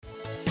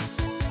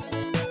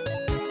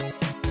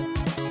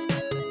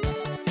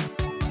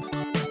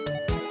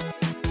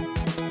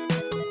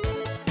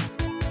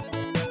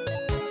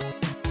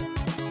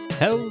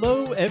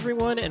Hello,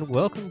 everyone, and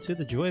welcome to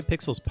the Joy of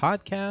Pixels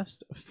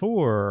podcast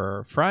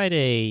for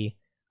Friday,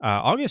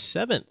 August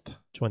 7th,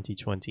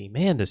 2020.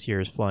 Man, this year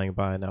is flying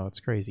by now.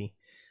 It's crazy.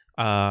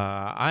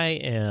 I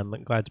am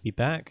glad to be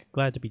back,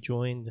 glad to be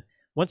joined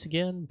once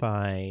again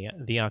by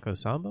the Akko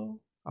Sambo.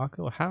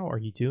 Akko, how are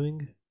you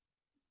doing?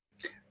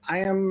 I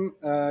am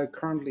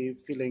currently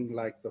feeling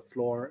like the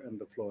floor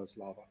is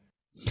lava.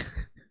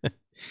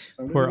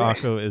 Poor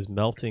Akko is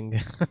melting.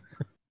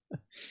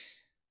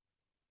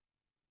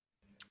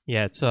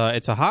 Yeah, it's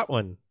a hot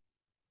one.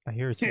 I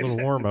hear it's a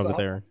little warm over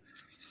there.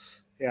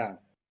 Yeah.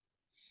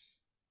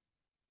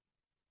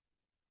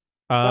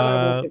 But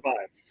I will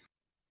survive.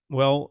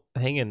 Well,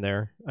 hang in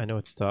there. I know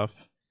it's tough.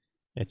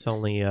 It's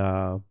only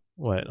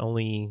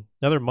only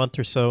another month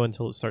or so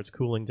until it starts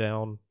cooling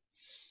down.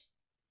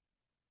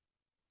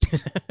 Yeah,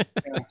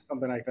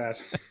 something like that.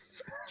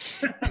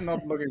 I'm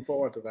not looking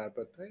forward to that,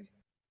 but hey.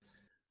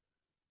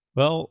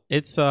 Well,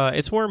 it's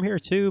warm here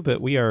too, but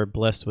we are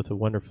blessed with a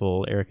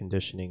wonderful air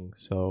conditioning,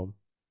 so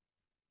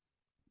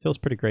it feels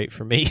pretty great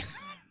for me.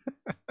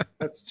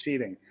 That's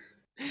cheating.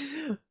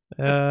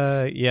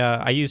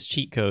 Yeah, I use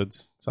cheat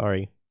codes.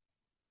 Sorry.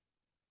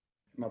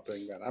 I'm not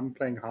doing that. I'm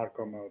playing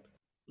hardcore mode.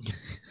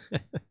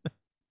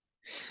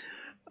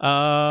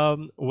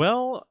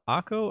 Well,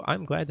 Akko,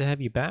 I'm glad to have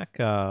you back.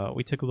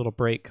 We took a little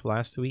break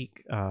last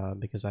week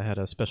because I had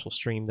a special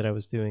stream that I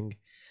was doing,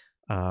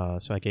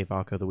 so I gave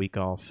Akko the week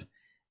off.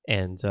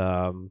 And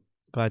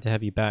glad to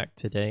have you back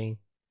today.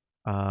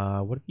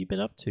 What have you been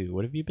up to?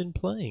 What have you been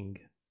playing?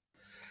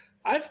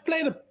 I've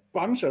played a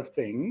bunch of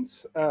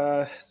things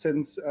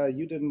since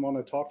you didn't want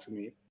to talk to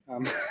me.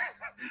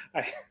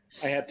 I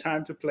had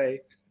time to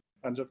play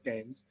a bunch of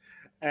games,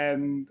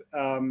 and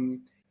I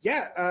don't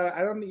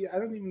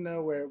even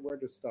know where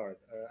to start.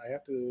 I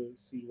have to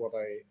see what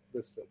I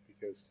listed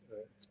because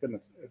it's been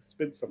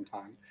some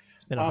time.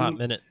 It's been a hot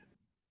minute.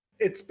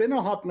 It's been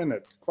a hot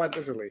minute, quite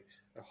literally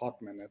a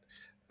hot minute.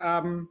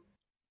 So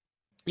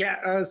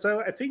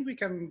I think we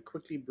can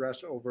quickly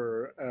brush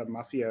over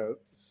Mafia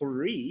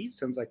 3,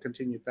 since I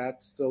continued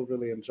that. Still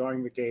really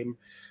enjoying the game.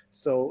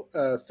 Still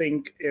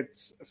think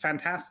it's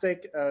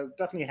fantastic.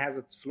 Definitely has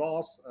its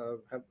flaws.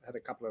 Have had a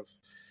couple of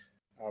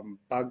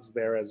bugs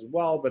there as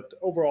well, but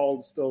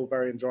overall still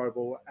very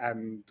enjoyable.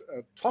 And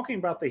talking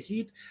about the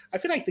heat, I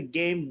feel like the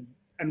game,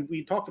 and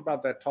we talked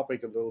about that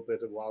topic a little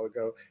bit a while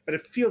ago, but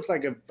it feels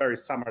like a very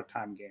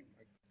summertime game.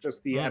 Like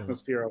just the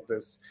atmosphere of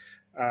this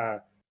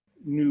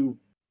new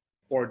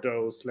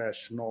Bordeaux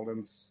 /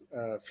 Nolans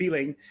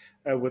feeling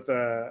with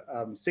the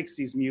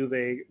 60s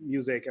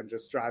music and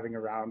just driving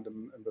around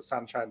in the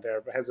sunshine there.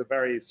 But has a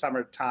very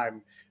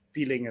summertime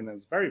feeling and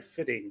is very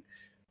fitting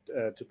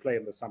to play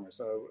in the summer.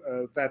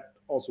 So that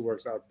also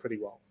works out pretty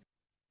well.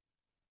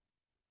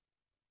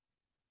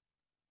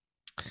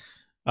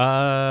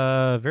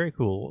 Very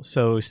cool.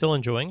 So still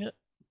enjoying it?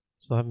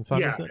 Still having fun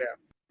with it?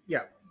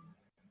 Yeah.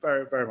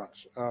 Very, very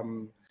much. I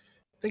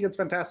think it's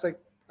fantastic.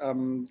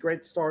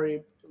 Great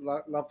story,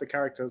 love the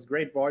characters,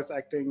 great voice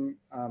acting,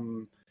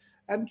 and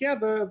yeah,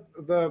 the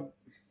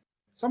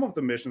some of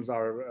the missions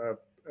are a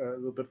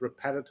little bit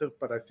repetitive,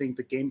 but I think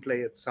the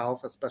gameplay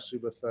itself, especially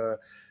with the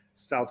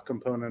stealth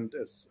component,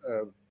 is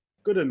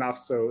good enough,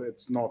 so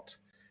it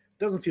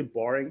doesn't feel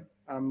boring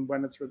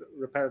when it's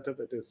repetitive.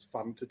 It is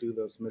fun to do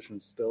those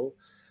missions still.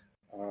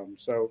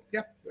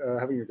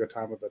 Having a good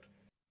time with it.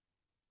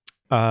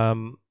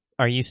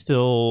 Are you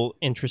still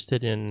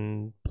interested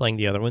in playing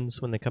the other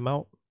ones when they come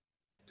out?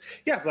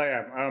 Yes, I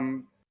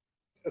am.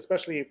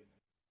 Especially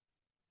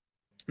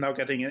now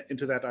getting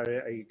into that,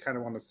 I kind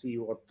of want to see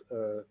what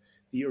the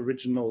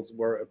originals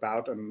were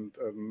about, and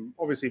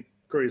obviously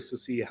curious to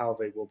see how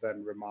they will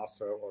then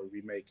remaster or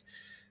remake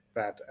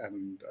that.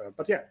 And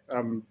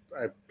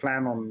I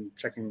plan on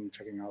checking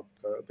out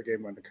the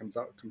game when it comes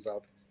out.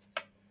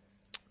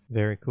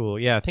 Very cool.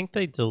 Yeah, I think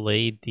they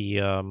delayed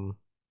the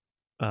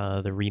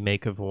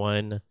remake of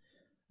 1. I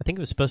think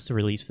it was supposed to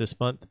release this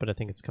month, but I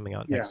think it's coming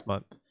out next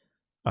month.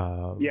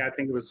 I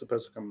think it was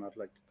supposed to come out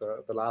like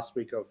the last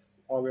week of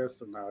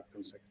August, and now it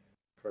comes like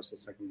first or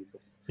second week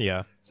of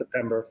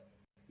September.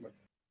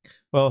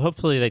 Well,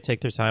 hopefully they take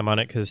their time on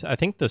it, because I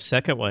think the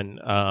second one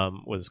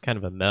was kind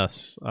of a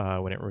mess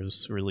when it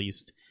was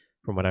released,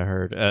 from what I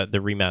heard. The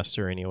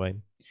remaster,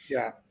 anyway.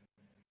 Yeah.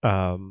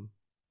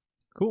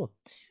 Cool.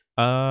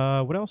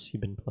 What else have you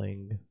been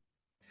playing?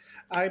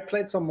 I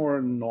played some more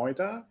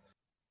Noida.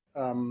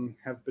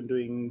 Have been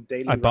doing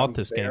daily. I bought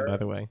this game, by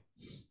the way.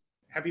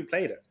 Have you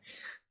played it?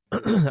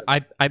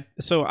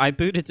 I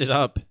booted it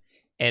up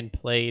and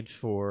played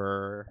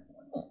for,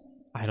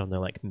 I don't know,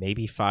 like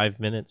maybe 5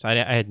 minutes. I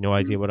had no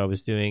idea what I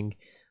was doing,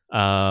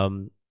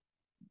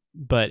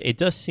 but it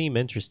does seem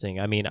interesting.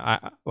 I mean,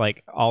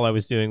 all I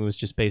was doing was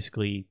just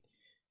basically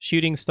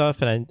shooting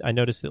stuff, and I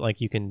noticed that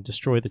like you can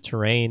destroy the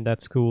terrain.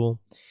 That's cool.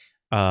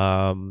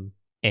 And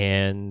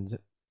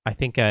I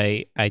think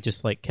I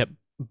just like kept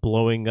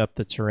blowing up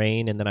the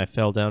terrain, and then I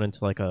fell down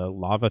into like a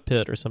lava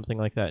pit or something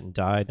like that and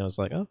died. And I was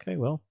like, okay,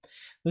 well,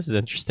 this is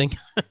interesting.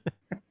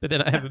 But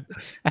then I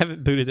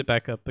haven't booted it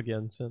back up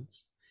again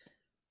since.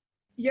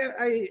 Yeah,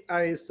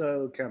 I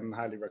still can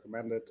highly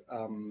recommend it.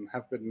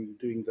 Have been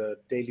doing the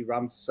daily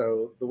runs.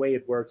 So the way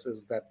it works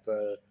is that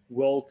the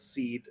world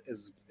seed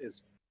is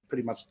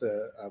pretty much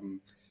the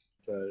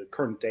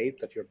current date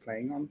that you're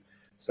playing on.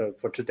 So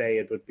for today,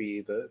 it would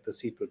be the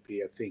seed would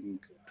be, I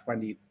think,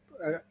 20.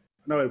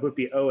 No, it would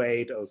be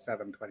 08,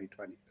 07,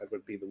 2020. That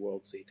would be the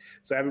world seed.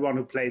 So everyone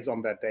who plays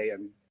on that day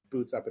and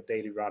boots up a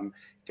daily run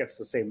gets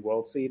the same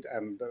world seed,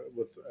 and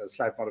with a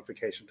slight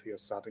modification to your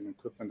starting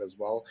equipment as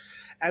well.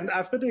 And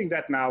I've been doing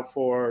that now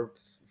for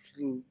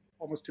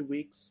almost 2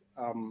 weeks.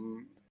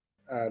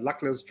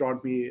 Luckless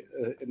joined me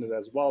in it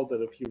as well,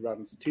 did a few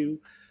runs too.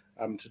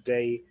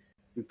 Today,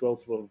 we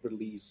both will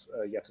release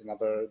yet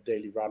another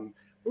daily run.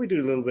 We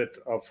do a little bit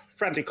of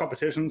friendly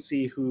competition,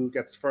 see who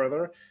gets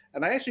further.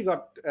 And I actually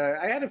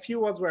I had a few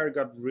ones where I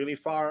got really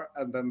far,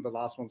 and then the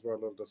last ones were a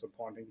little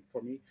disappointing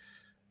for me.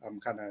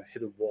 Kind of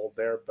hit a wall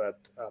there, but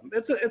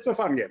it's a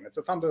fun game. It's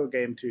a fun little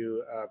game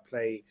to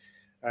play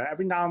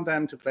every now and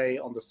then to play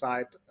on the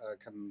side.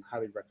 Can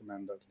highly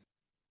recommend it.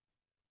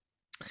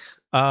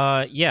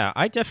 Yeah,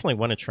 I definitely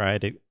want to try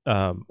it.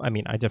 I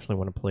mean, I definitely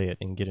want to play it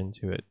and get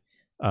into it,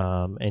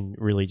 and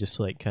really just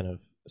like kind of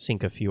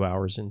sink a few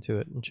hours into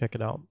it and check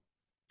it out.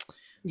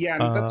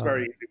 Yeah, and that's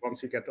very easy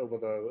once you get over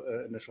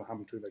the initial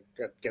hump to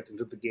like get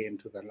into the game.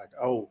 To then like,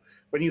 oh,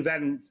 when you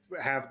then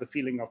have the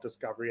feeling of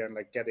discovery and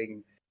like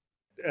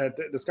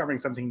discovering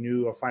something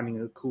new or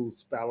finding a cool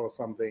spell or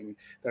something,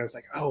 then it's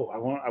like, oh,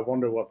 I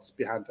wonder what's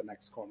behind the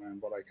next corner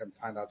and what I can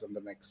find out in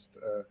the next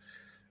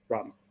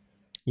run.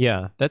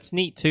 Yeah, that's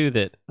neat too.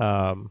 That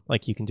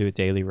like you can do a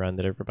daily run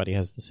that everybody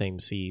has the same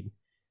seed,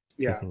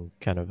 so you Yeah. can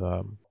kind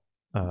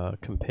of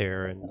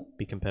compare and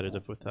be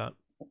competitive with that.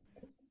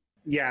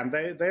 Yeah, and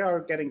they are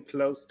getting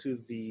close to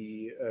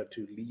the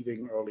to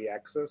leaving early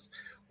access,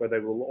 where they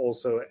will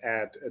also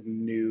add a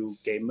new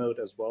game mode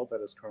as well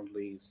that is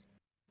currently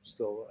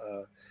still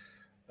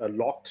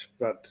locked,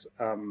 but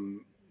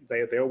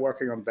they're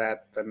working on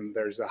that. Then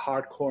there's a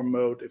hardcore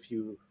mode. If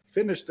you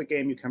finish the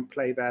game, you can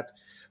play that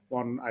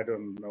one. I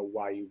don't know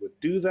why you would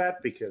do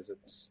that because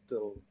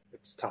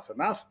it's tough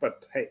enough.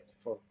 But hey,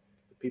 for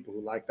the people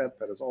who like that,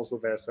 that is also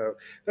there. So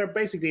there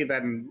basically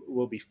then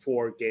will be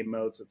 4 game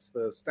modes. It's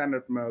the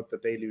standard mode, the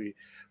daily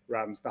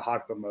runs, the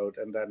hardcore mode,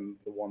 and then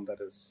the one that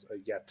is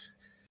yet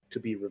to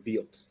be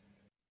revealed.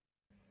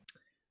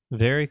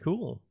 Very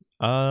cool.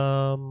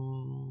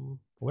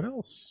 What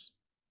else?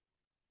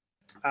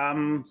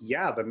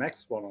 Yeah, the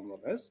next one on the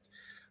list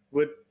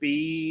would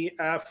be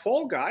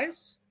Fall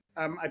Guys.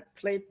 I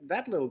played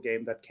that little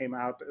game that came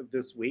out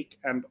this week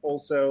and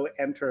also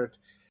entered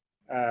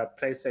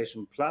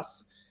PlayStation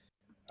Plus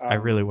I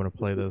really want to this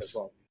play week as this.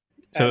 well.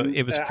 So And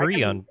it was I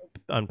free can,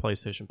 on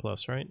PlayStation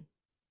Plus, right?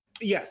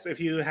 yes, if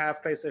you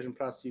have PlayStation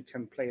Plus, you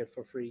can play it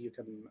for free. You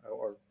can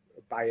or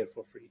buy it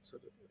for free, so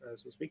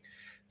to speak.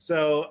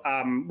 So,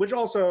 which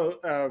also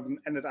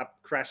ended up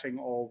crashing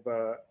all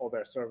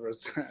their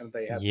servers, and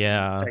they had some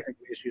Yeah,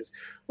 technical issues.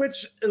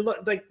 Which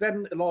like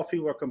then a lot of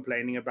people were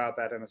complaining about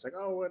that, and it's like,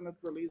 oh, when it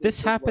releases, this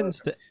should work.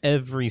 happens to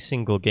every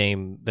single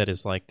game that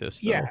is like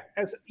this, Yeah,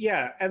 though.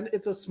 yeah, and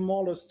it's a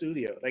smaller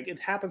studio. Like it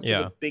happens to the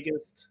Yeah,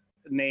 biggest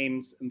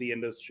names in the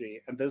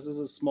industry, and this is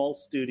a small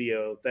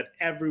studio that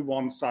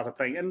everyone started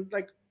playing. And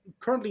like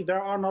currently,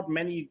 there are not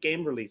many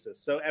game releases,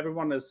 so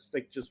everyone is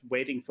like just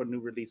waiting for new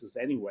releases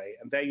anyway.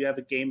 And there you have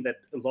a game that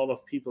a lot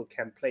of people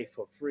can play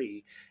for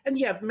free. And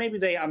yeah, maybe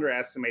they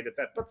underestimated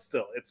that, but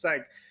still, it's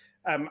like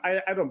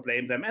I don't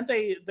blame them. And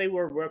they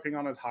were working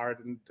on it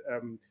hard, and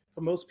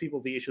for most people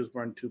the issues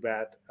weren't too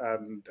bad.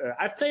 And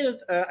I've played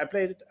it.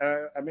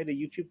 I made a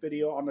YouTube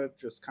video on it,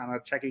 just kind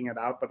of checking it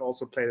out, but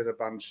also played it a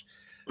bunch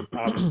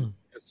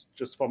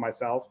just for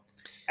myself.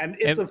 And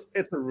and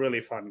it's a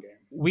really fun game.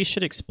 we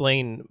should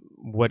explain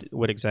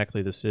what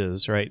exactly this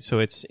is, right? So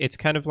it's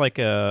kind of like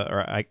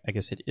I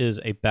guess it is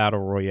a battle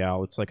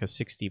royale. It's like a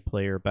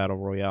 60-player battle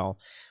royale,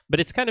 but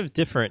it's kind of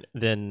different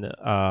than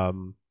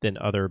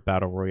other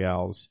battle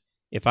royales,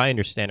 if I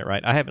understand it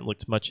right. I haven't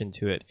looked much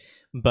into it,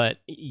 but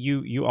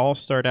you all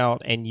start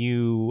out and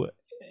you,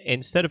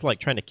 instead of like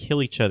trying to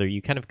kill each other,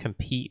 you kind of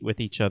compete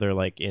with each other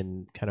like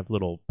in kind of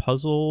little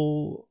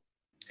puzzle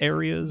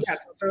areas.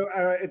 Yes, so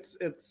it's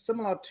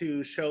similar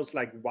to shows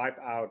like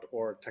Wipeout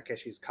or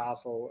Takeshi's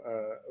Castle.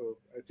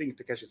 I think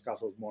Takeshi's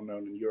Castle is more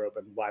known in Europe,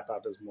 and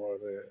Wipeout is more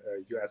of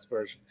a US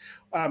version.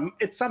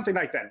 It's something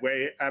like that,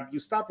 where you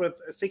start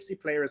with 60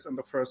 players in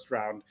the first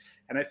round,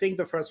 and I think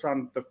the first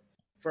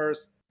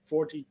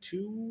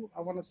 42,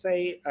 I want to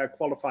say,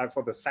 qualify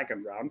for the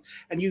second round,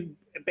 and you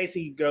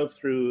basically go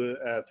through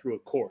a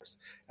course,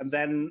 and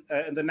then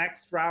in the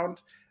next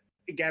round,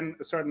 again,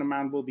 a certain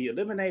amount will be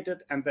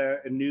eliminated, and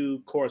a new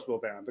course will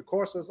there. And the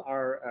courses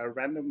are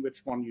random,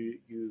 which one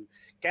you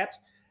get.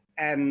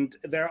 And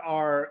there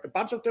are a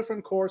bunch of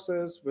different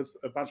courses with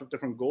a bunch of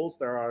different goals.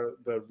 There are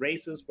the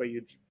races where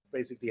you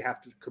basically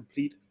have to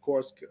complete a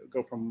course,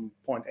 go from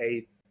point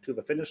A to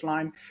the finish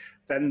line.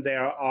 Then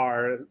there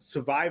are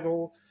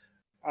survival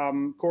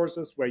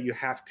courses where you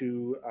have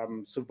to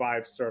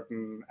survive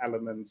certain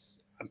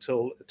elements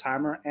until a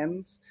timer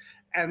ends.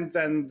 And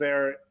then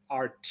there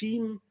are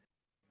team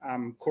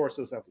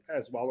courses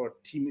as well, or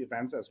team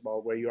events as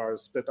well, where you are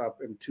split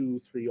up in 2,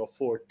 3, or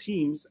 4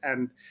 teams,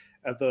 and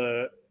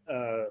the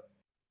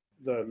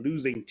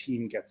losing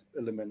team gets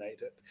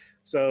eliminated.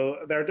 So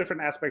there are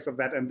different aspects of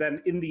that. And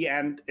then in the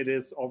end, it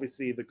is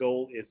obviously the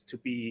goal is to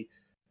be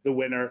the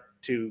winner,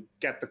 to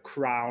get the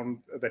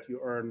crown that you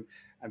earn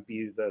and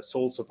be the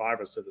sole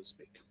survivor, so to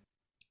speak.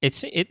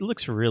 It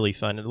looks really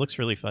fun. It looks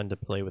really fun to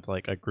play with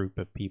like a group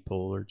of people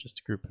or just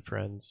a group of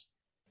friends.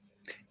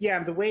 Yeah,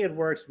 and the way it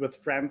works with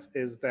friends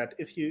is that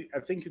I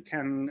think you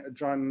can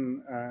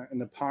join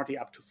in a party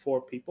up to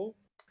 4 people.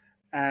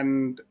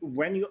 And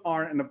when you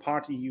are in a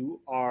party,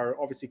 you are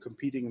obviously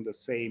competing in the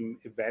same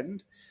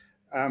event.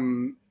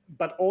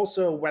 But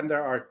also when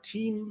there are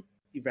team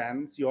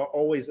events, you are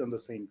always in the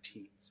same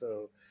team.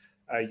 So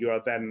you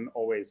are then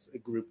always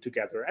grouped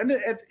together. And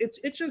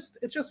it's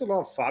just a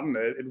lot of fun.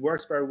 It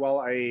works very well.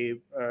 I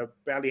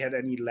barely had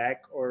any lag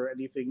or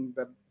anything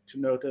to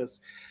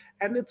notice.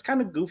 And it's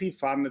kind of goofy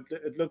fun.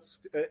 It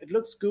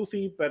looks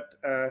goofy, but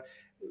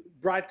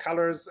bright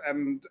colors,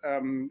 and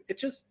it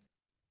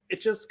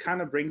just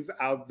kind of brings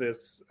out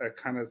this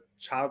kind of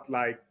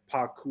childlike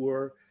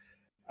parkour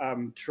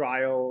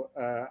trial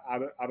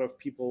out of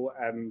people,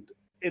 and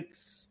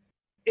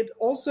it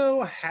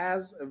also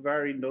has a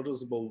very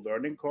noticeable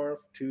learning curve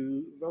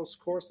to those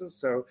courses.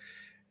 So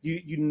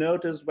you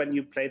notice when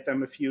you played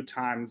them a few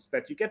times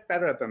that you get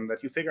better at them,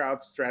 that you figure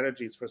out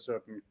strategies for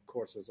certain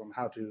courses on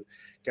how to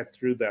get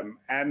through them,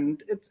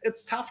 and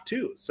it's tough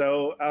too.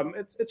 So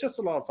it's just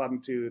a lot of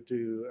fun to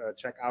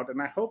check out,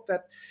 and I hope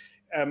that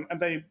and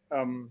they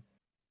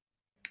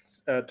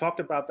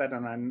talked about that,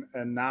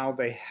 and now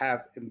they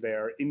have in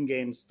their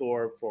in-game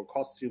store for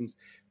costumes,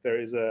 there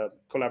is a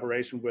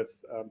collaboration with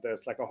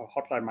there's like a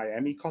Hotline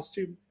Miami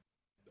costume.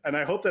 And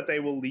I hope that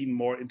they will lean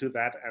more into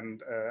that.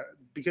 And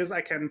because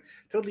I can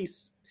totally,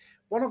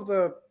 one of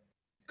the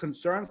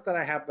concerns that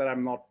I have that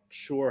I'm not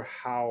sure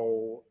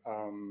how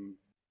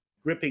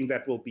gripping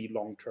that will be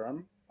long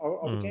term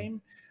of a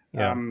game,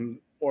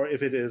 or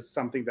if it is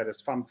something that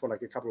is fun for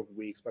like a couple of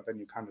weeks, but then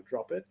you kind of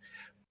drop it.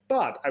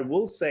 But I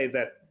will say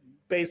that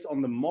based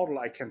on the model,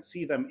 I can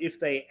see them if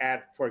they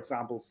add, for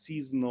example,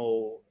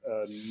 seasonal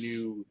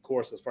new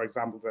courses. For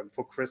example, then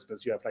for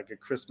Christmas, you have like a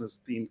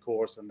Christmas themed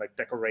course and like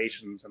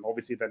decorations, and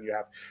obviously then you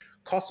have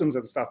costumes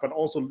and stuff, but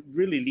also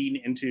really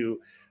lean into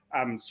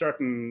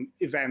certain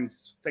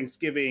events,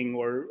 Thanksgiving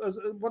or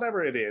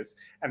whatever it is,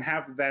 and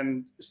have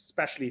then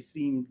specially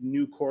themed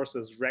new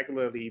courses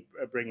regularly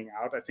bringing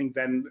out. I think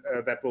then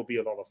that will be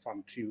a lot of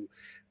fun too,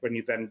 when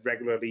you then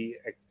regularly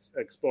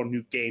explore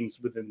new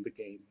games within the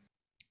game.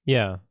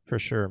 Yeah, for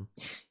sure.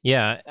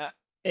 Yeah,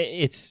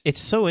 it's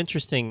so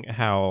interesting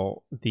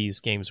how these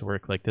games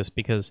work like this,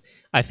 because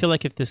I feel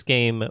like if this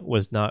game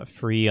was not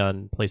free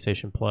on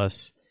PlayStation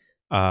Plus,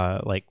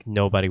 like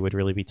nobody would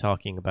really be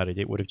talking about it.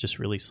 It would have just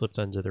really slipped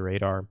under the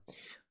radar.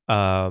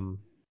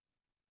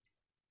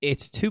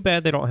 It's too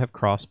bad they don't have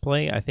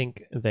crossplay. I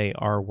think they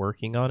are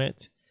working on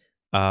it.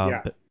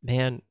 But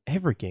man,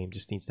 every game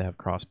just needs to have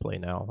crossplay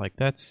now. Like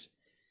that's,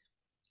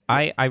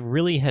 I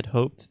really had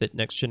hoped that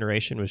next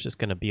generation was just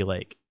going to be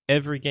like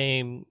every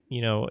game,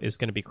 is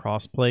going to be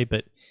crossplay,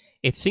 but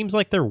it seems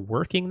like they're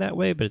working that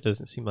way, but it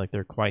doesn't seem like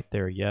they're quite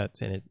there yet.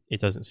 And it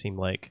doesn't seem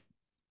like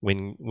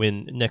when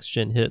next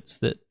gen hits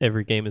that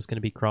every game is going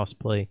to be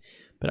crossplay.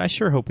 But I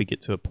sure hope we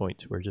get to a point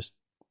to where just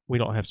we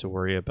don't have to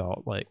worry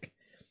about like,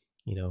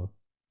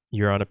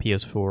 you're on a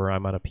PS4,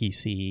 I'm on a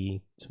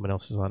PC, someone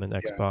else is on an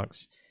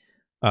Xbox.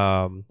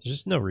 There's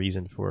just no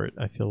reason for it,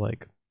 I feel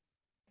like.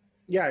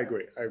 Yeah, I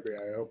agree. I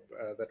hope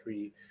that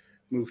we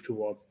move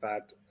towards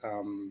that.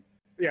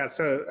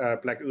 So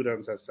Black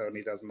Udon says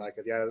Sony doesn't like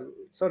it. Yeah,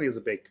 Sony is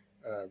a big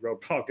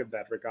roadblock in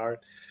that regard.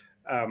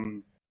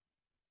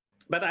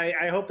 But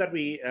I hope that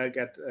we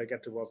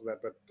get towards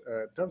that. But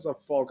in terms of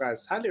Fall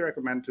Guys, highly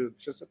recommend to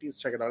just at least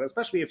check it out,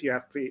 especially if you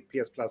have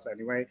PS Plus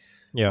anyway.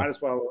 Yeah. Might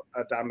as well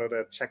download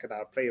it, check it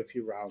out, play a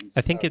few rounds.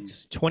 I think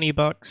it's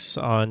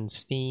 $20 on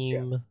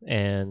Steam,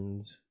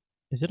 and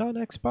is it on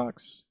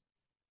Xbox?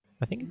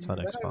 I think it's on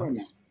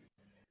Xbox.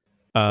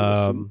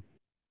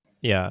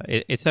 Yeah,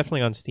 it's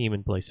definitely on Steam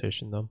and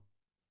PlayStation though.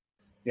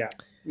 Yeah.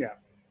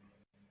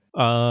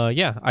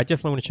 I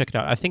definitely want to check it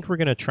out. I think we're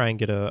gonna try and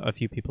get a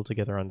few people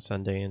together on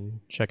Sunday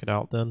and check it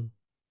out then.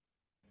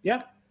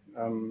 Yeah,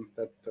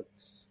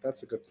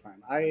 that's a good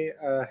plan. I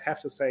have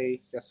to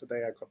say,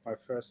 yesterday I got my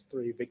first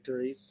 3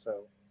 victories,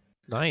 so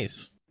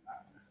nice.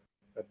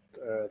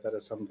 That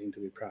is something to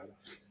be proud of.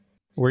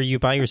 Were you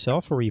by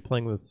yourself or were you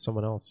playing with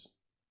someone else?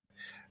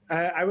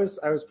 I was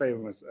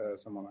playing with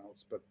someone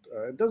else, but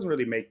it doesn't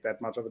really make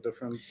that much of a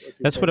difference.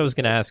 That's what I was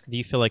going to ask. Do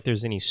you feel like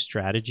there's any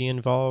strategy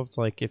involved,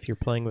 like if you're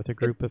playing with a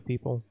group of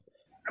people?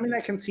 I mean, I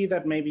can see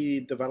that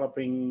maybe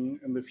developing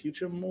in the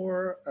future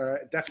more.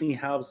 It definitely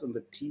helps in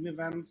the team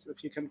events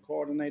if you can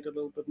coordinate a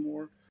little bit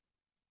more,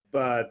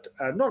 but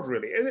not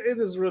really. It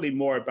is really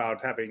more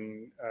about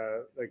having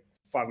like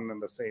fun in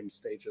the same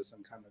stages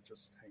and kind of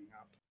just hanging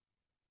out.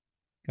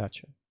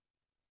 Gotcha.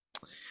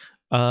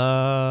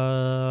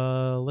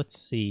 Let's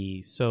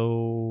see.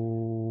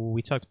 So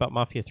we talked about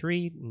Mafia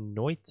 3,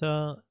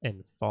 Noita,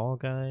 and Fall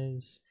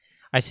Guys.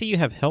 I see you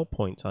have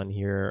Hellpoint on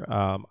here.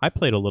 I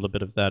played a little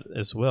bit of that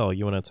as well.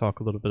 You want to talk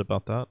a little bit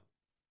about that?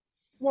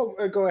 Well,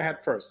 go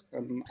ahead first.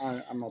 I'm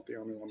not the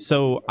only one talking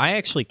So about I it.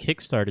 actually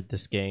kickstarted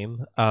this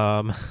game.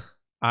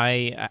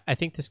 I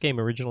think this game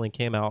originally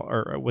came out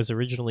or was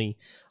originally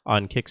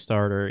on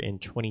Kickstarter in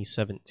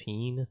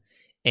 2017,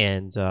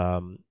 and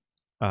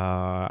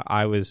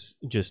I was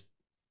just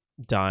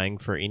dying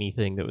for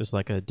anything that was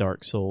like a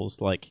Dark Souls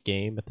like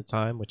game at the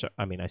time, which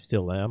I mean I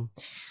still am.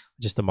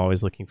 Just I'm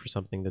always looking for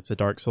something that's a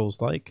Dark Souls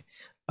like.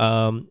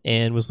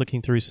 And was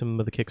looking through some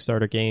of the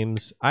Kickstarter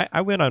games.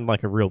 I went on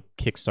like a real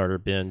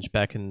Kickstarter binge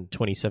back in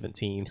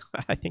 2017.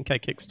 I think I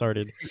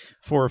kickstarted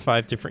 4 or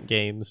 5 different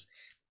games,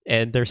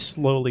 and they're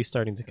slowly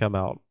starting to come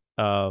out.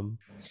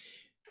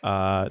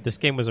 This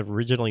game was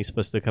originally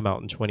supposed to come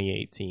out in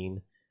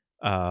 2018.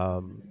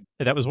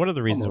 That was one of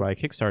the reasons why I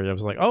kickstarted. I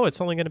was like, oh,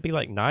 it's only going to be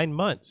like 9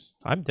 months.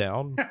 I'm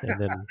down.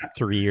 And then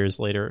 3 years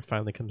later, it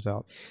finally comes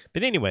out.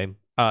 But anyway,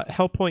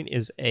 Hellpoint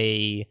is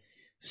a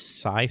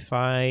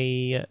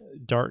sci-fi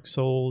Dark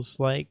Souls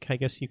like, I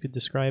guess you could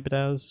describe it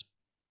as.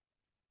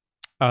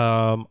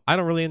 I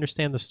don't really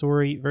understand the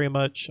story very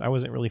much. I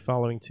wasn't really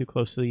following too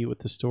closely with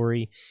the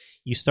story.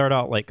 You start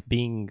out like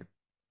being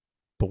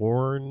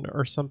born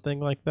or something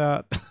like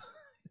that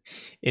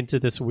into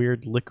this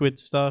weird liquid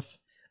stuff.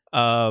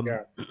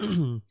 Yeah,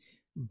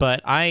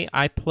 But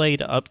I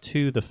played up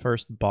to the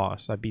first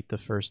boss. I beat the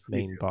first me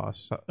main too.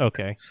 boss.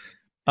 Okay.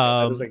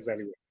 Yeah, that is Um,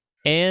 exactly what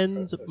and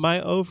I said.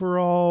 my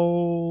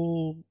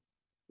overall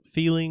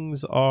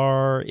feelings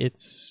are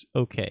it's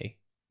okay.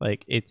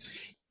 Like Yeah,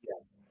 it's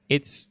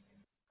it's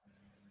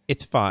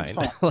it's fine.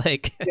 fun.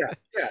 Like Yeah.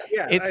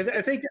 it's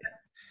I think,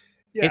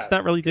 yeah. it's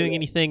not really So doing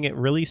anything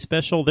really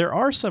special. There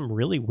are some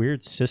really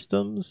weird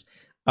systems.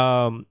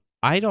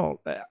 I don't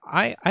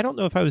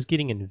know if I was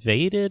getting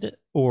invaded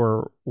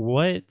or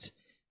what,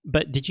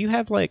 but did you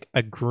have like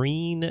a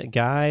green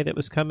guy that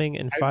was coming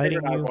and I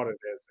figured fighting out you? what it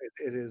is.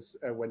 It is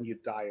when you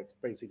die, it's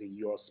basically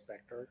your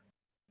specter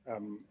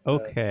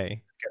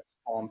Okay. gets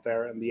spawned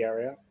there in the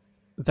area.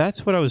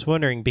 That's what I was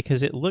wondering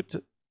because it looked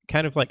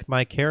kind of like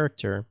my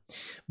character.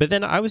 But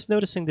then I was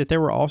noticing that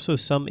there were also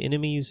some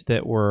enemies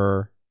that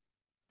were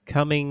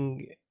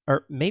coming,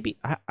 or maybe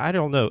I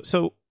don't know.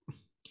 So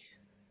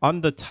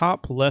on the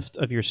top left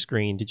of your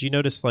screen, did you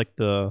notice like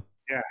the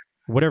Yeah,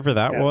 whatever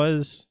that yeah.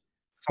 was,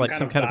 Some like kind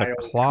some of kind of a dial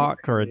kind of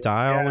clock or a thing.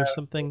 dial Yeah, or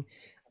something?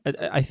 I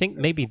something. think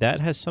maybe that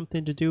has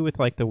something to do with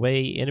like the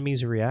way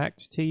enemies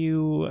react to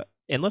you.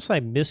 Unless I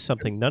missed And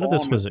something, none of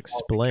this spawn was as well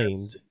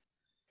explained.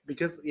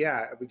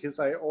 because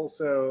I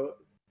also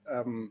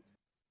um,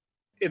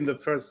 in the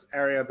first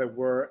area there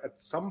were at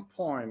some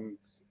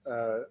points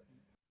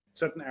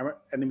certain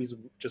enemies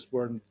just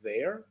weren't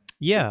there.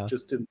 They Yeah,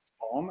 just didn't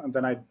spawn, and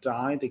then I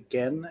died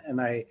again, and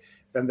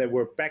then they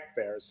were back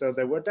there. So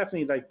there were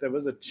definitely like there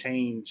was a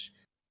change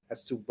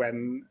as to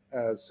when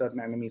certain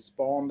enemies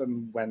spawned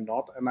and when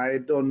not, and I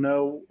don't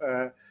know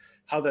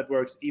how that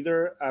works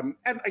either.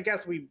 And I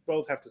guess we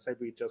both have to say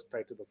we just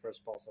played to the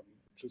first boss, and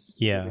just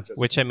really yeah. just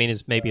Which I mean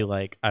is maybe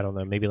like I don't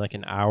know, maybe like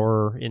an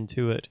hour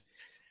into it.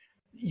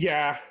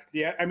 yeah.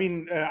 I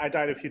mean, I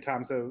died a few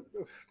times, so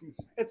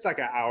it's like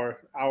an hour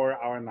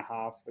and a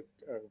half, like,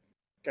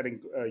 getting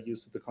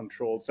used to the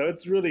controls. So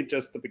it's really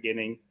just the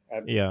beginning,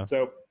 and Yeah,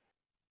 so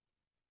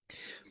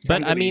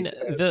but can't I really mean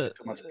say the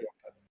too much beyond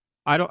that.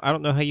 I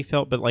don't know how you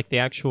felt, but like the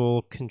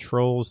actual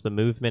controls, the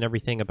movement,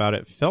 everything about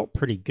it felt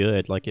pretty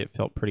good. Like it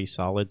felt pretty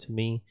solid to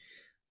me.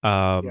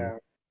 Um, Yeah,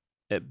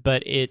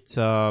 but it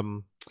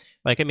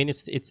like I mean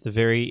it's the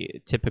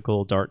very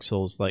typical Dark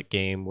Souls like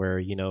game where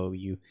you know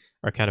you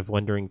are kind of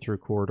wandering through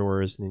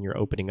corridors and then you're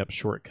opening up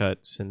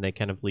shortcuts and they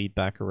kind of lead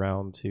back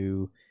around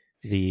to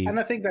the and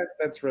I think that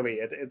that's really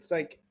it. It's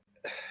like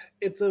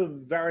it's a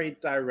very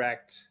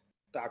direct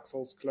Dark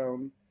Souls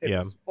clone. yeah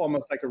It's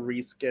almost like a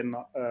reskin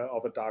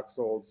of a Dark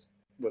Souls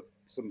with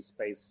some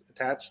space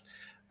attached,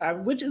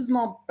 which is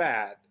not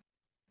bad.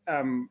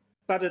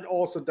 But it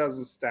also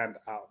doesn't stand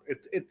out.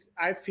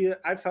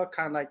 I felt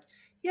kind of like,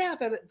 yeah,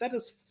 that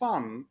is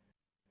fun,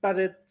 but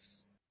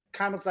it's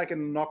kind of like a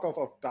knockoff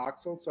of Dark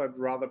Souls. So I'd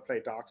rather play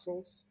Dark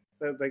Souls.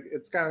 Like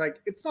it's kind of like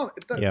it's not.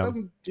 yeah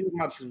Doesn't do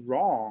much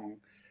wrong,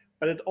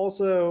 but it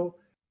also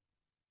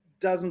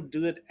doesn't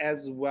do it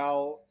as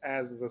well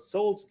as the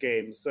Souls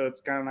games. So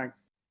it's kind of like,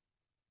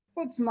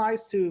 well, it's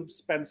nice to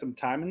spend some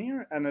time in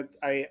here, and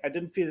I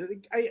didn't feel.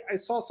 I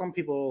saw some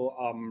people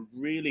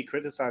really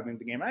criticizing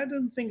the game. I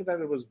didn't think that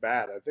it was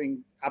bad. I think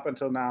up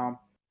until now,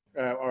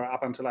 or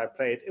up until I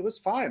played, it was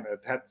fine.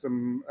 It had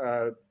some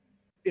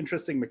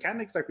interesting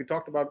mechanics, like we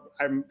talked about.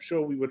 I'm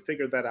sure we would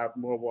figure that out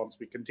more once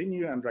we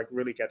continue and like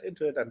really get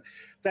into it, and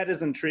that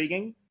is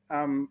intriguing.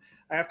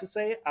 I have to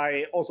say,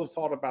 I also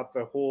thought about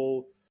the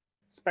whole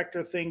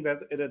Spectre thing that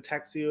it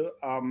attacks you.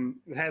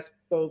 It has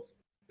both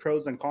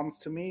pros and cons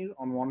to me.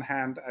 On one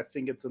hand, I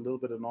think it's a little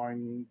bit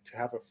annoying to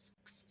have a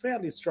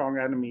fairly strong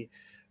enemy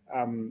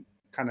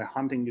kind of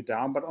hunting you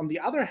down. But on the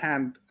other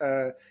hand,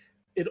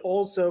 it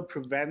also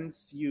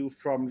prevents you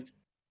from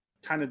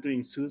kind of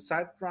doing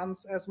suicide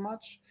runs as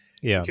much,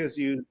 Yeah. because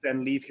you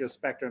then leave your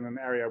Spectre in an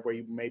area where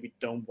you maybe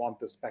don't want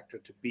the Spectre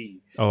to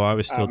be. Oh, I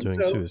was still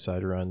doing So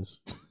suicide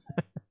runs.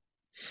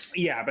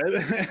 yeah, but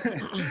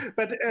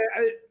but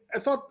I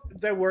thought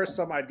there were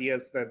some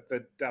ideas that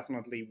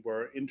definitely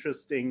were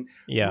interesting.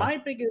 Yeah. My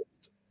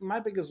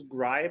biggest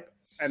gripe,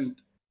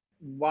 and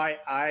why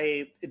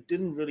it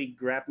didn't really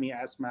grab me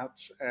as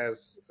much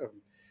as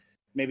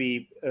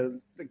maybe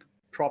like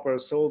proper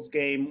Souls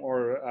game,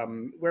 or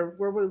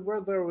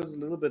where there was a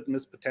little bit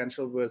missed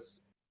potential,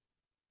 was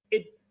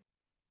it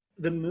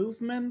the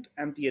movement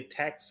and the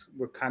attacks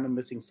were kind of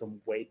missing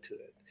some weight to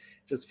it.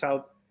 Just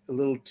felt a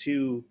little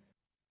too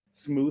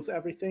smooth,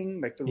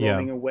 everything, like the Yeah.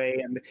 rolling away,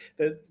 and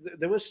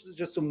there was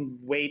just some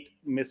weight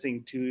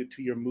missing to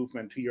your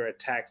movement, to your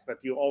attacks,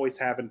 that you always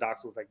have in Dark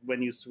Souls. Like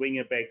when you swing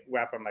a big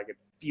weapon, like it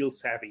feels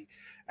heavy,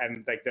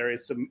 and like there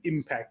is some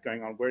impact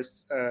going on,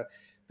 whereas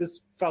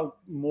this felt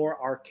more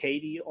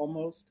arcadey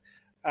almost,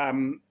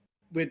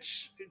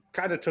 which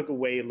kind of took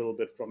away a little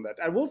bit from that.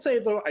 I will say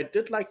though, I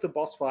did like the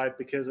boss fight,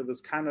 because it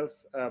was kind of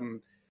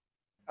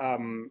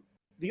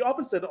the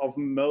opposite of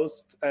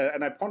most,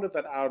 and I pointed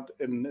that out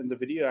in the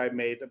video I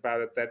made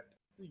about it, that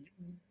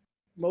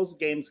most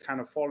games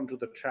kind of fall into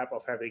the trap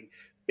of having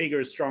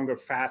bigger, stronger,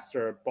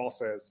 faster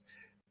bosses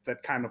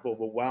that kind of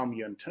overwhelm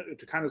you. And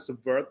to kind of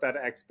subvert that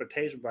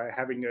expectation by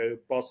having a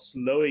boss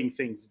slowing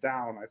things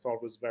down, I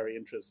thought was very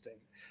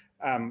interesting,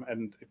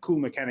 and a cool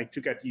mechanic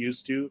to get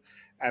used to,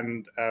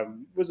 and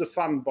was a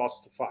fun boss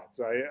to fight.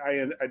 So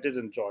I did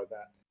enjoy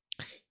that.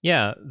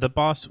 Yeah, the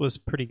boss was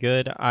pretty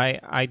good.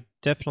 I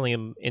definitely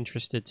am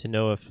interested to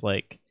know if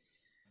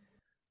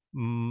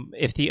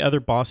the other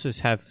bosses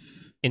have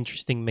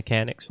interesting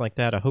mechanics like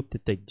that. I hope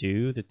that they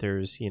do, that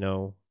there's,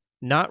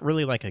 not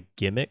really like a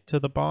gimmick to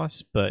the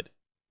boss, but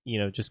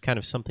just kind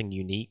of something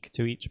unique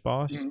to each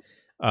boss.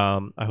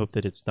 I hope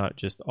that it's not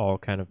just all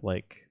kind of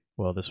like,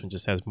 well, this one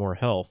just has more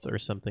health or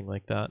something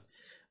like that.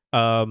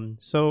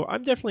 So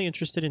I'm definitely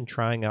interested in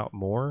trying out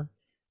more.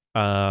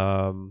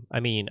 I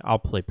mean, I'll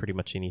play pretty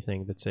much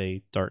anything that's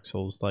a Dark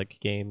Souls like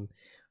game.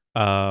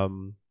 But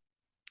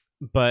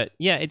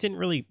yeah, it didn't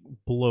really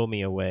blow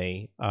me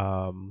away.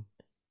 I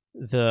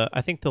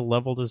think the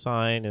level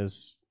design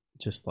is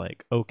just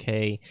like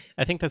okay.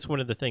 I think that's one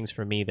of the things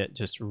for me that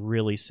just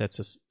really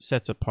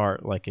sets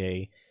apart like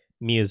a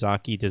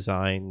Miyazaki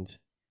designed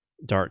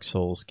Dark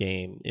Souls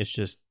game. It's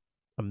just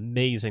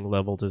amazing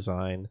level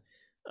design,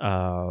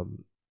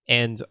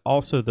 and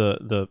also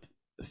the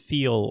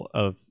feel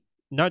of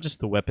not just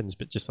the weapons,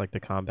 but just like the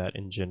combat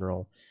in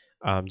general,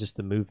 just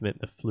the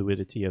movement, the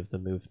fluidity of the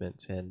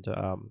movement, and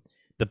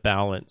the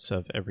balance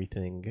of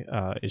everything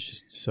is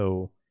just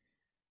so.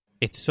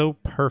 It's so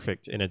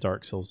perfect in a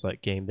Dark Souls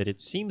like game that it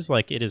seems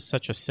like it is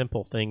such a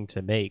simple thing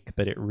to make,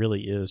 but it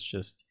really is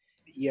just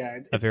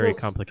a very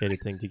complicated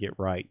thing to get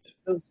right.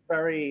 It's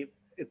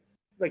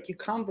like you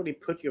can't really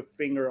put your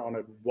finger on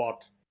it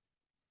what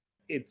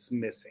it's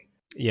missing.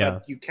 Yeah.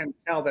 But you can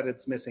tell that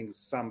it's missing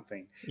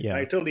something. Yeah. And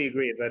I totally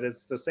agree that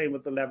it's the same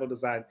with the level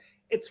design.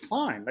 It's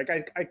fine. Like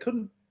I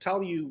couldn't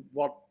tell you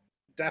what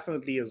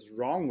definitely is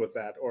wrong with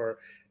that, or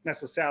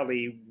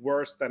necessarily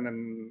worse than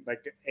in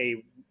like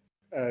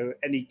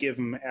any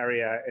given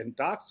area in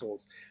Dark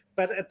Souls.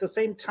 But at the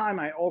same time,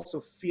 I also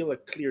feel a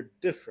clear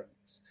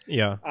difference.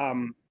 Yeah.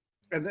 And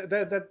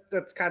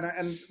that's kind of,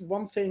 and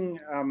one thing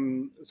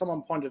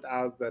someone pointed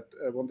out that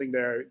one thing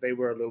they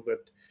were a little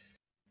bit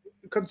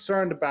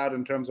concerned about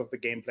in terms of the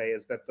gameplay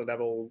is that the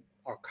level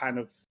are kind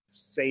of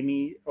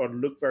samey, or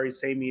look very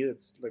samey.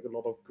 It's like a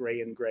lot of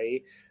gray and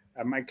gray.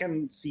 I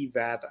can see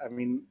that. I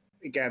mean,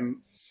 again,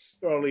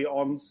 early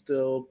on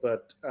still,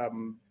 but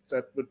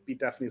that would be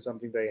definitely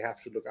something they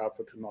have to look out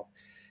for, to not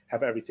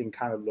have everything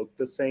kind of look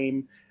the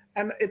same.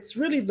 And it's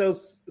really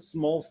those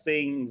small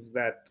things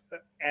that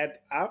add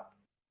up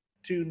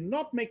to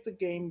not make the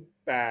game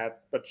bad,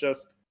 but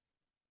just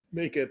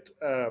make it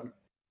trail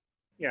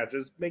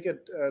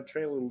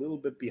a little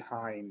bit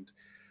behind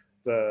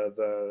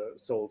the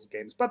Souls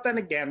games. But then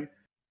again,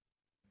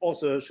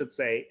 also should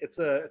say it's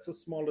a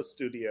smaller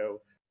studio.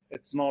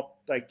 It's not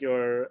like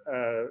your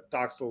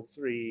Dark Souls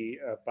 3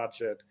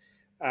 budget.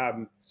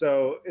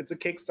 So it's a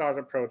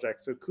Kickstarter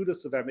project. So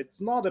kudos to them. It's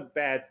not a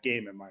bad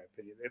game in my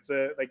opinion. It's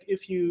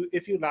if you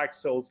like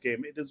Souls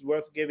game, it is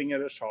worth giving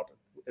it a shot.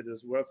 It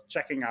is worth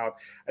checking out.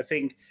 I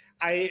think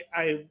I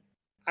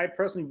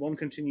personally won't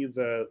continue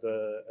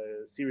the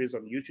series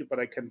on YouTube, but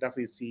I can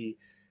definitely see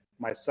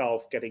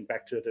myself getting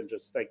back to it and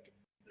just like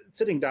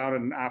sitting down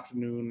in an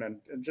afternoon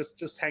and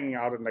just hanging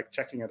out and like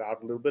checking it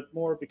out a little bit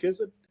more, because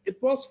it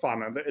was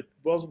fun and it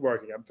was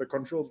working, and the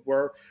controls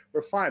were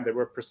fine. They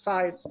were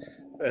precise,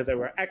 they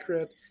were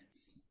accurate.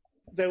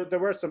 There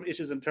were some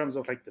issues in terms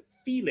of like the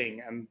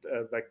feeling and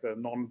like the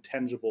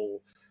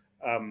non-tangible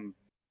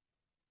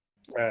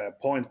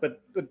points,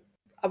 but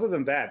other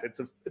than that, it's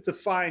a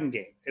fine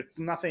game. It's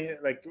nothing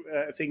like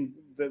I think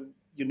that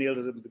you nailed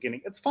it in the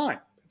beginning. It's fine.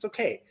 It's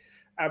okay.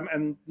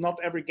 And not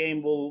every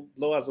game will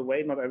blow us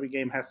away. Not every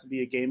game has to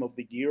be a game of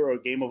the year or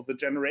a game of the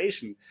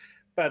generation.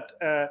 but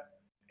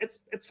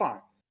it's fine.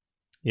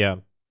 Yeah.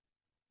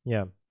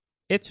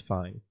 It's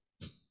fine.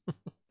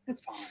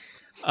 It's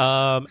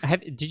fine.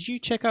 Did you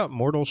check out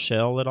Mortal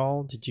Shell at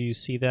all? Did you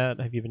see that?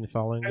 Have you been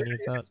following any of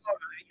that?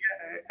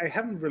 I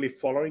haven't really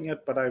following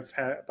it, but I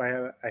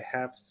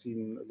have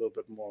seen a little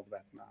bit more of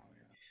that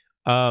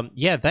now.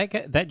 Yeah,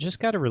 that just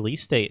got a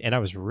release date, and I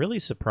was really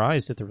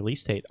surprised at the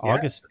release date,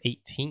 August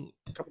 18th.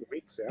 A couple of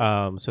weeks,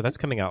 yeah. So that's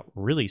coming out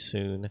really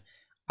soon.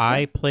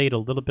 I played a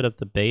little bit of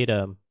the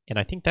beta, and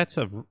I think I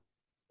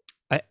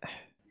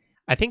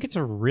think it's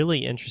a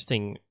really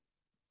interesting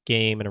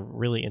game and a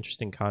really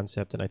interesting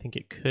concept, and I think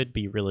it could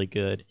be really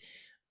good.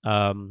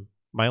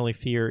 My only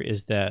fear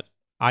is that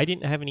I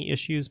didn't have any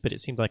issues, but it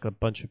seemed like a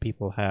bunch of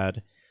people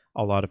had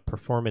a lot of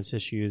performance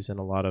issues and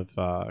a lot of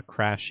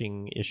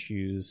crashing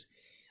issues.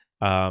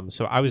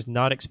 So I was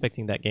not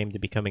expecting that game to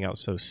be coming out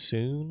so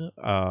soon,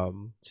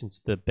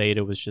 since the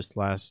beta was just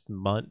last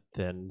month,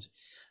 and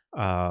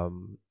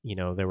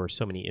there were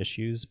so many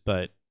issues.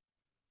 But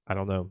I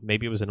don't know.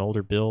 Maybe it was an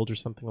older build or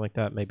something like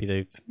that. Maybe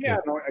they've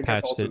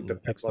patched it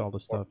and fixed all the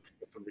stuff.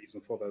 What the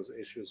reason for those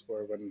issues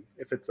were,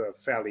 if it's a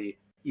fairly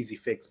easy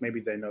fix,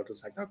 maybe they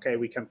notice like, okay,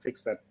 we can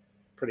fix that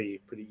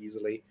pretty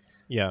easily.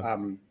 Yeah.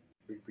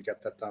 We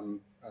get that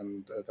done,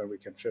 and then we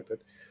can ship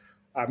it.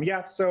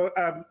 So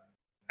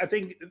I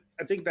think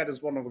that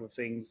is one of the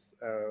things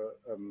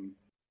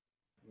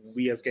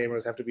we as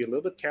gamers have to be a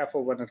little bit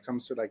careful when it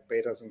comes to like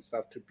betas and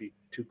stuff, to be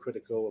too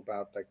critical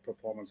about like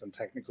performance and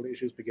technical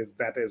issues, because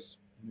that is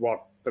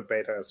what the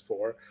beta is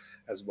for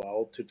as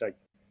well, to like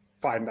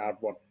find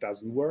out what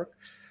doesn't work.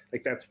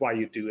 Like that's why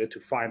you do it, to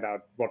find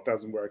out what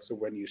doesn't work, so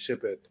when you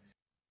ship it,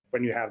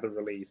 when you have the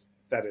release,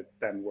 that it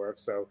then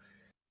works. So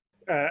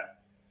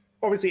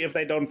obviously if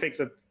they don't fix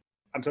it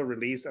until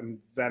release and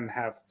then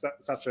have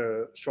such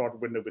a short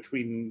window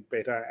between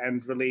beta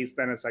and release,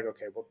 then it's like,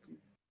 okay, well,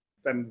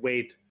 then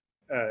wait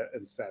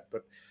instead.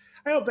 But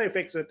I hope they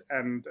fix it,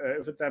 and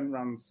if it then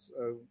runs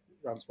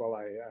well,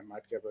 I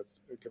might give it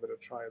a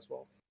try as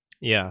well.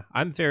 Yeah,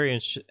 I'm very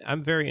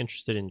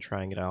interested in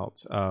trying it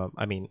out.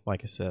 I mean,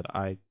 like I said,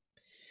 I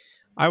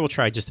will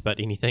try just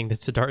about anything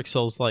that's a Dark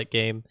Souls like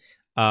game.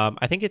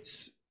 I think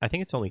it's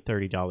only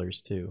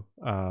 $30 too.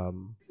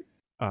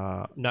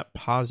 Not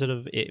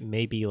positive. It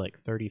may be like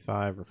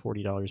 $35 or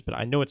 $40, but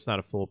I know it's not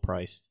a full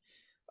priced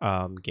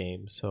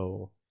game,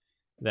 so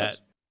that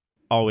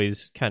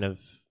always kind of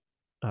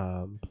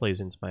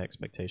plays into my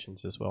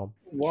expectations as well.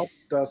 What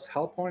does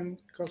Hellpoint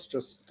cost?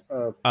 Just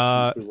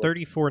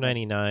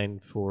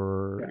 $34.99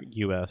 for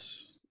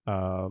US.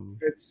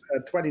 It's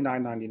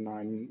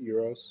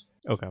 €29.99.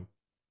 Okay.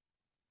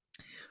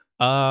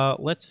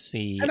 Let's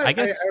see. And I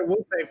guess I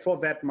will say, for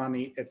that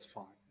money, it's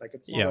fine. Like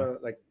it's not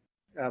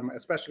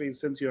especially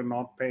since you're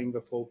not paying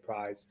the full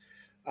price.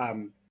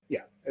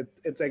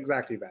 It's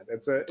exactly that.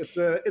 It's a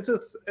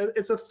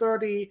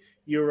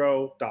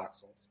 €30 Dark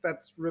Souls.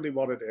 That's really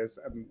what it is,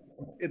 and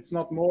it's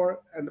not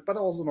more, but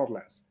also not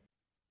less.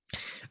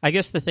 I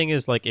guess the thing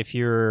is, like, if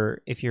you're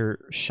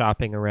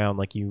shopping around,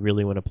 like you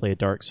really want to play a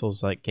Dark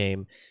Souls like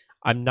game,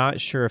 I'm not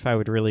sure if I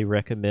would really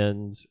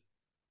recommend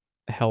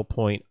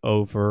Hellpoint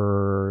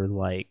over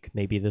like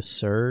maybe the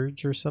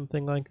Surge or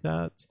something like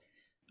that.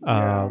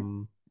 Yeah.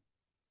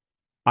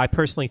 I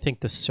personally think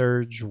the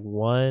Surge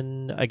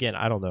 1, again,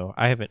 I don't know.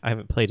 I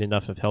haven't played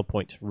enough of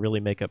Hellpoint to really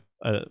make up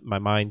my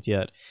mind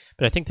yet.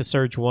 But I think the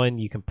Surge 1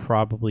 you can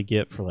probably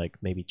get for like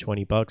maybe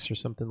 $20 or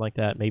something like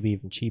that, maybe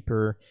even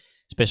cheaper,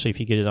 especially if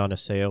you get it on a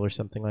sale or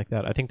something like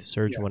that. I think the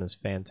Surge 1 is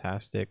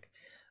fantastic.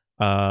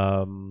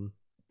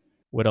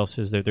 What else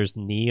is there? There's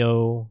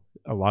Neo.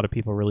 A lot of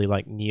people really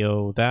like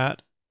Neo.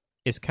 That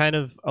is kind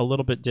of a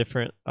little bit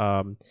different.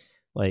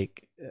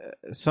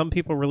 Some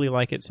people really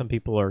like it. Some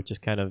people are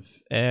just kind of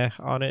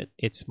on it.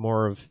 It's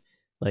more of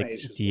like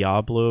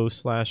Diablo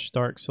 /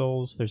 Dark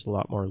Souls. There's a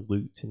lot more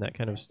loot and that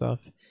kind of stuff.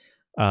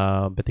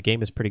 But the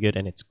game is pretty good,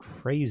 and it's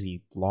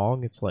crazy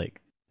long. It's like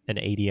an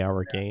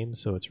 80-hour game,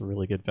 so it's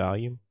really good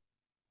value.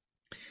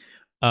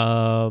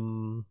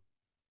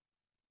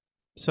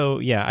 So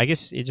yeah, I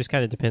guess it just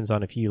kind of depends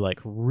on if you like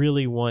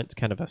really want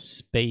kind of a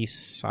space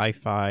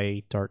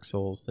sci-fi Dark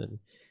Souls, then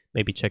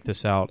maybe check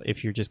this out.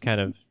 If you're just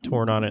kind of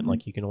torn on it and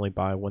like you can only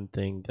buy one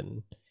thing,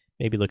 then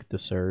maybe look at the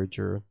Surge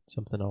or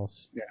something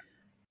else.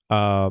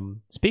 Yeah.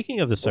 Speaking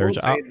of the Surge,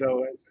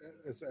 though,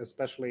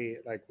 especially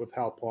like with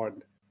Hellpoint,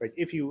 like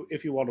if you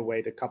want to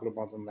wait a couple of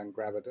months and then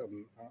grab it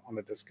on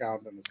a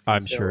discount, and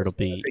I'm sure it'll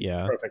be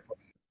perfect for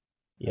me.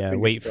 Yeah,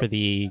 wait for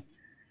the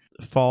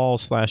fall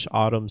 /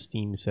 autumn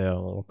Steam sale.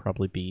 It'll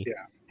probably be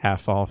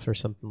half off or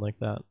something like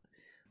that.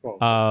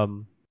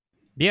 Well,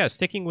 yeah,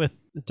 sticking with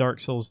Dark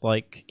Souls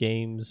like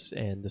games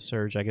and the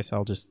Surge, I guess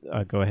I'll just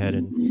go ahead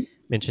and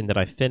mention that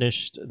I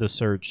finished the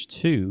Surge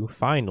 2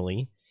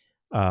 finally.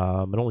 It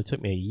only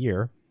took me a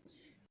year.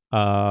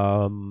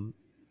 But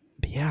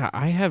yeah,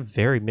 I have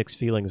very mixed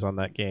feelings on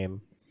that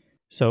game.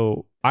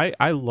 So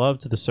I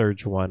loved the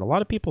Surge 1. A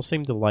lot of people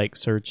seem to like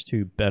Surge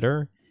 2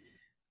 better.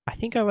 I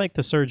think I like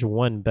the Surge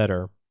 1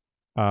 better.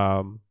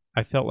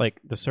 I felt like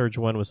the Surge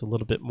 1 was a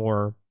little bit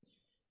more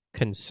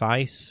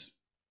concise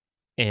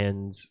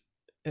and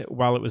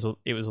while it was a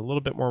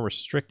little bit more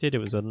restricted, it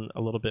was a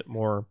little bit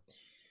more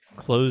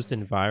closed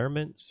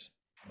environments.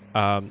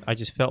 I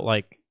just felt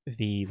like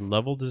the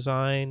level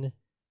design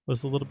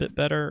was a little bit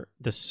better.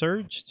 The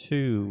Surge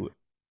 2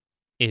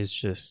 is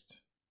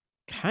just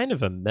kind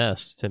of a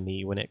mess to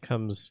me when it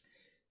comes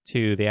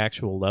to the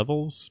actual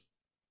levels.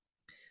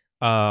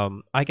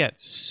 I got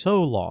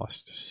so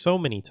lost so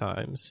many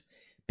times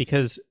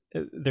because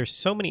there's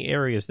so many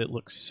areas that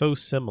look so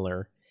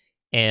similar,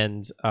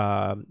 and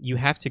you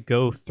have to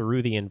go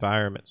through the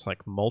environments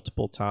like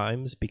multiple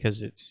times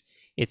because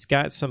it's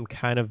got some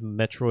kind of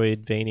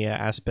Metroidvania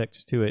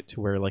aspects to it,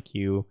 to where like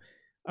you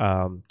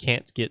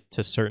can't get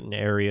to certain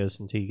areas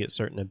until you get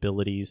certain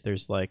abilities.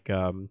 There's like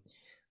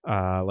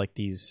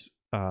these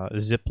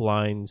zip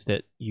lines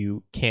that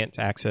you can't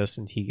access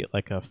until you get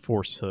like a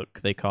force hook,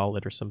 they call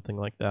it, or something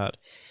like that.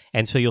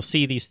 And so you'll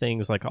see these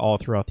things like all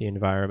throughout the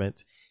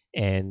environment,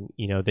 and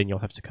then you'll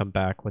have to come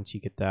back once you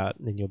get that,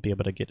 and then you'll be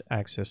able to get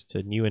access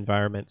to new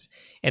environments.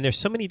 And there's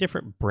so many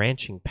different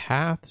branching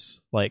paths,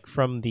 like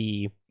from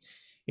the,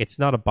 it's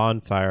not a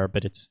bonfire,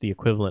 but it's the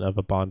equivalent of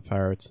a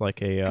bonfire. It's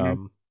like a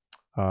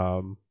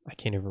I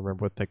can't even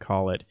remember what they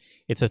call it.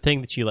 It's a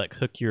thing that you like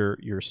hook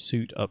your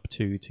suit up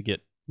to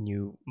get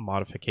new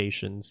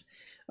modifications,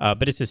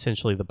 but it's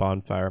essentially the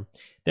bonfire.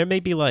 There may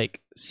be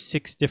like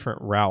 6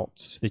 different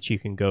routes that you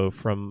can go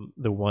from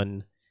the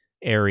one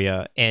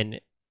area,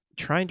 and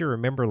trying to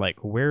remember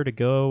like where to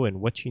go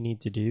and what you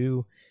need to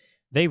do.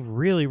 They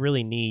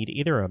really need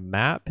either a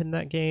map in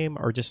that game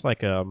or just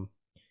like I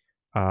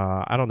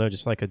don't know,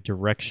 just like a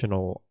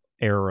directional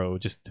arrow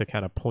just to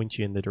kind of point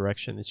you in the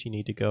direction that you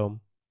need to go.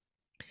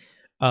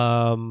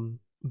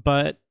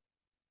 But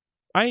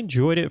I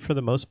enjoyed it for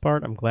the most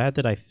part. I'm glad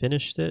that I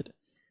finished it.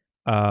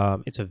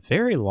 It's a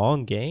very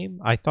long game.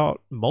 I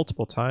thought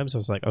multiple times, I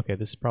was like, okay,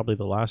 this is probably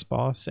the last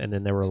boss, and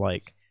then there were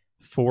like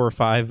 4 or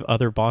 5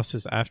 other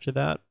bosses after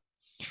that,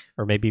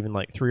 or maybe even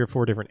like 3 or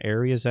 4 different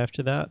areas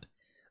after that.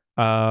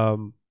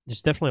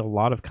 There's definitely a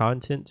lot of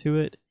content to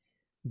it.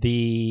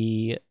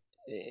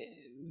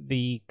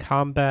 The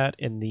combat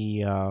and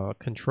the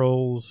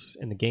controls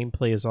and the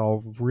gameplay is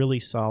all really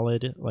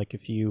solid. Like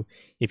if you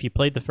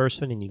played the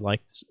first one and you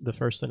liked the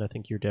first one, I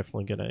think you're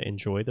definitely going to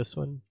enjoy this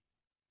one.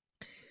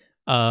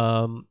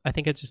 I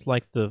think I just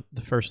liked the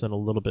first one a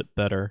little bit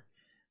better.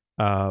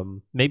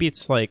 Maybe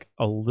it's like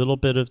a little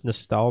bit of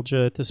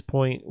nostalgia at this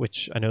point,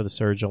 which I know the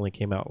Surge only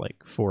came out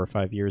like 4 or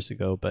 5 years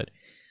ago, but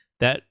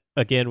that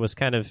again was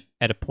kind of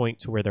at a point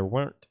to where there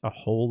weren't a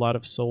whole lot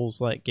of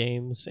Souls-like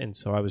games, and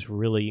so I was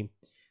really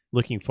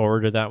looking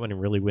forward to that one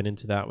and really went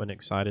into that one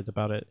excited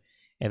about it.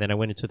 And then I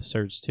went into the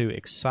Surge 2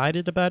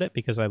 excited about it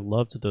because I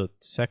loved the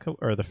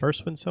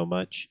first one so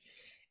much.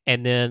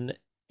 And then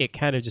it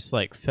kind of just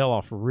like fell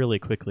off really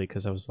quickly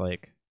because I was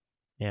like,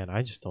 man,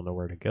 I just don't know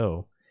where to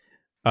go.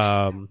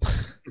 And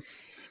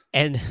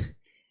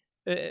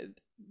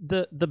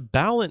the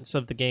balance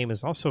of the game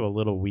is also a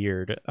little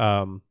weird.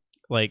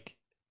 Like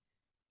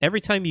every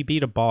time you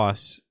beat a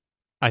boss,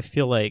 I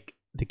feel like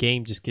the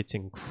game just gets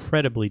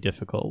incredibly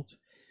difficult.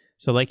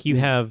 So like you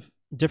have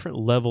different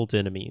leveled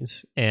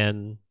enemies,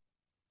 and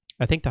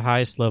I think the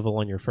highest level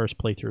on your first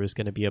playthrough is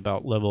going to be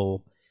about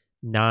level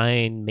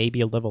 9, maybe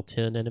a level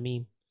 10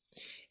 enemy.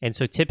 And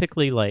so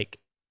typically like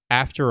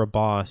after a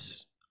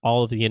boss,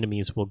 all of the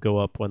enemies will go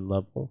up 1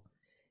 level.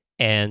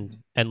 And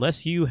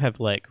unless you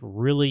have like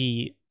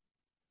really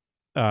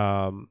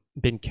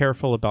been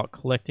careful about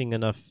collecting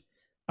enough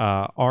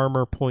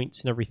armor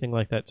points and everything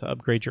like that to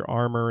upgrade your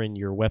armor and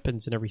your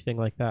weapons and everything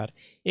like that,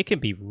 it can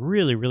be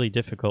really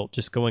difficult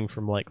just going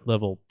from like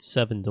level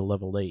 7 to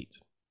level 8.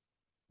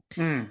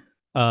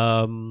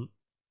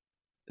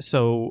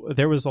 So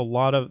there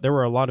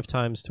were a lot of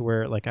times to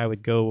where like I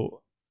would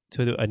go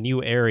to a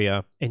new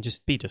area and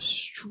just be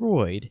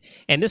destroyed,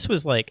 and this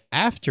was like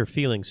after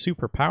feeling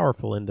super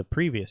powerful in the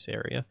previous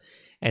area.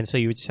 And so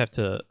you would just have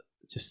to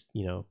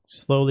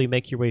slowly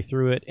make your way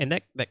through it, and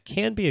that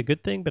can be a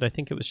good thing, but I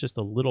think it was just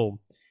a little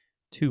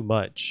too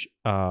much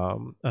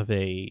of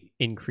a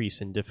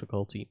increase in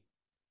difficulty.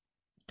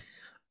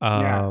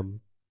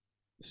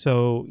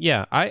 So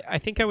yeah, I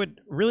think I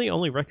would really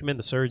only recommend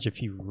the Surge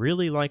if you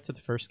really liked the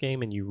first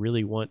game and you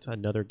really want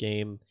another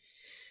game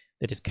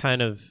that is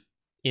kind of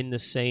in the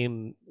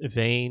same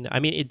vein. I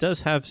mean, it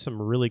does have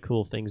some really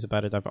cool things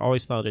about it. I've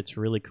always thought it's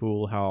really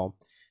cool how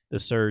the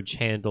Surge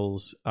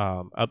handles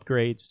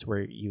upgrades to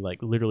where you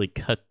like literally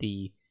cut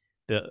the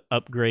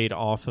upgrade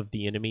off of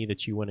the enemy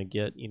that you want to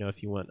get.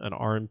 If you want an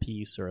arm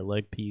piece or a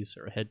leg piece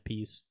or a head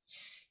piece,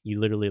 you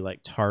literally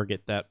like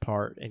target that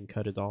part and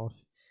cut it off.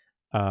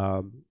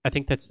 I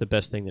think that's the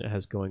best thing that it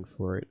has going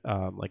for it.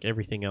 Like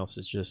everything else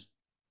is just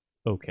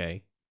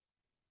okay.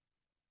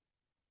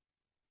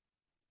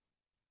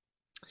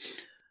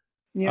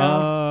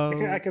 Yeah,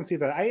 I can see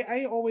that.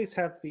 I always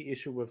have the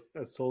issue with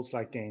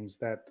Souls-like games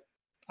that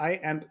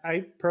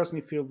I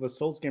personally feel the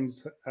Souls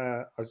games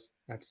have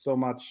so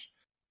much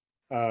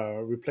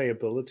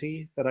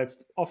replayability that I've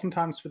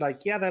oftentimes feel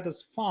like, yeah, that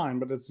is fine,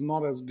 but it's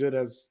not as good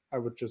as I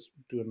would just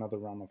do another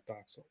run of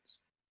Dark Souls.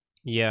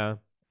 Yeah.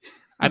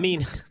 I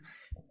mean,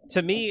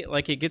 to me,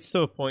 like it gets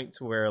to a point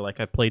to where like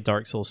I played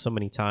Dark Souls so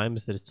many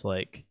times that it's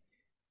like,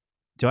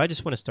 do I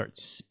just want to start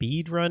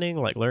speed running,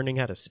 like learning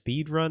how to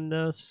speed run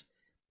this?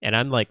 And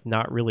I'm like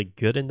not really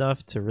good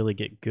enough to really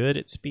get good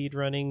at speed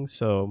running.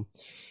 So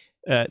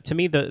to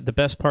me, the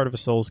best part of a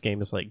Souls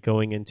game is like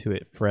going into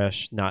it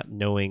fresh, not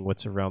knowing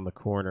what's around the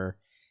corner.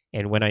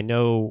 And when I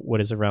know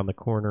what is around the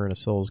corner in a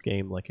Souls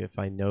game, like if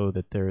I know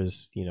that there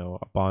is, a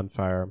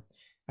bonfire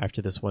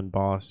after this one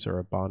boss, or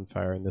a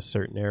bonfire in this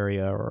certain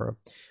area, or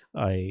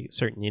a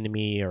certain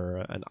enemy, or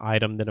an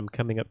item that I'm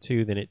coming up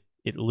to, then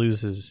it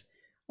loses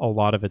a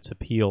lot of its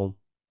appeal.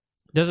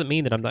 Doesn't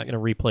mean that I'm not going to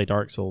replay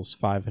Dark Souls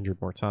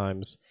 500 more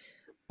times,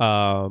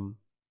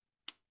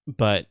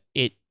 but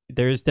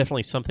there's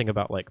definitely something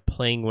about like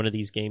playing one of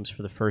these games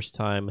for the first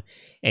time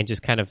and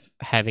just kind of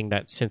having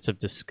that sense of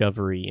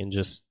discovery and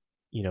just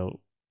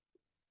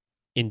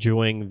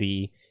enjoying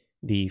the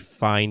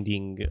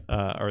finding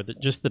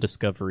just the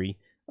discovery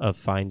of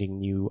finding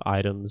new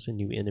items and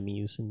new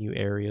enemies and new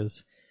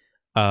areas.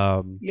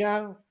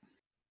 Yeah.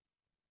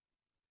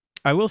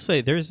 I will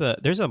say there's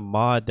a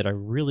mod that I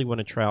really want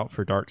to try out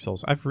for Dark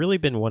Souls. I've really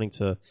been wanting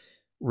to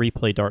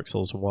replay Dark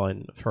Souls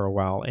 1 for a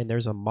while, and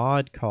there's a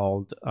mod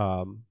called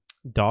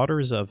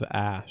Daughters of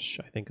Ash,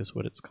 I think is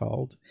what it's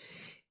called.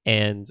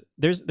 And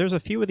there's a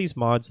few of these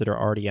mods that are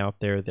already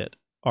out there that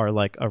are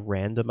like a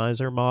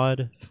randomizer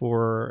mod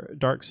for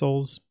Dark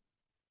Souls.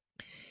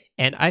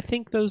 And I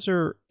think those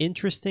are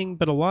interesting,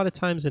 but a lot of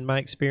times in my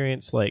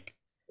experience, like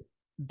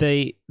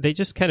they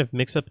just kind of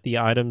mix up the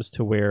items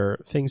to where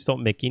things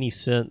don't make any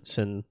sense,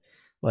 and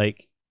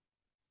like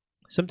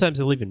sometimes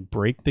they'll even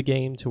break the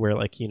game to where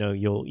like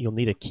you'll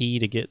need a key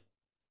to get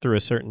through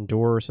a certain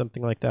door or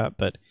something like that,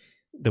 but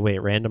the way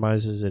it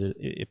randomizes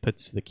it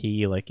puts the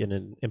key like in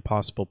an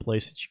impossible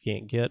place that you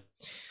can't get.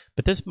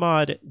 But this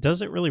mod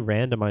doesn't really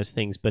randomize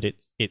things, but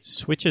it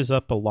switches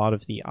up a lot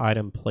of the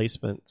item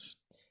placements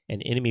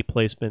and enemy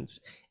placements,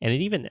 and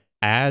it even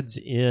adds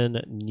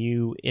in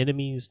new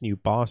enemies, new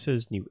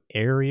bosses, new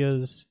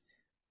areas,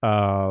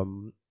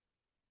 and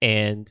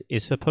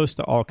is supposed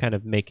to all kind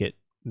of make it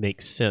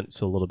make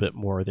sense a little bit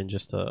more than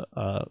just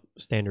a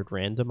standard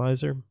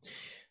randomizer.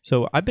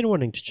 So I've been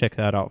wanting to check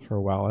that out for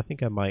a while. I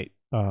think I might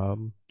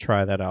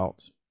try that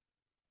out.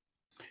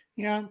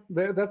 Yeah,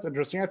 that's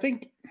interesting. I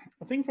think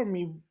for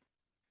me,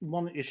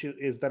 one issue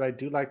is that I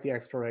do like the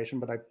exploration,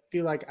 but I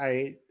feel like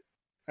I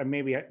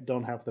maybe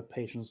don't have the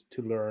patience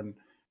to learn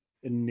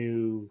a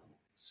new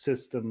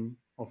system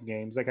of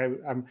games. Like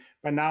I'm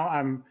by now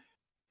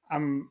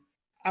I'm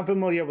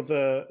familiar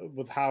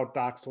with how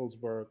Dark Souls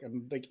work,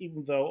 and like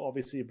even though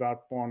obviously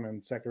Bloodborne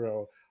and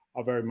Sekiro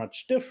are very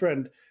much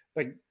different,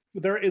 like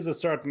there is a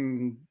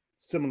certain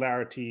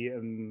similarity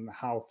in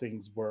how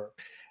things work.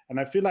 And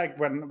I feel like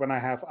when I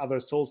have other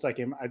Souls-like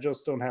games, I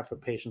just don't have the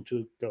patience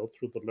to go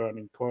through the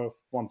learning curve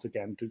once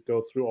again, to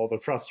go through all the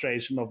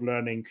frustration of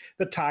learning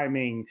the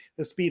timing,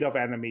 the speed of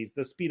enemies,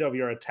 the speed of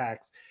your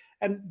attacks.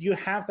 And you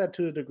have that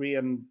to a degree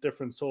in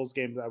different Souls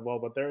games as well,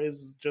 but there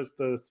is just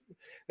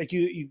like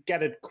you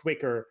get it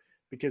quicker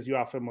because you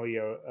are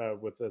familiar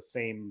with the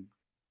same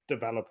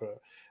developer,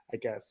 I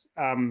guess.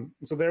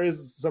 So there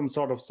is some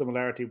sort of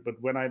similarity, but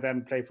when I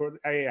then play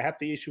I had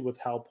the issue with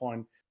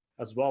Hellpoint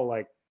as well.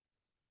 Like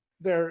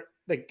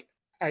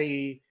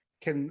I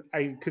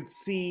could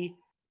see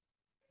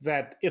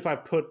that if I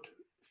put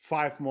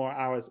 5 more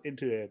hours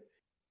into it,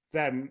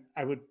 then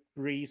I would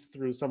breeze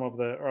through some of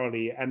the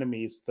early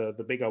enemies,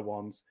 the bigger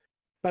ones.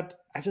 But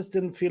I just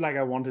didn't feel like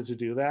I wanted to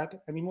do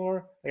that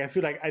anymore. Like I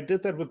feel like I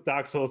did that with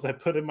Dark Souls. I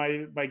put in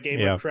my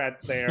gamer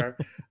cred there.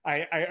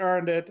 I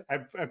earned it.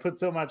 I put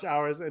so much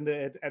hours into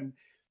it, and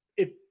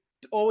it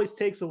always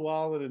takes a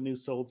while in a new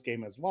Souls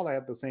game as well. I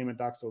had the same in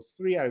Dark Souls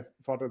 3. I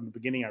thought in the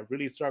beginning I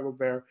really struggled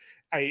there.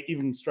 I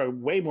even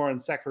struggled way more in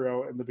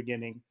Sekiro in the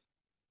beginning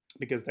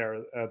because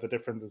there the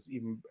difference is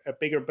even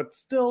bigger. But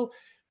still,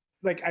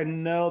 like I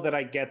know that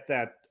I get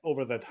that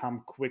over that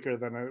hump quicker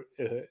than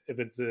if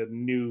it's a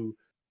new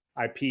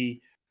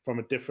IP from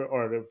a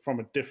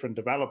different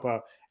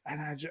developer,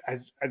 and I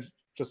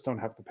just don't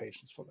have the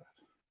patience for that.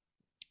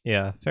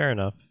 Yeah, fair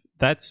enough.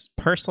 That's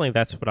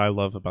what I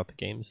love about the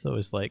games, though,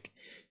 is like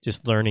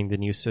just learning the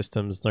new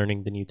systems,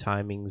 learning the new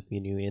timings, the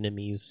new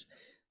enemies,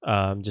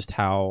 just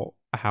how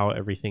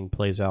everything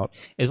plays out.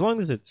 As long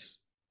as it's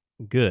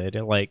good,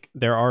 like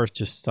there are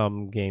just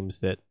some games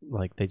that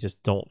like they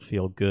just don't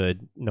feel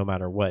good no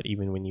matter what,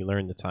 even when you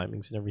learn the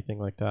timings and everything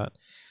like that.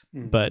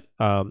 But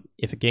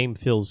if a game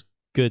feels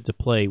good to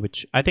play,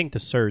 which I think the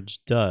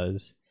Surge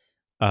does,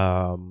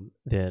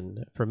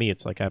 then for me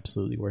it's like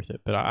absolutely worth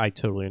it. But I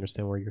totally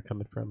understand where you're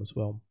coming from as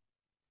well.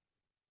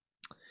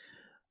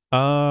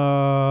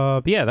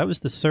 But yeah, that was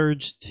the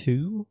Surge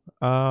 2.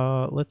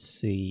 Let's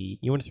see.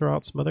 You want to throw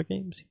out some other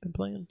games you've been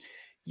playing?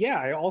 Yeah,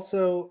 I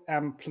also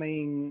am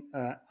playing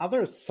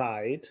Other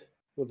Side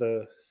with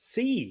a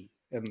C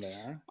in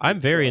there.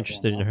 I'm very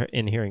interested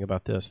in hearing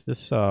about this.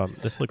 This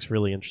looks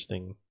really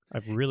interesting. I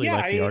really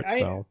like the art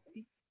style.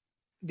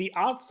 the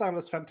art style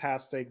is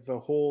fantastic. The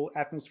whole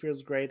atmosphere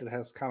is great. It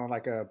has kind of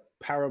like a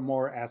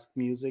Paramore-esque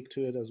music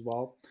to it as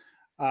well.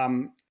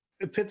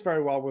 It fits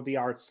very well with the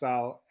art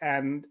style,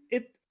 and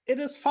it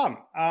is fun.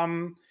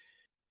 I'm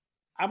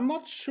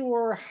not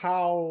sure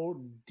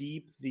how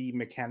deep the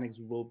mechanics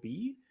will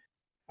be.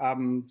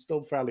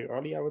 Still fairly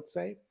early, I would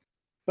say.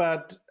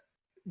 But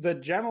the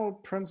general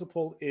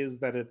principle is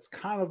that it's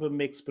kind of a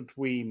mix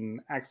between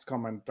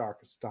XCOM and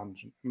Darkest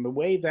Dungeon. And the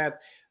way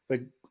that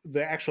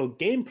the actual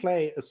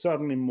gameplay is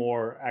certainly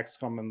more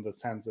XCOM in the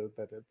sense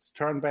that it's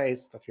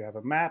turn-based, that you have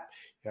a map,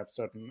 you have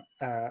certain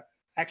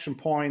action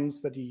points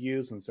that you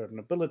use and certain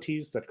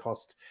abilities that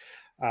cost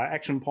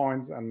action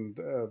points, and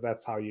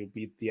that's how you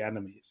beat the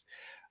enemies.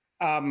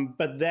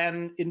 But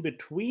then in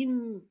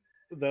between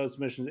those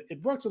missions,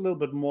 it works a little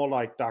bit more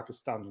like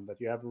Darkest Dungeon, that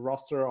you have a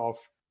roster of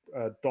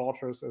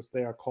daughters, as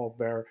they are called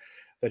there,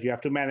 that you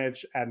have to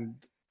manage, and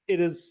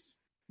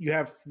you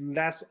have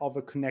less of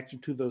a connection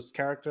to those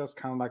characters,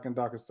 kind of like in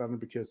Darkest Dungeon,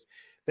 because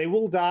they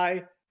will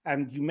die,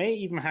 and you may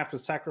even have to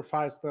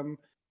sacrifice them,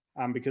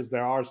 because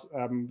there are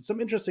some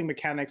interesting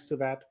mechanics to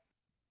that.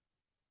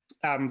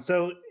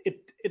 So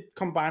it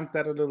combines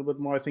that a little bit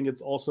more. I think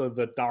it's also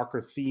the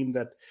darker theme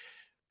that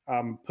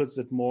puts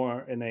it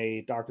more in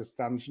a Darkest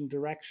Dungeon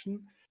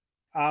direction.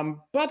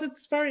 But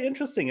it's very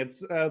interesting.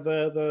 It's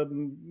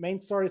the main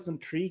story is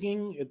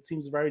intriguing. It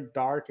seems very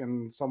dark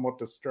and somewhat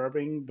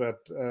disturbing,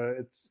 but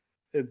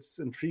it's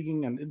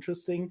intriguing and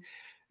interesting.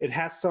 It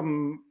has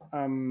some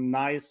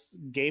nice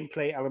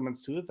gameplay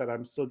elements to it that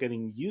I'm still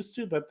getting used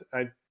to, but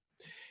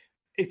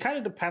it kind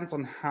of depends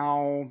on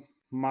how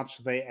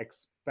much they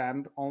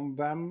expand on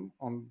them,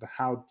 on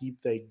how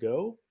deep they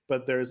go.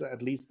 But there's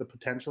at least the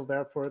potential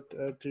there for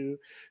it to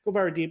go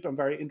very deep and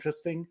very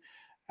interesting.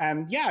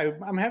 And yeah,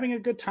 I'm having a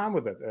good time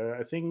with it.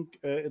 I think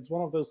it's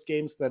one of those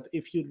games that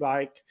if you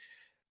like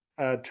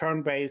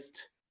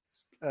turn-based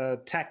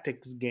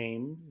tactics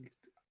games,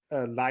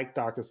 like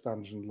Darkest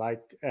Dungeon,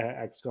 like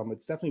XCOM,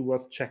 it's definitely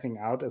worth checking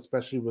out,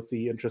 especially with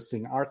the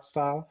interesting art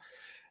style.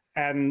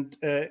 And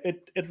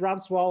it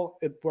runs well,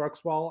 it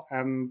works well,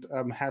 and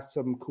has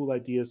some cool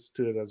ideas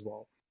to it as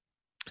well.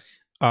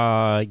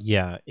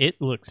 Yeah, it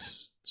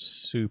looks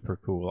super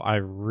cool. I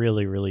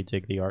really, really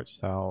dig the art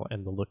style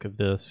and the look of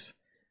this.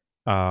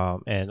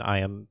 And I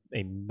am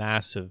a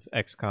massive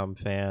XCOM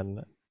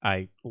fan.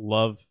 I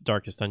love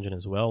Darkest Dungeon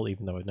as well,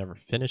 even though I've never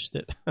finished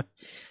it.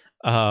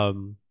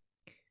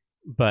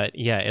 But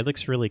yeah, it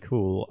looks really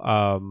cool.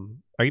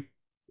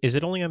 Is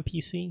it only on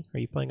PC? Are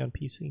you playing on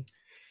PC?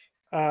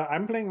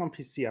 I'm playing on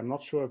PC. I'm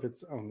not sure if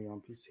it's only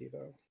on PC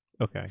though.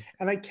 Okay.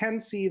 And I can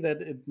see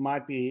that it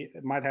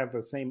might have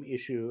the same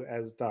issue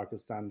as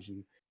Darkest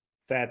Dungeon,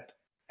 that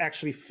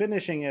actually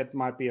finishing it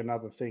might be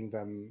another thing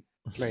than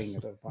playing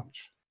it a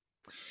bunch.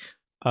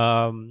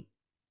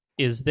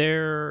 Is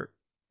there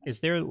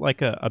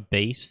like a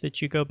base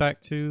that you go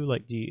back to?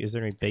 Like, is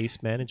there any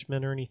base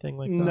management or anything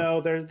like that?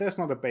 No, there's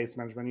not a base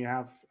management. You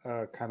have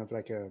kind of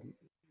like a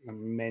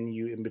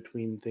menu in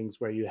between things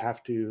where you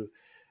have to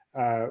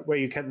where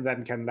you can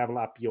level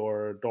up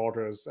your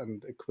daughters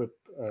and equip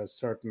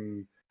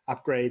certain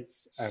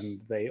upgrades, and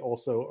they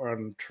also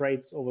earn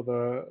traits over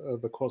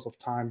the course of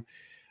time.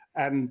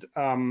 And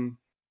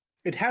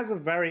it has a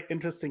very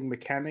interesting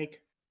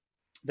mechanic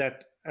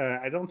that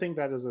I don't think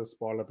that is a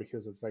spoiler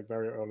because it's like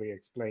very early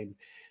explained,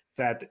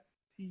 that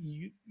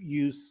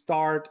you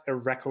start a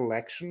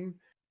recollection,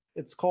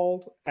 it's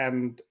called,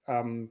 and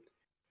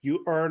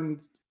you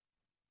earn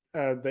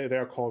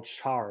they're called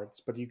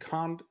shards, but you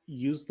can't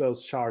use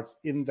those shards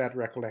in that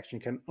recollection.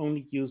 You can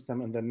only use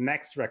them in the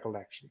next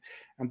recollection.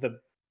 And the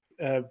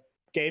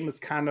game is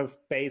kind of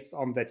based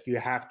on that you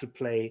have to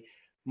play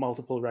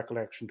multiple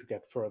recollection to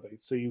get further.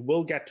 So you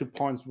will get to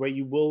points where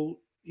you will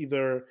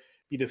either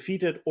be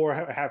defeated or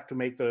have to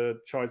make the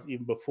choice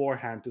even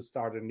beforehand to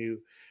start a new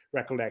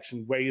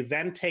recollection, where you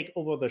then take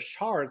over the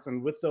shards,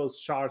 and with those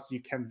shards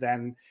you can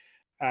then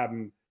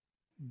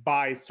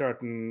buy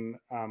certain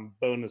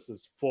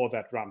bonuses for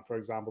that run. For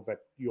example, that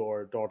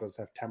your daughters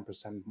have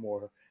 10%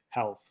 more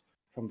health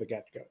from the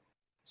get-go.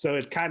 So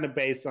it kind of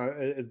based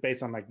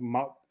on like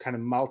kind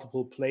of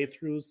multiple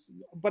playthroughs,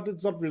 but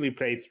it's not really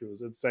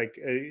playthroughs. It's like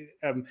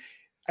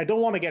I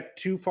don't want to get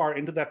too far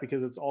into that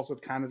because it's also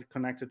kind of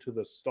connected to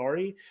the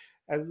story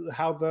as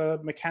how the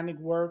mechanic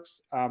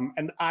works.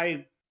 And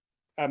I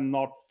am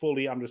not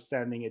fully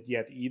understanding it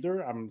yet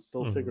either. I'm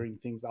still figuring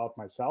things out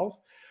myself.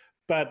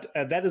 But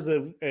that is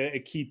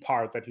a key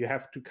part that you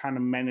have to kind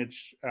of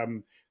manage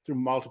through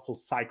multiple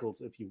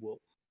cycles, if you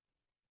will.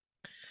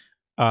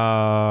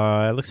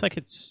 It looks like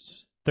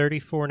it's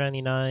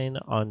 $34.99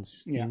 on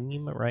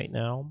Steam right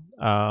now.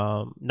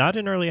 Not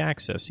in early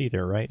access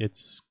either, right?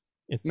 It's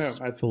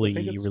fully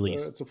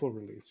released. It's a full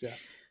release,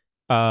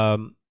 yeah.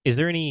 Is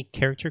there any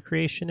character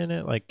creation in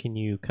it? Like, can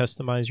you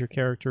customize your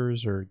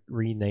characters or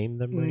rename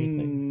them or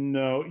anything?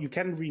 No, you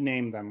can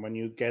rename them when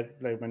you get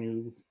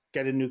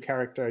a new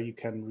character. You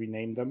can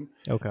rename them.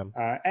 Okay.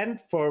 And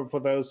for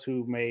those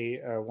who may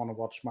want to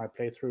watch my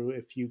playthrough,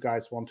 if you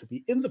guys want to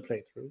be in the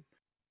playthrough,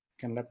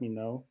 can let me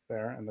know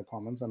there in the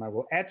comments, and I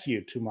will add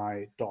you to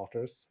my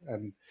daughters,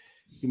 and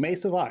you may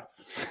survive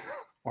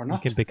or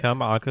not. You can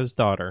become Akko's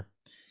daughter.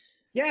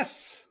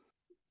 Yes.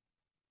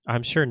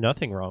 I'm sure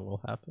nothing wrong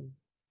will happen.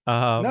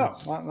 No,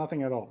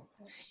 nothing at all.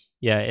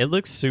 Yeah, it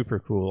looks super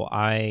cool.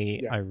 I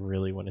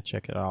really want to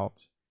check it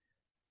out.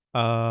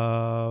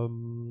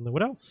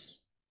 What else?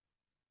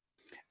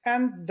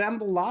 And then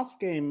the last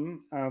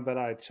game that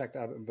I checked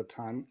out at the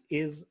time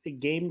is a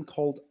game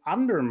called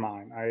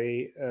Undermine.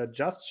 I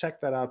just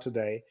checked that out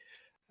today.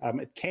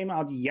 It came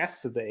out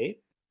yesterday,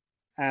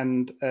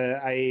 and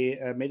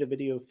I made a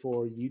video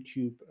for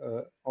YouTube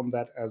on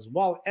that as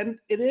well. And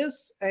it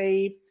is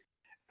a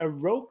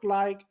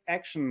roguelike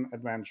action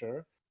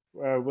adventure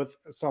with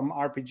some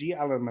RPG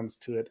elements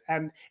to it.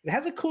 And it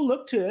has a cool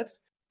look to it.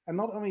 And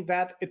not only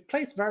that, it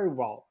plays very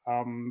well.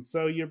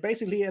 So you're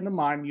basically in a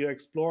mine. You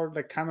explore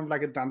like kind of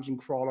like a dungeon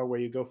crawler where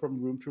you go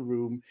from room to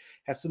room.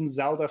 Has some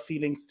Zelda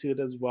feelings to it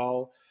as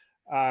well.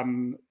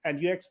 And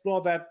you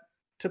explore that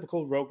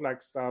typical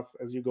roguelike stuff.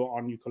 As you go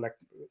on, you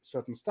collect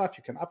certain stuff.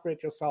 You can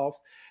upgrade yourself.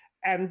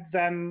 And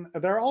then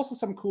there are also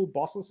some cool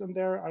bosses in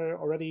there. I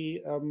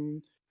already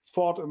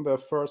fought in the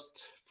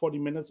first 40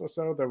 minutes or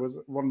so. There was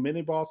one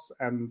mini boss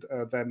and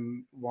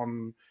then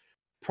one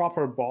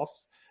proper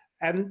boss.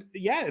 And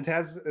yeah, it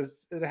has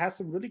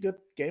some really good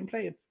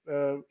gameplay.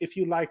 If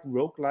you like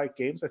roguelike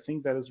games, I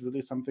think that is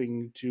really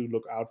something to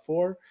look out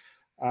for.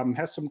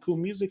 Has some cool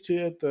music to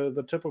it,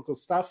 the typical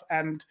stuff.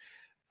 And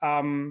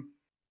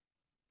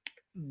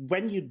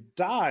when you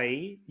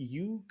die,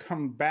 you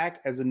come back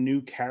as a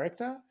new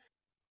character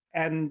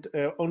and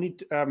only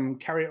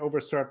carry over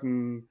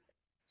certain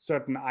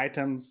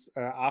items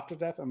after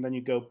death, and then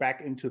you go back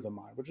into the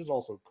mine, which is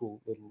also a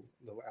cool little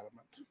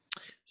element.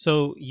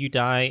 So you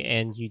die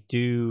and you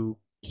do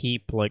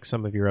keep like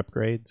some of your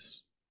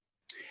upgrades?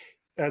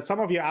 Some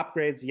of your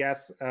upgrades,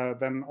 yes.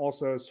 Then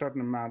also a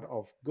certain amount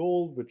of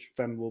gold, which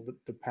then will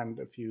depend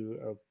if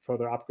you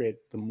further upgrade,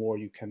 the more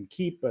you can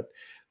keep. But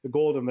the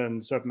gold and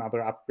then certain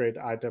other upgrade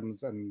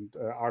items and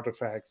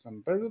artifacts,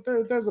 and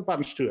there's a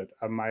bunch to it.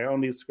 I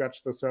only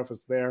scratched the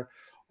surface there,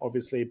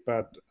 obviously,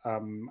 but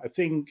I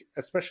think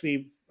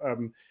especially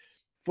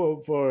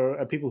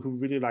for people who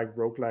really like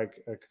roguelike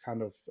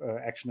kind of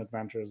action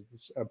adventures,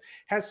 this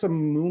has some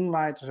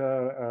Moonlight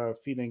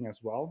feeling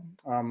as well.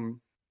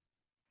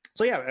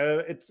 So yeah,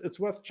 it's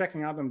worth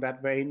checking out in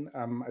that vein.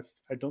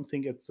 I don't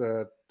think it's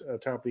a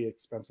terribly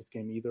expensive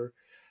game either,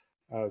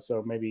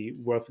 so maybe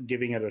worth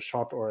giving it a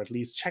shot, or at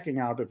least checking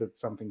out if it's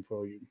something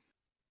for you.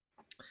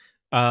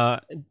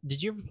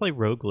 Did you ever play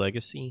Rogue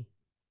Legacy?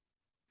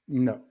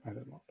 No, I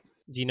did not.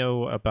 Do you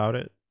know about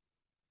it?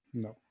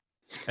 No.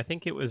 I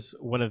think it was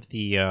one of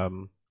the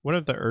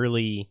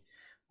early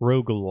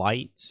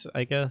roguelites,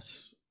 I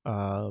guess.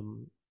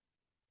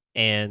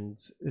 And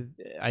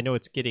I know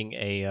it's getting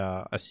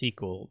a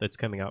sequel that's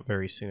coming out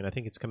very soon. I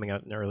think it's coming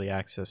out in early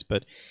access,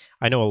 but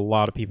I know a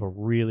lot of people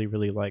really,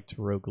 really liked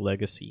Rogue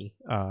Legacy.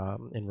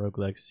 And Rogue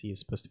Legacy is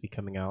supposed to be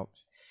coming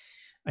out,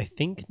 I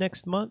think,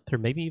 next month or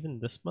maybe even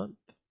this month.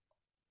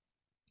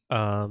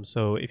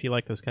 So if you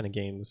like those kind of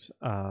games,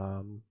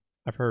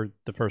 I've heard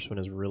the first one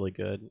is really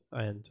good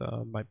and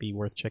might be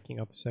worth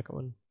checking out the second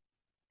one.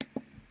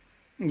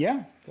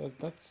 Yeah,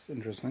 that's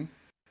interesting.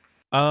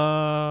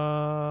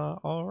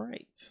 All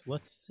right.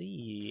 Let's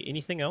see.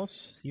 Anything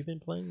else you've been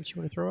playing that you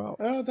want to throw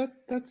out?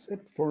 That's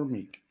it for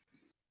me.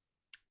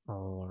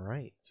 All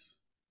right.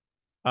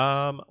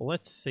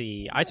 Let's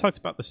see. I talked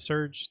about the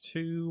Surge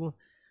 2.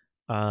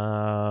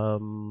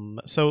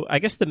 So I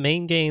guess the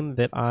main game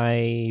that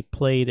I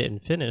played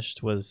and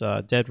finished was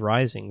Dead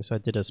Rising. So I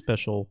did a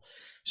special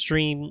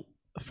stream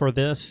for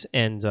this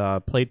and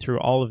played through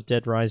all of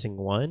Dead Rising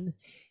 1.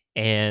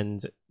 And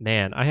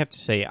man, I have to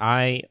say,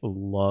 I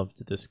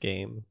loved this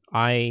game.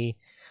 I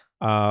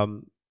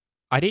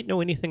didn't know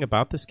anything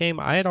about this game.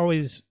 I had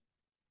always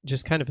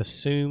just kind of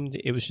assumed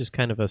it was just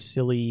kind of a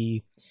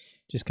silly,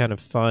 just kind of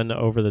fun,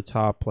 over the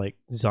top, like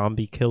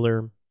zombie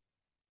killer,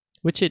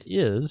 which it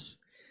is.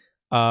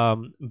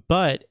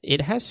 But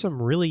it has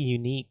some really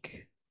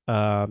unique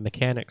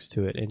mechanics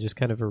to it, and just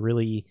kind of a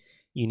really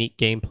unique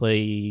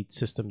gameplay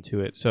system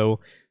to it. So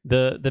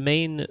the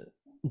main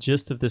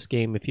gist of this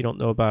game, if you don't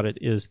know about it,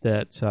 is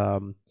that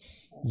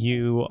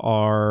you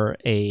are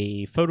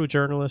a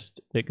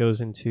photojournalist that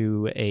goes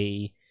into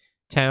a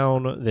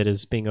town that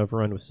is being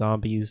overrun with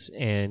zombies,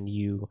 and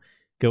you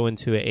go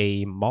into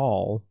a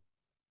mall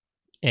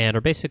and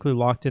are basically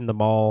locked in the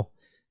mall.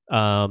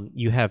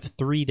 You have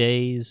 3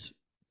 days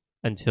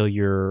until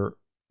your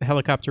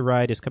helicopter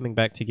ride is coming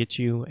back to get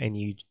you, and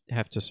you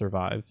have to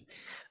survive.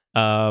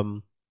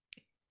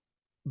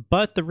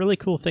 But the really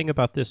cool thing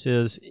about this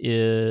is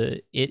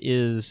it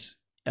is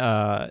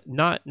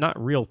not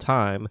real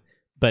time,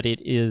 but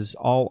it is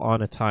all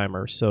on a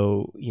timer.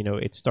 So,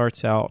 it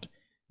starts out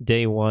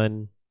day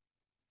one,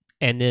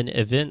 and then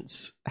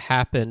events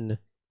happen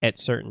at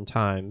certain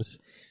times.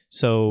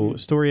 So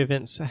story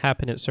events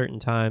happen at certain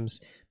times,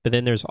 but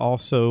then there's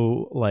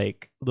also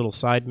like little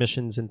side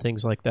missions and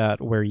things like that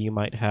where you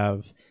might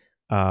have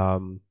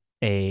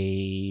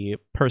a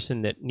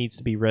person that needs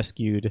to be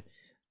rescued,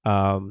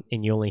 and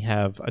you only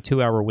have a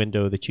 2-hour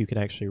window that you can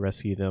actually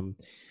rescue them.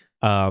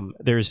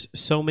 There's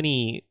so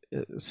many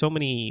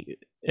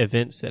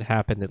events that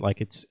happen that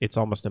like it's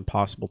almost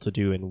impossible to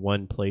do in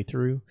one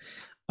playthrough.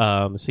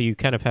 So you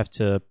kind of have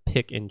to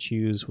pick and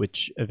choose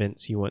which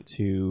events you want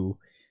to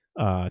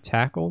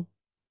tackle.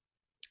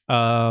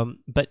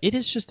 But it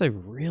is just a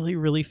really,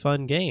 really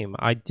fun game.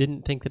 I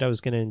didn't think that I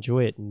was going to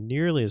enjoy it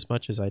nearly as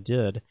much as I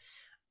did.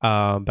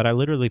 But I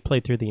literally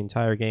played through the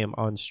entire game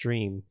on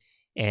stream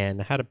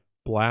and had a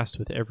blast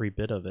with every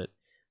bit of it.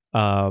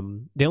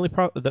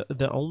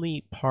 The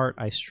only part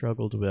I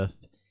struggled with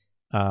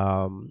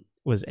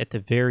was at the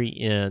very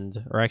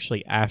end, or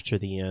actually after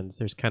the end.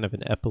 There's kind of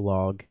an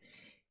epilogue,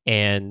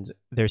 and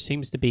there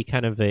seems to be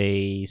kind of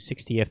a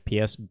 60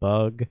 FPS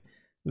bug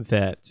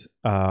that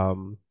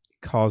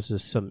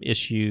causes some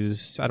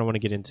issues. I don't want to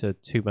get into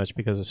too much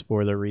because of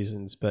spoiler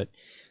reasons, but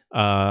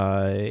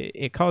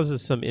it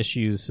causes some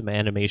issues, some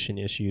animation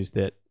issues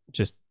that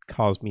just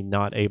caused me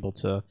not able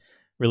to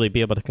really be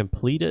able to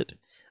complete it.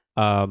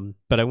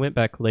 But I went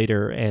back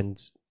later and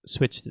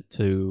switched it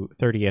to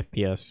 30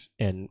 FPS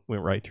and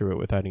went right through it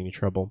without any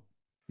trouble.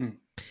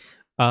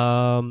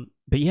 But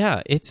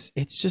yeah, it's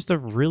just a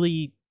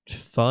really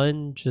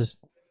fun, just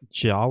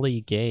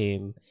jolly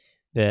game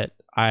that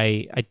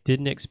I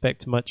didn't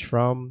expect much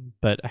from,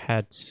 but I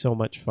had so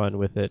much fun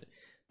with it.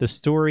 The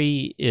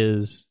story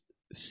is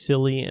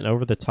silly and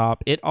over the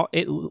top. It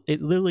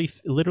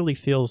literally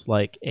feels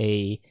like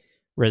a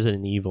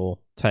Resident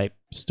Evil type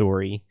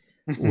story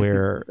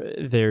where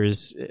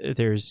there's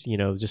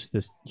just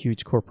this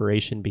huge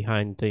corporation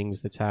behind things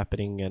that's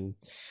happening, and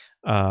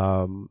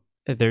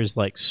there's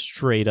like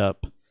straight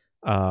up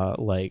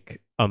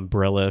like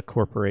Umbrella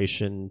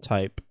Corporation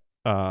type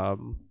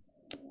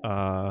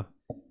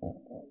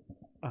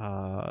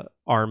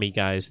army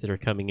guys that are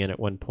coming in at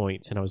one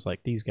point, and I was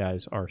like, these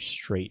guys are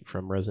straight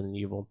from Resident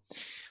Evil.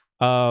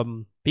 But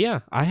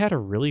yeah, I had a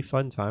really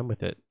fun time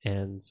with it,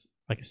 and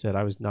like I said,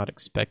 I was not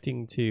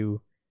expecting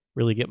to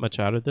really get much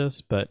out of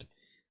this, but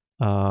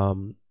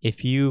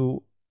if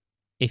you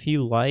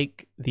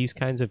like these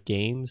kinds of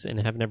games and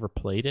have never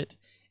played it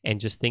and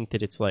just think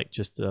that it's like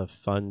just a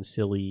fun,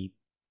 silly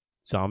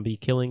zombie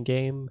killing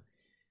game,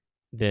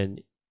 then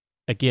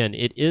again,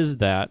 it is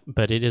that,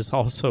 but it is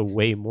also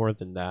way more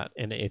than that,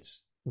 and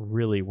it's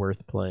really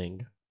worth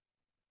playing.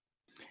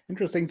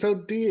 Interesting. So,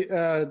 do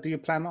you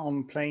plan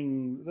on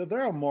playing?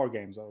 There are more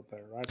games out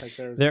there, right? Like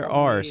there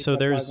are. So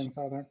there's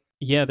there?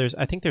 Yeah,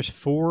 I think there's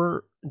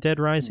 4 Dead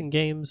Rising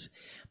games.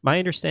 My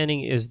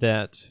understanding is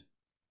that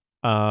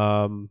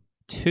 2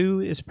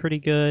 is pretty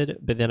good,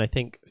 but then I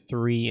think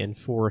 3 and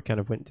 4 kind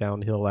of went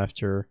downhill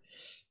after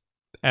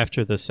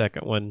the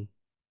second one.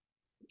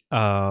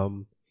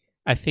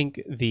 I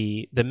think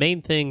the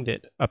main thing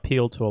that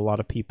appealed to a lot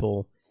of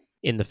people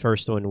in the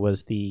first one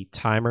was the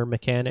timer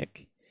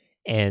mechanic,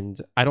 and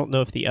I don't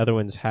know if the other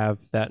ones have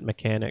that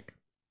mechanic.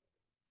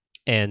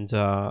 And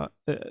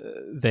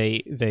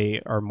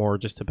they are more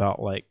just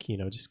about like,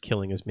 just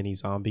killing as many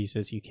zombies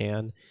as you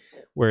can,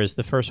 whereas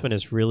the first one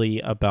is really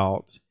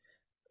about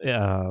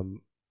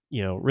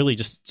really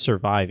just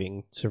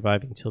surviving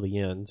till the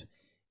end,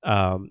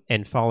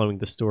 and following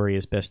the story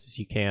as best as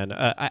you can.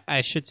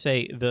 I should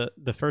say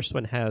the first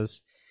one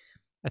has,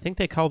 I think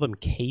they call them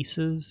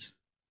cases,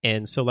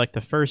 and so like the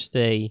first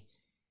day,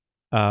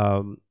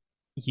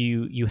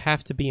 you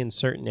have to be in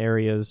certain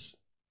areas.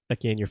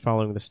 Again, you're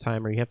following this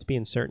timer. You have to be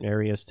in certain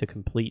areas to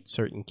complete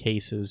certain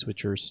cases,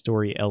 which are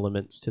story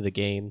elements to the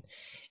game.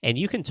 And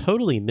you can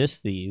totally miss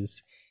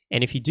these.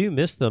 And if you do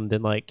miss them,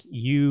 then like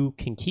you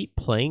can keep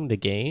playing the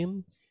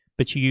game,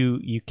 but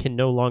you can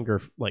no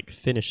longer like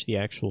finish the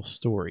actual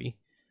story.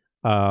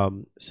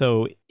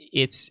 So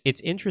it's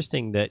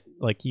interesting that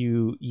like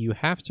you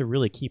have to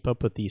really keep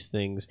up with these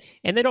things,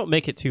 and they don't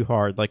make it too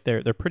hard. Like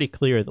they're pretty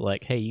clear that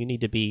like, hey, you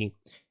need to be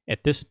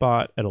at this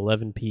spot at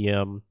 11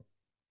 p.m.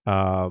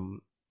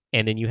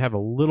 And then you have a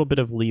little bit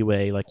of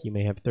leeway, like you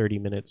may have 30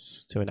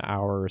 minutes to an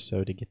hour or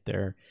so to get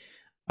there.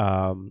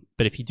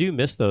 But if you do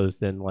miss those,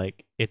 then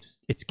like it's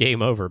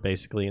game over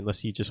basically,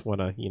 unless you just want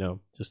to,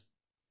 just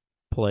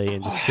play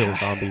and just kill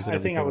zombies and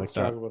everything. I think I would like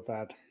struggle with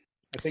that.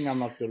 I think I'm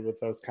not good with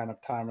those kind of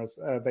timers.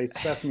 They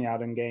stress me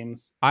out in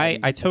games.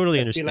 I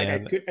totally understand. I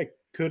feel like I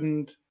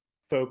couldn't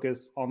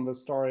focus on the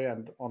story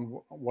and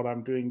on what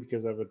I'm doing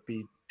because I would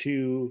be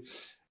too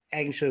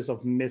anxious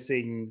of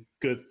missing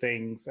good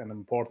things and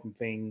important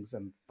things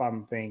and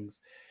fun things.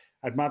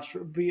 I'd much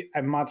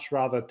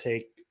rather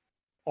take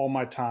all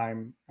my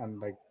time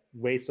and like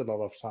waste a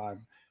lot of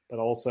time, but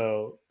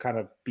also kind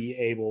of be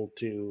able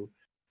to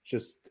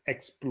just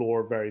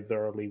explore very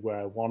thoroughly where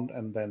I want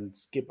and then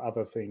skip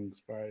other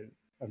things where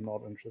I'm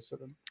not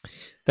interested in.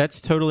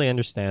 That's totally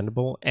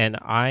understandable, and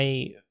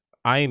I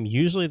am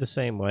usually the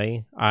same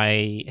way.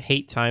 I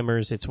hate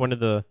timers. It's one of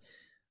the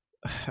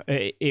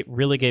it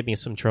really gave me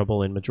some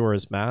trouble in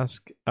Majora's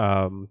Mask.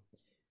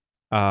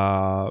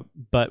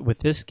 But with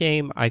this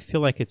game, I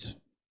feel like it's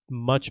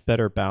much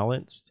better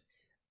balanced.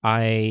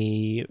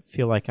 I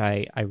feel like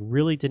I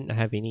really didn't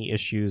have any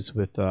issues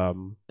with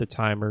the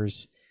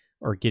timers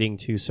or getting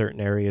to certain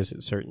areas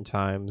at certain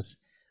times.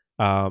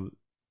 Um,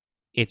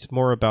 it's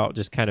more about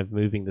just kind of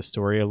moving the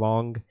story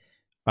along.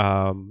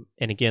 And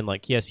again,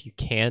 like, yes, you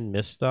can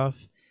miss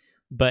stuff,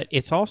 but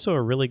it's also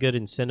a really good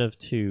incentive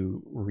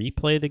to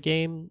replay the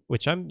game,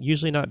 which I'm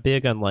usually not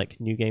big on like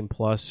New Game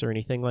Plus or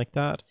anything like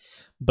that.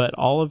 But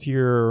all of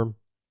your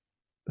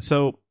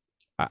so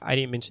I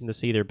didn't mention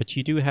this either, but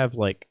you do have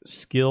like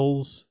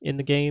skills in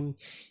the game.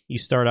 You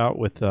start out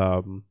with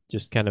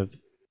just kind of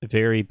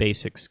very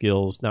basic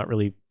skills, not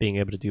really being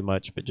able to do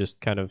much, but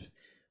just kind of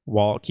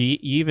walk.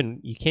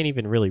 You can't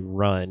even really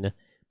run,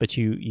 but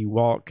you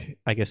walk,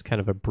 I guess, kind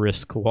of a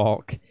brisk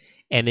walk,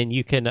 and then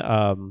you can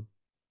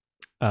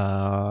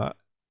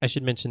I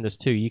should mention this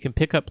too. You can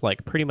pick up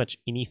like pretty much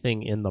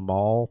anything in the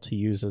mall to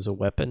use as a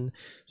weapon.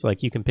 So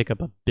like you can pick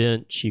up a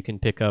bench, you can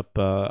pick up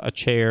a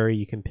chair,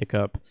 you can pick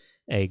up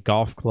a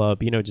golf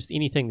club, just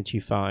anything that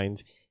you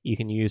find you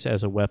can use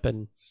as a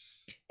weapon.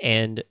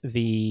 And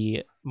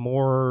the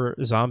more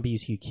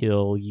zombies you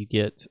kill, you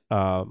get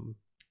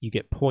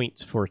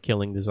points for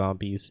killing the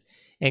zombies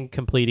and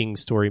completing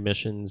story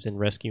missions and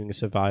rescuing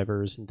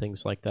survivors and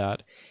things like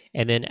that.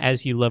 And then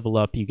as you level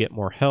up, you get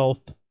more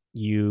health,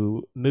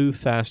 you move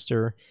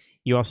faster.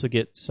 You also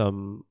get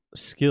some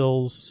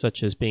skills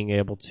such as being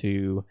able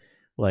to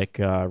like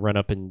run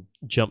up and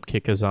jump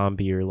kick a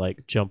zombie, or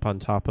like jump on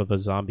top of a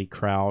zombie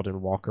crowd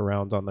and walk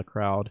around on the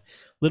crowd.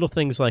 Little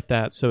things like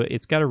that. So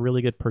it's got a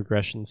really good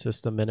progression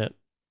system in it.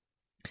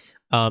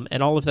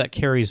 And all of that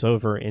carries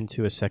over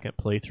into a second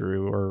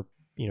playthrough, or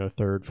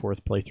third,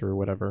 fourth playthrough, or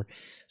whatever.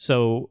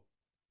 So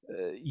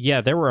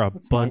yeah, there were a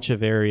bunch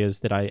of areas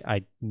that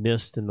I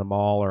missed in the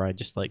mall, or I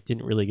just like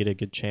didn't really get a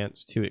good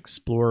chance to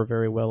explore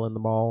very well in the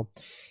mall.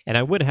 And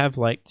I would have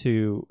liked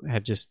to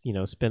have just,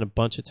 spent a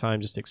bunch of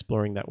time just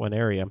exploring that one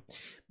area.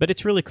 But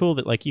it's really cool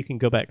that like you can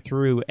go back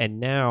through,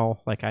 and now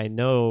like I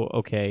know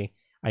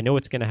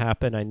what's going to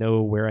happen. I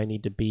know where I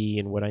need to be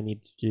and what I need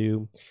to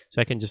do.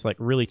 So I can just like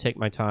really take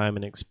my time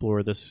and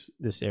explore this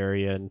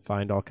area and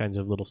find all kinds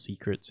of little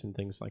secrets and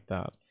things like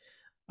that.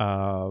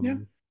 Yeah.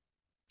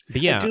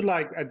 But yeah,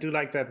 I do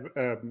like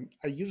that.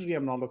 I usually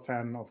am not a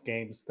fan of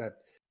games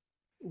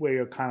where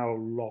you're kind of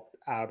locked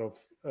out of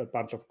a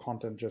bunch of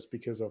content just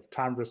because of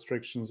time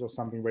restrictions or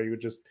something, where you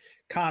just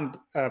can't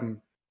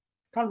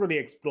really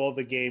explore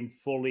the game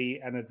fully,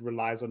 and it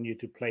relies on you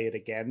to play it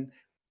again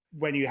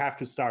when you have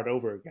to start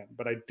over again.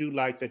 But I do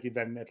like that you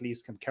then at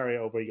least can carry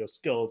over your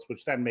skills,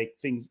 which then make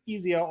things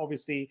easier,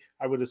 obviously,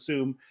 I would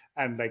assume,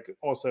 and like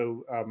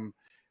also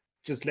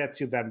just lets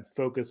you then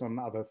focus on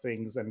other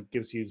things and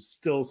gives you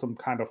still some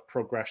kind of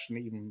progression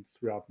even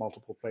throughout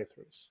multiple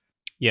playthroughs.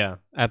 Yeah,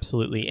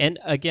 absolutely. And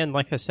again,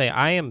 like I say,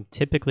 I am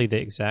typically on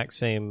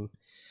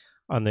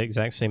the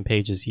exact same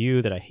page as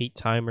you, that I hate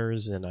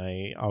timers and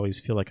I always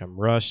feel like I'm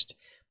rushed.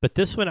 But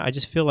this one, I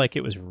just feel like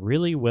it was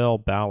really well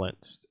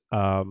balanced,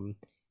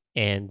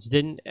 and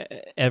didn't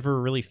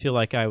ever really feel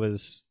like I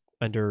was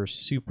under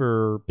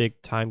super big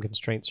time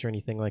constraints or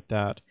anything like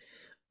that.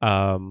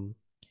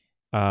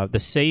 The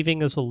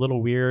saving is a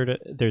little weird.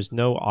 There's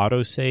no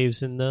auto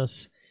saves in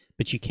this,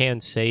 but you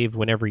can save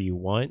whenever you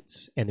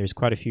want, and there's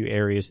quite a few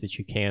areas that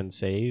you can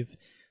save.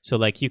 So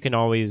like you can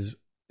always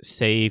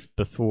save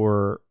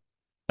before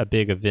a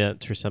big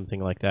event or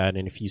something like that,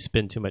 and if you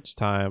spend too much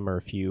time, or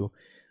if you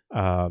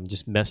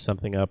just mess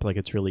something up, like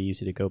it's really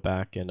easy to go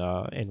back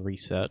and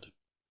reset.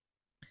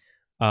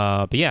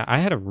 But yeah, I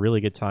had a really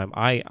good time.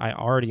 I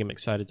already am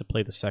excited to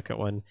play the second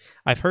one.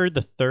 I've heard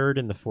the third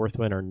and the fourth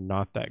one are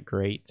not that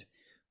great,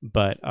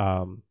 but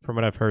from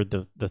what I've heard,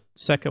 the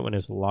second one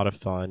is a lot of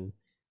fun,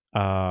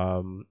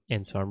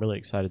 and so I'm really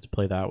excited to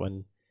play that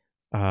one.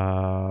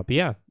 But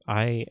yeah,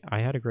 I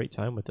had a great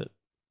time with it.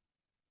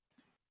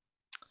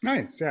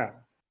 Nice, yeah.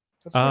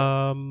 That's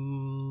I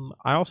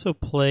also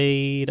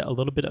played a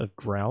little bit of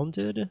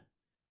Grounded.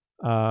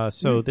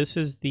 This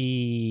is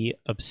the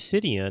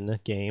Obsidian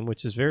game,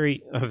 which is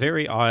a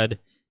very odd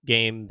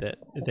game that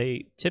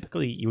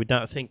you would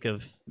not think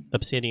of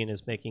Obsidian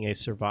as making a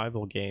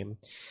survival game,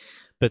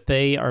 but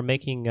they are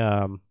making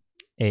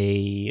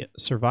a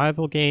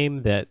survival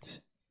game that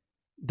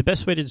the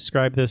best way to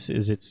describe this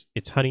is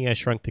it's Honey, I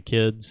Shrunk the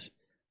Kids.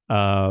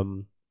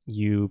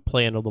 You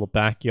play in a little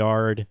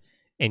backyard,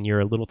 and you're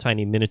a little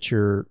tiny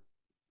miniature.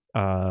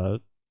 I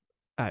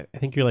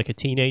think you're like a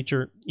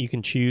teenager. You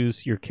can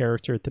choose your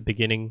character at the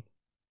beginning.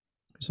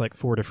 There's like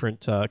 4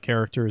 different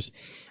characters.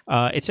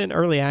 It's in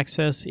early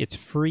access. It's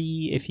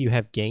free if you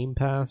have Game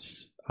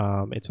Pass.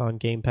 It's on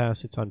Game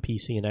Pass. It's on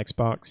PC and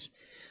Xbox.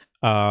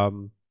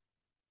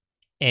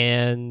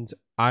 And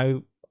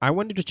I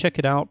wanted to check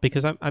it out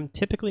because I'm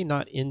typically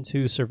not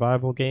into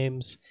survival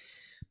games.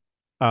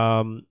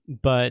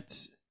 But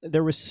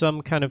there was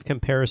some kind of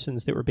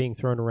comparisons that were being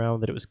thrown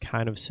around that it was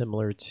kind of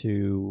similar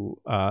to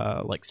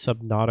like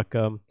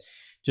Subnautica,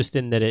 just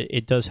in that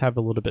it does have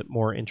a little bit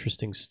more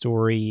interesting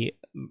story.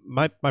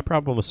 My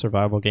problem with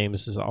survival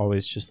games is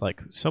always just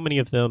like so many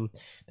of them,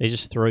 they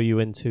just throw you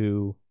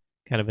into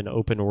kind of an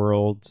open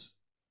world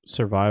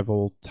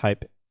survival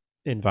type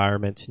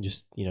environment and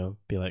just,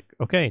 be like,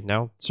 okay,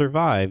 now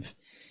survive.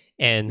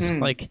 And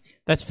like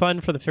that's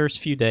fun for the first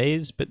few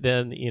days, but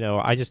then,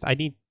 I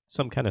need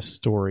some kind of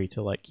story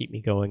to like keep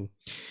me going.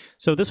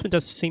 So this one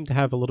does seem to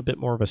have a little bit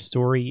more of a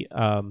story.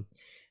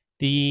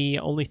 The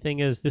only thing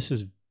is this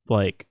is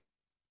like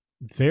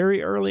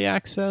very early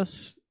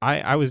access.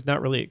 I was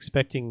not really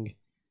expecting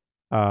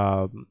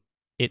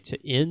it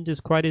to end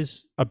as quite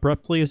as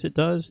abruptly as it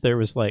does. There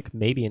was like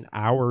maybe an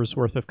hour's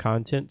worth of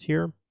content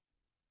here,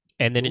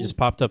 and then it just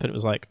popped up and it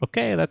was like,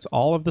 okay, that's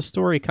all of the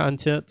story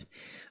content.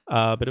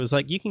 But it was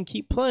like you can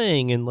keep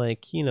playing and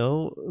like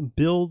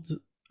build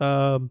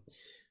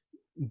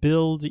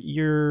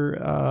your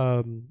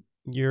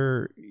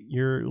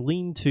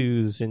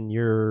lean-tos and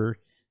your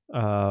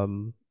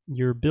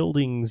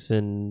buildings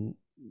and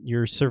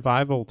your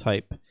survival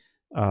type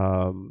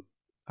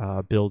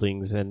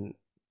buildings. And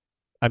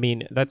I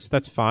mean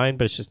that's fine,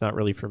 but it's just not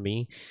really for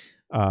me.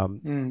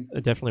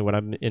 Definitely what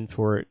I'm in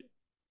for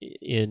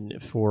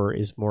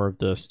is more of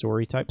the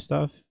story type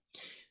stuff.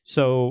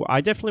 So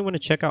I definitely want to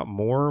check out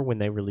more when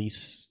they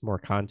release more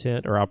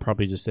content, or I'll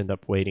probably just end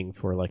up waiting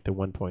for like the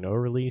 1.0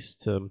 release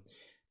to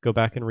go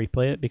back and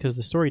replay it, because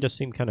the story does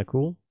seem kind of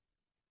cool.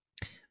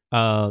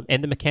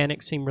 And the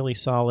mechanics seem really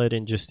solid,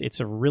 and just it's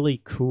a really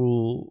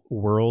cool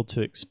world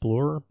to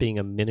explore, being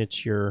a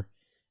miniature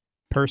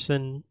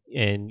person.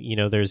 And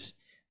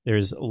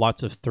there's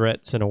lots of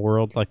threats in a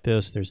world like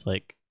this. There's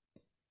like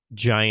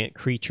giant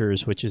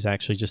creatures, which is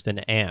actually just an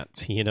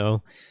ant,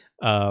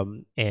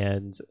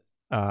 and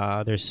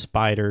there's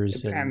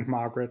spiders and Aunt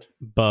Margaret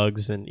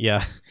bugs, and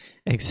yeah,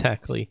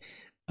 exactly.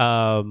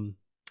 And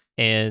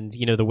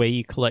the way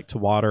you collect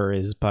water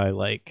is by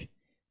like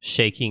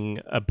shaking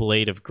a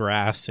blade of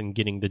grass and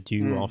getting the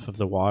dew off of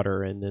the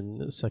water, and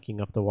then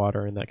sucking up the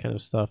water and that kind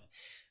of stuff.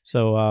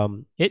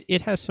 So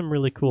it has some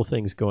really cool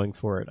things going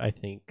for it, I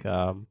think.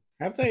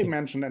 Have they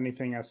mentioned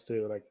anything as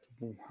to like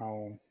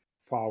how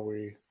far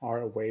we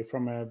are away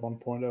from a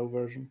 1.0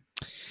 version?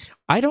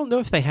 I don't know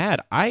if they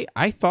had.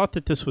 I thought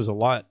that this was a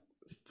lot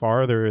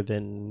farther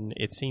than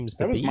it seems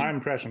to be. That was my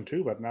impression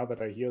too, but now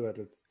that I hear that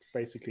it's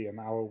basically an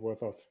hour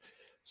worth of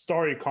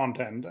story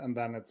content, and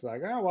then it's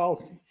like,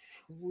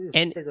 we've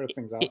figured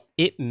things out.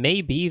 It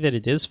may be that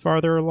it is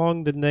farther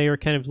along than they are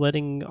kind of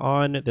letting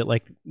on, that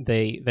like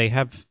they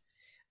have.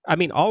 I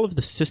mean, all of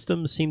the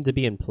systems seem to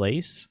be in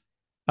place.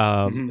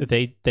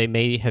 They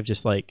may have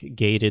just like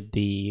gated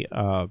the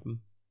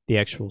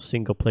actual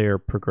single player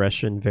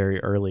progression very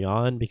early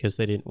on, because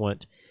they didn't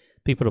want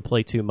people to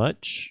play too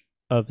much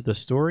of the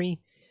story.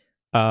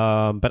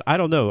 But I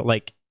don't know,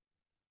 like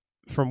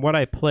from what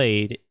I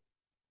played,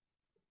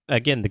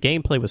 again, the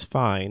gameplay was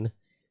fine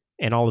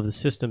and all of the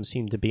systems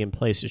seemed to be in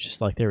place. It's just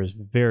like there was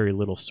very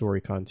little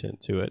story content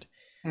to it.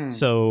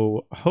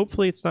 So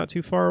hopefully it's not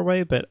too far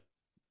away, but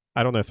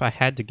I don't know. If I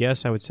had to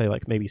guess, I would say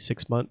like maybe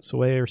 6 months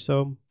away or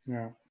so.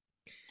 Yeah.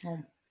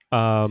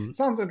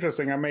 Sounds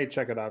interesting. I may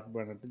check it out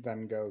when it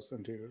then goes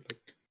into like.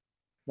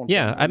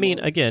 Yeah, I mean,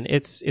 again,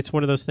 it's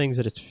one of those things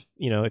that it's,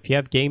 if you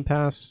have Game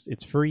Pass,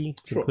 it's free,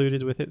 it's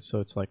included with it, so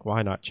it's like,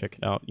 why not check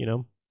it out,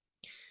 No,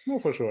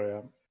 for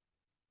sure,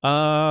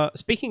 yeah.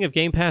 Speaking of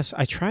Game Pass,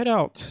 I tried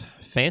out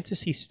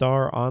Phantasy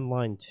Star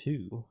Online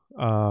 2.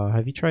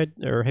 Have you tried,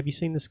 or have you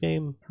seen this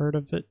game? Heard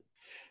of it?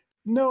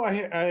 No,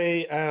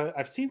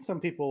 I've seen some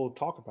people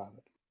talk about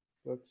it.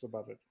 That's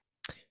about it.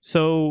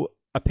 So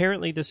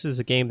apparently this is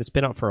a game that's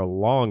been out for a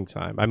long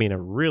time. I mean,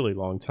 a really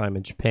long time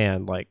in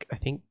Japan, like I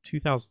think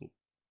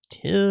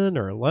 2010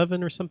 or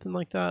 11 or something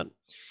like that.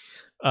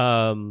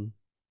 And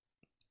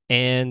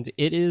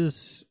it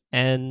is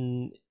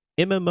an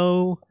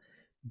MMO,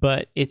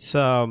 but it's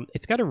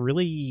got a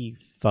really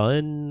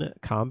fun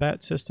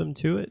combat system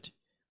to it.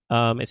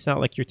 It's not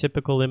like your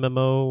typical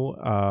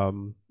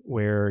MMO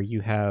where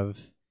you have,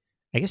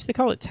 I guess they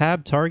call it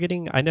tab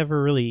targeting. I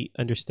never really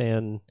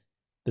understand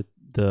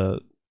the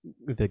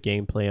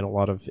gameplay in a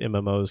lot of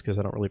MMOs because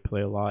I don't really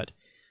play a lot.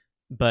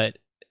 But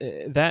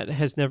that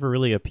has never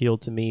really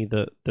appealed to me.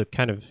 The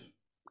kind of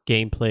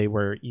gameplay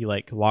where you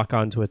like lock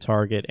onto a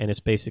target and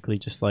it's basically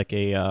just like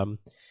a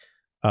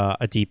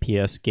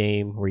DPS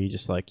game where you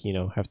just like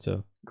have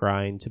to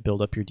grind to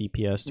build up your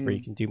DPS to where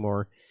you can do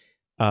more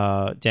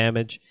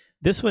damage.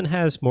 This one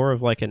has more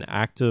of like an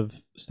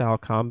active style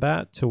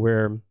combat to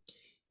where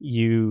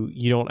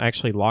you don't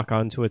actually lock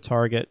onto a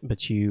target,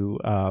 but you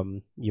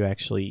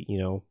actually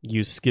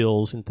use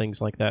skills and things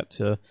like that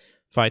to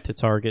fight the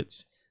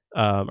targets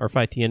or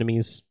fight the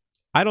enemies.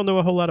 I don't know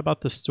a whole lot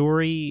about the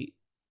story.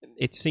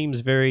 It seems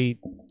very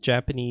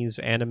Japanese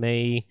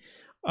anime,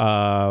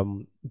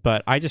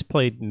 but I just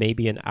played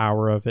maybe an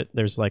hour of it.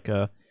 There's like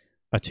a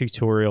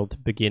tutorial at the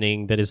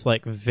beginning that is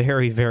like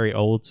very, very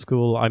old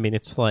school. I mean,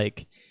 it's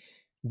like,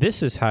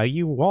 this is how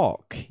you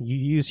walk. You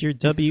use your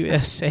W,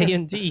 S, A,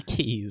 and D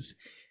keys.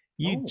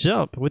 You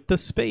jump with the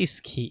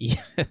space key.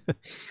 It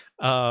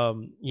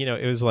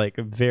was like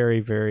a very,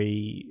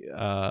 very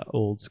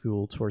old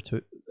school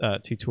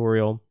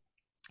tutorial.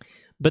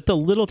 But the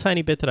little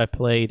tiny bit that I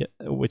played,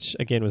 which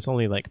again was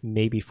only like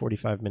maybe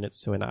 45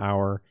 minutes to an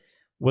hour,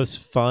 was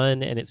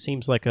fun, and it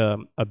seems like a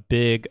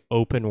big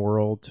open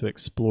world to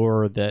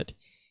explore that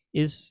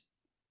is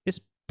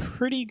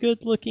pretty good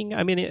looking.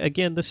 I mean,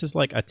 again, this is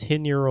like a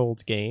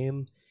 10-year-old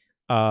game,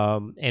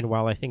 and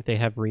while I think they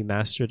have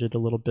remastered it a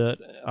little bit,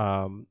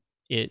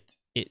 it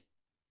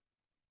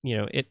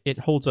it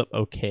holds up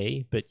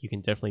okay, but you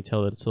can definitely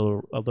tell that it's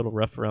a little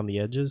rough around the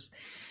edges.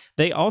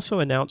 They also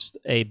announced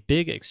a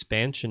big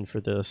expansion for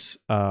this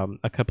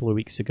a couple of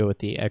weeks ago at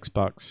the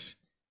Xbox,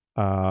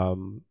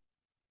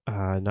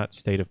 not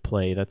State of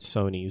Play, that's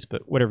Sony's,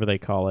 but whatever they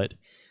call it.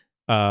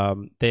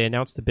 They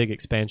announced the big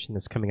expansion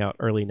that's coming out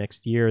early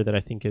next year that I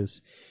think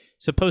is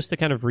supposed to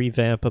kind of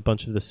revamp a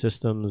bunch of the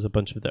systems, a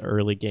bunch of the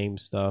early game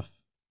stuff.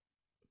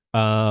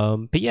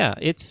 But yeah,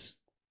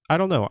 I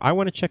don't know. I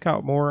want to check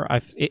out more.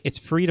 It's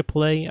free to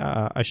play.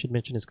 I should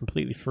mention it's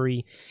completely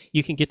free.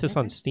 You can get this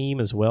on Steam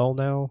as well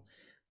now.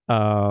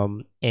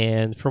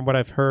 And from what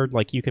I've heard,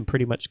 like you can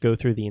pretty much go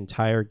through the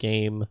entire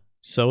game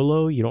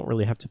solo. You don't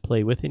really have to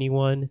play with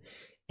anyone.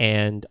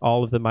 And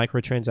all of the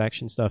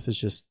microtransaction stuff is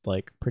just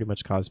like pretty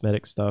much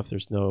cosmetic stuff.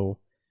 There's no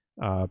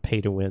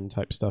pay to win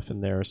type stuff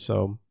in there.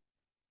 So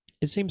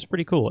it seems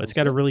pretty cool. It's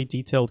got a really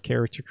detailed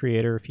character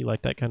creator if you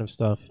like that kind of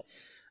stuff.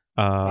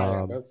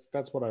 Yeah,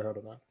 that's what I heard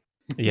about.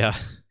 Yeah.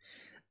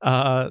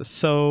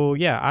 So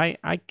yeah,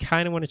 I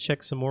kind of want to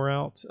check some more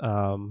out.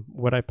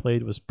 What I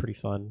played was pretty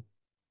fun.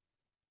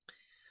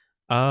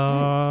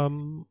 Nice.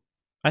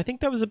 I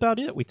think that was about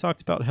it. We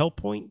talked about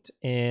Hellpoint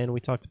and we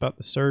talked about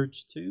The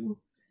Surge 2.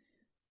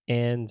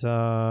 And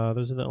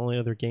those are the only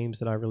other games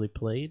that I really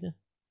played.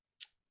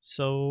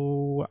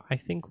 So I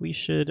think we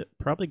should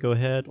probably go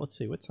ahead. Let's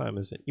see, what time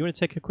is it? You want to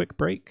take a quick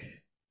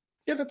break?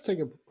 Yeah, let's take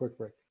a quick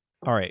break.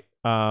 All right.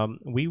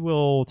 We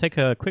will take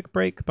a quick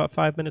break, about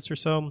 5 minutes or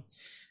so.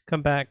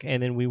 Come back,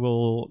 and then we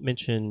will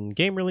mention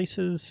game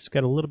releases.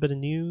 Got a little bit of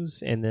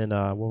news, and then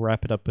we'll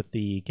wrap it up with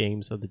the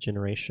games of the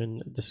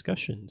generation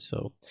discussion.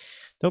 So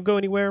don't go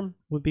anywhere.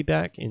 We'll be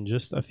back in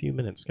just a few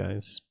minutes,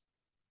 guys.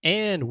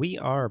 And we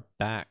are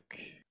back.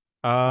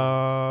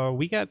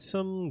 We got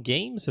some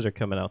games that are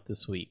coming out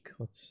this week.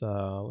 Let's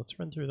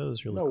run through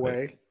those really quick. No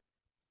way.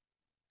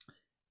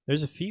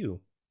 There's a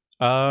few.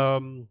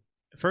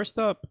 First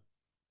up,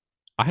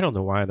 I don't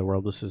know why in the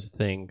world this is a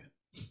thing,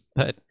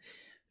 but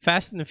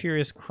Fast and the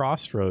Furious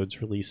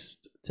Crossroads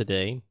released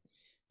today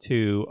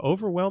to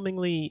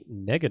overwhelmingly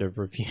negative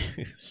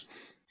reviews.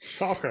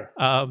 Shocker.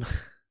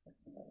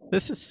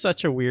 This is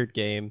such a weird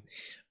game.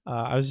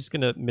 I was just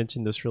gonna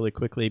mention this really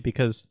quickly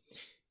because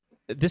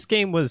this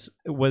game was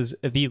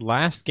the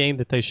last game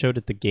that they showed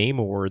at the Game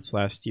Awards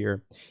last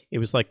year. It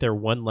was like their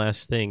one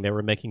last thing. They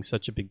were making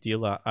such a big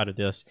deal out of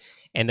this,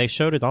 and they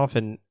showed it off,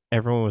 and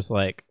everyone was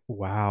like,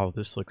 "Wow,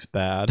 this looks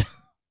bad."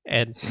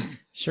 And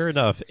sure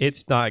enough,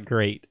 it's not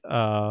great.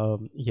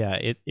 Yeah,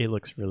 it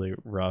looks really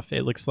rough.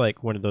 It looks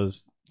like one of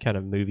those kind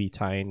of movie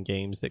tie-in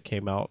games that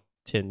came out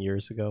 10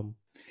 years ago.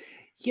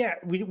 Yeah,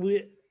 we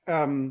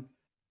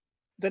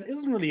that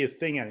isn't really a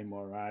thing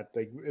anymore, right?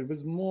 Like it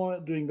was more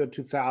during the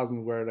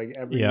 2000s where like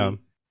every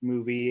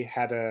movie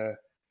had a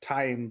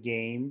tie-in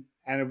game,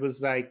 and it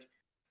was like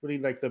really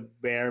like the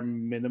bare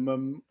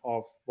minimum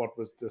of what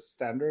was the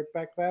standard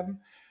back then,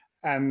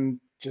 and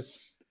just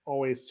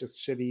always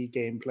just shitty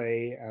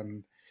gameplay,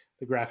 and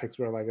the graphics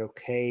were like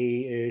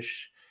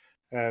okay-ish,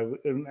 and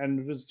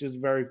it was just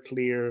very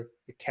clear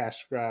a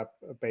cash grab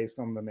based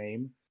on the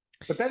name.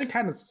 But then it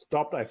kind of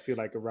stopped, I feel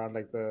like, around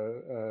like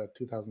the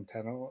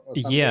 2010 or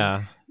something.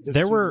 Yeah,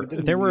 there were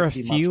a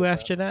few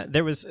after that.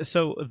 There was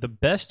the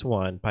best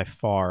one by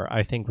far,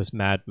 I think, was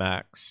Mad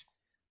Max.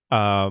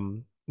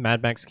 Mad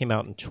Max came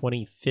out in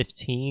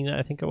 2015,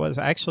 I think it was.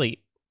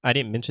 Actually, I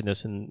didn't mention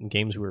this in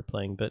games we were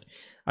playing, but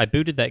I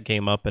booted that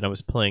game up and I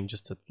was playing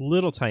just a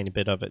little tiny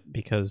bit of it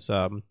because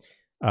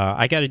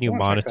I got a new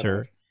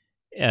monitor.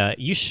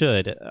 You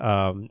should.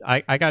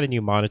 I got a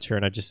new monitor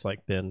and I just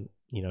like been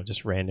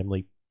just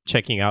randomly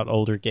checking out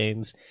older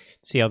games,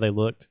 see how they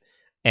looked.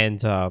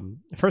 And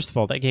first of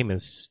all, that game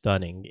is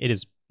stunning. It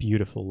is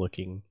beautiful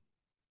looking.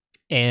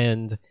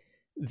 And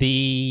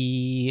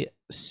the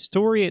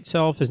story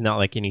itself is not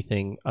like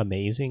anything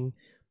amazing,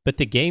 but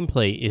the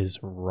gameplay is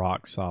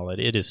rock solid.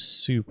 It is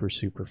super,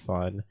 super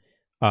fun.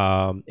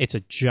 It's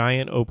a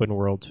giant open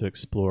world to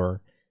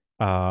explore.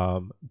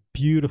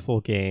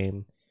 Beautiful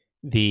game.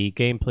 The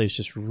gameplay is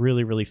just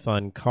really, really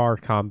fun. Car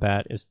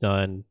combat is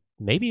done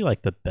maybe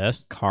like the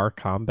best car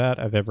combat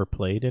I've ever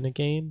played in a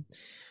game.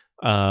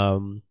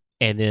 And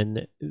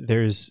then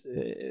there's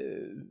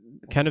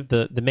kind of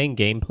the main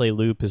gameplay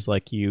loop is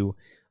like you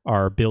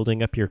are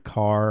building up your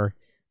car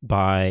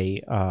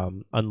by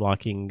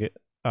unlocking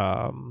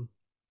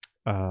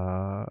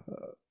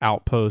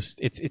outpost.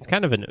 It's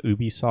kind of an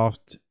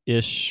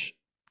Ubisoft-ish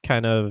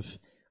kind of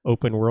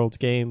open world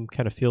game.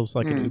 Kind of feels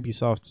like an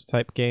Ubisoft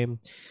type game,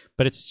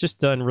 but it's just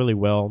done really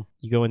well.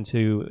 You go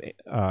into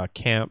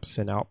camps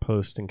and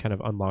outposts and kind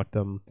of unlock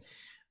them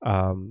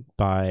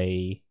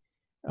by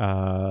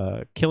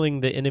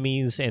killing the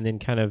enemies, and then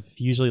kind of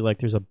usually like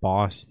there's a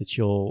boss that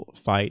you'll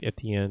fight at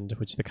the end,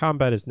 which the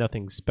combat is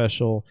nothing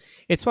special.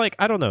 It's like,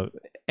 I don't know,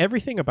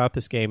 everything about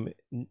this game,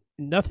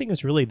 nothing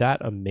is really that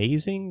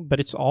amazing, but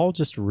it's all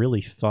just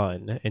really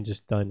fun and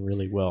just done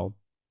really well.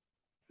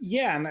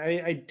 Yeah, and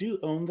I do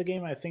own the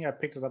game. I think I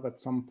picked it up at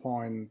some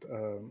point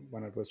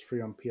when it was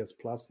free on PS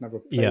Plus. Never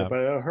played Yeah. it, but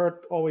I heard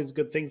always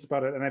good things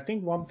about it. And I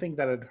think one thing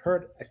that I'd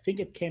heard, I think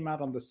it came out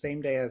on the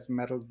same day as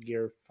Metal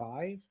Gear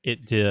 5.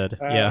 It did,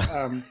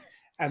 yeah.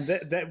 And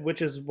that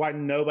which is why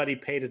nobody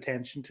paid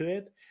attention to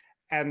it.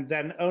 And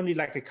then only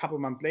like a couple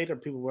months later,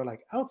 people were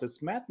like, "Oh,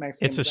 this Mad Max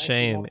game It's a is actually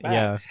shame, not bad."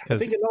 yeah, I because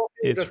think a lot of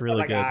people it's just really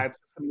like, good. it's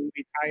just a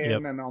movie tie-in,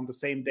 Yep. and on the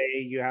same day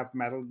you have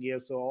Metal Gear,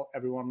 so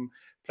everyone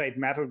played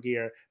Metal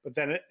Gear. But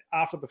then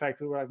after the fact,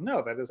 people were like,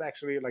 "No, that is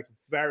actually like a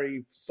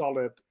very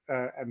solid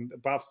and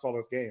above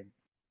solid game."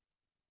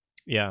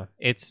 Yeah,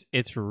 it's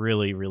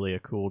really, really a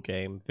cool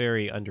game.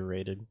 Very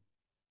underrated.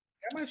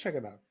 I might check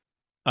it out.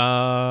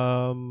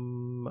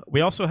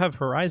 We also have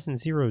Horizon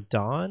Zero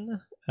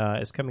Dawn.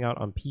 Is coming out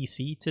on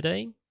PC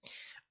today.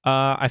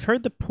 I've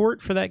heard the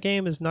port for that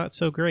game is not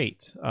so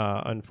great,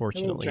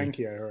 unfortunately. A little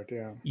janky, I heard,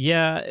 yeah.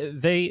 Yeah,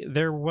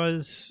 there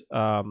was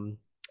a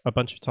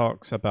bunch of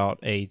talks about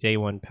a day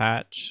one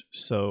patch,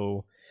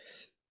 so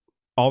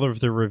all of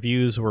the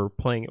reviews were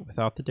playing it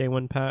without the day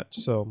one patch,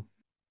 so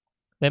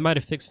they might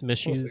have fixed some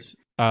issues.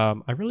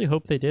 I really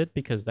hope they did,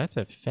 because that's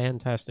a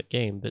fantastic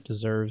game that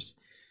deserves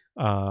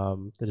a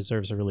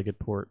really good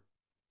port.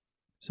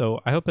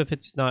 So I hope if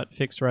it's not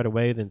fixed right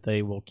away, then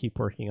they will keep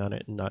working on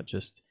it and not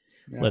just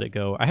let it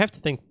go. I have to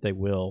think that they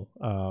will,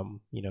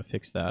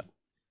 fix that.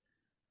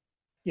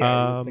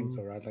 Yeah, I think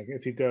so, right? Like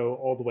if you go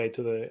all the way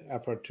to the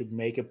effort to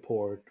make a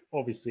port,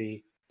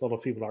 obviously a lot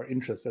of people are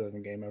interested in the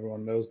game.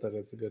 Everyone knows that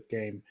it's a good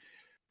game.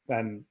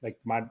 Then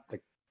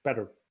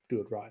better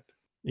do it right.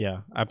 Yeah,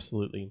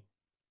 absolutely.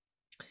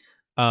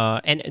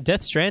 And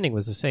Death Stranding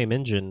was the same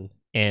engine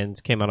and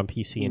came out on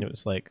PC, and it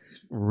was like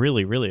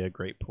really, really a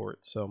great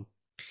port. So.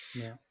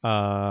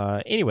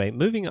 Yeah. Anyway,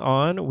 moving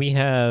on, we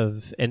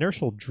have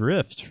Inertial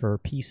Drift for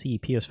PC,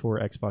 PS4,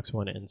 Xbox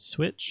One, and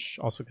Switch.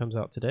 Also comes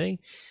out today.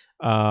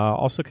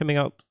 Also coming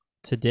out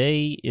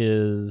today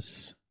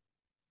is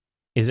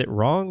it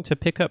wrong to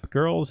pick up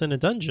girls in a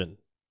dungeon?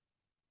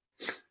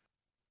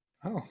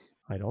 Oh,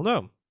 I don't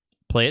know.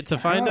 Play it to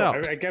find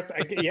out. I guess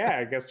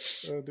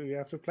do you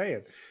have to play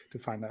it to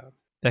find out?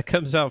 That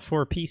comes out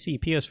for PC,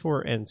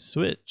 PS4, and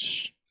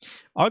Switch.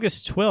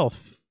 August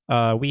 12th.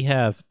 We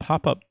have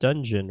Pop-Up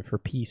Dungeon for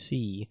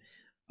PC. Is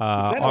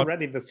that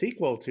already the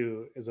sequel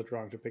to Is It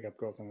Wrong to Pick Up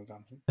Girls in a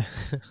Dungeon?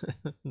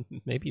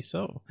 Maybe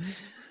so.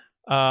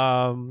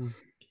 Coming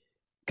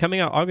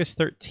out August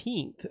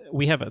 13th,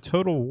 we have a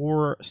Total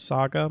War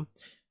Saga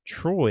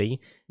Troy.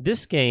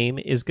 This game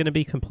is going to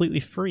be completely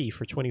free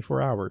for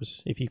 24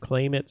 hours. If you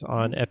claim it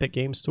on Epic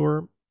Game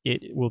Store,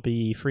 it will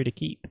be free to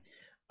keep.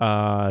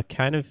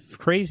 Kind of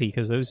crazy,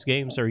 because those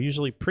games are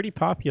usually pretty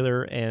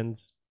popular and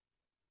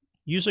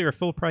usually are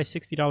full price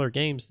 $60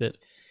 games that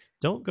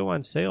don't go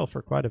on sale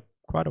for quite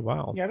a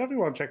while. Yeah, I definitely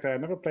want to check that. I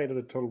never played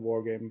a Total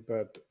War game,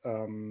 but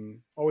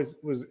always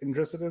was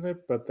interested in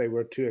it, but they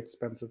were too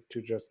expensive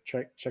to just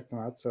check them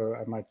out. So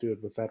I might do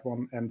it with that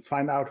one and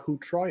find out who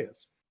Troy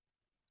is.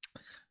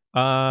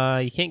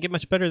 You can't get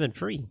much better than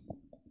free.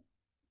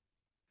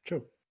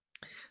 True.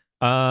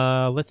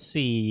 Let's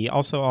see.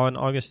 Also on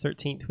August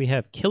 13th, we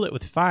have Kill It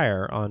With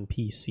Fire on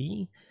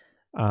PC.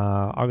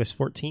 August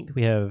 14th,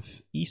 we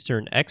have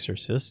Eastern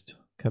Exorcist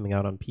coming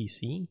out on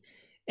PC.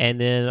 And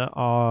then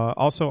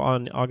also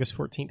on August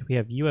 14th, we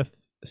have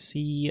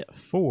UFC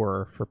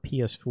 4 for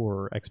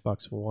PS4,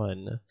 Xbox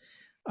One.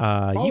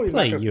 You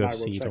play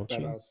UFC, don't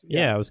you?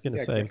 Yeah, I was going to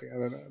say.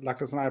 Exactly.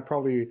 Lactus and I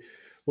probably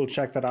will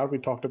check that out. We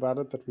talked about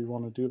it, that we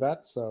want to do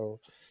that. So,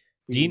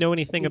 do you know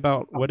anything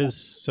about what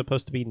is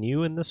supposed to be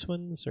new in this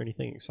one? Is there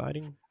anything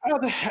exciting?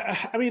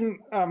 I mean,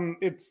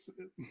 it's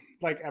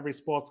like every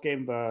sports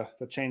game, the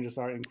changes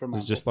are incremental.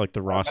 It's just like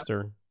the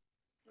roster.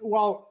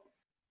 Well,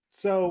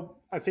 so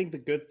I think the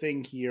good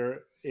thing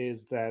here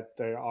is that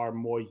there are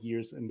more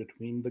years in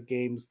between the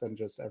games than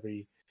just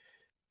every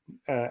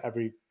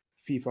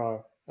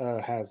FIFA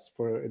has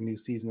for a new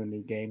season, a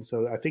new game.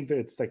 So I think that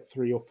it's like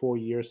 3 or 4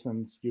 years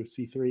since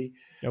UFC 3.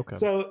 Okay.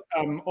 So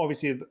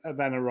obviously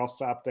then a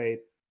roster update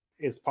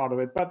is part of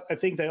it, but I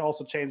think they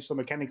also changed the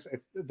mechanics.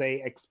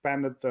 They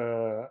expanded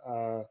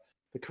the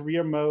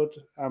career mode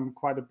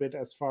quite a bit,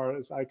 as far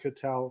as I could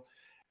tell.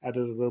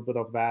 Added a little bit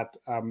of that.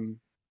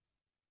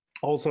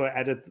 Also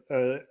added,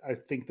 I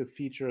think, the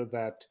feature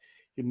that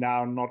you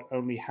now not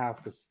only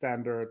have the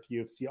standard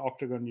UFC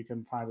octagon you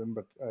can find in,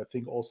 but I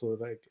think also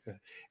like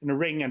in a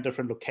ring and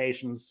different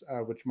locations,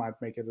 which might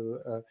make it a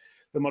little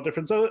more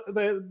different. So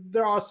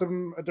there are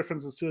some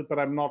differences to it, but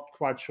I'm not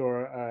quite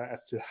sure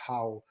as to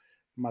how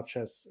much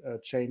has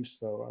changed.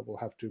 So I will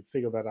have to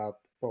figure that out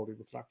probably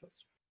with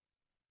Luckless.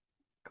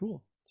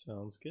 Cool.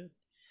 Sounds good.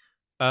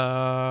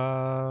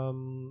 All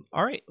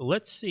right,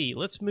 let's see.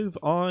 Let's move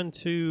on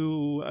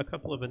to a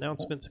couple of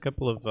announcements, a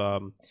couple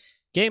of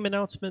game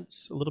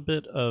announcements, a little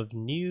bit of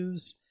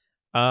news.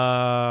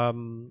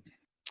 So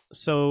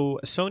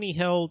Sony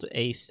held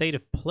a state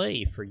of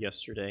play for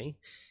yesterday,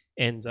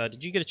 And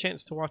did you get a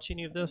chance to watch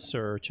any of this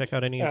or check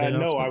out any of the No,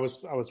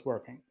 announcements? I was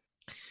working.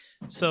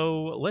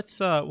 So let's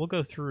we'll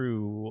go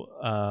through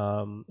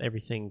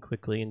everything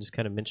quickly and just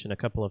kind of mention a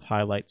couple of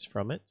highlights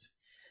from it.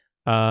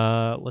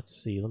 Let's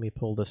see. Let me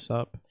pull this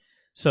up.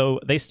 So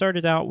they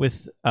started out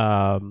with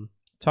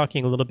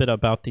talking a little bit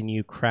about the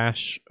new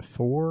Crash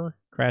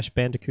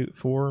Bandicoot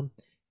 4.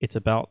 It's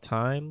about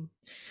time.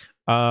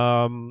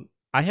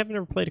 I have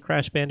never played a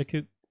Crash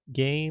Bandicoot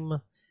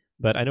game,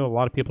 but I know a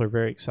lot of people are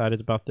very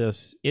excited about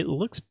this. It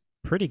looks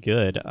pretty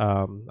good.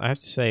 I have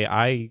to say,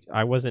 I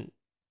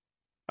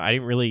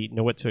didn't really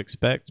know what to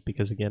expect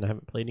because, again, I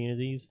haven't played any of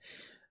these.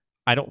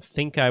 I don't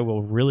think I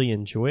will really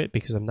enjoy it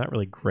because I'm not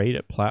really great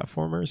at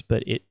platformers,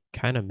 but it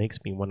kind of makes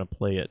me want to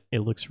play it. It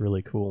looks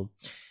really cool.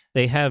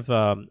 They have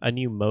a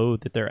new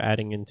mode that they're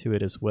adding into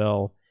it as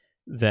well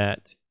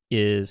that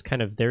is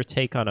kind of their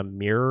take on a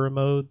mirror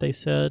mode, they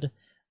said.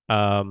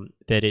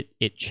 That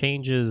it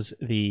changes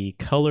the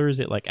colors.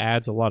 It like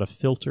adds a lot of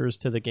filters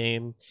to the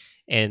game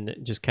and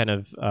just kind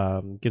of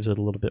gives it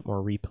a little bit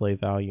more replay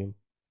value.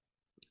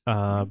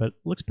 But it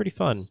looks pretty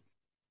fun.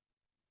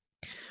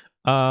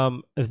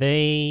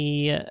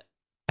 They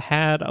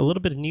had a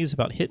little bit of news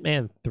about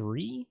Hitman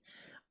 3.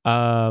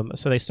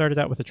 So they started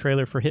out with a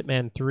trailer for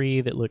Hitman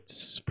 3 that looked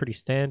pretty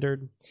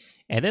standard.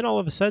 And then all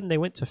of a sudden they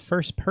went to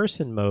first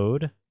person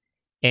mode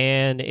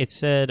and it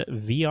said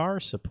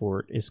VR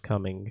support is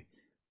coming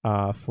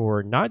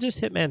for not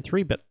just Hitman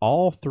 3, but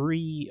all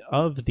 3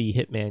 of the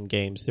Hitman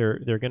games. They're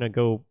going to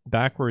go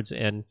backwards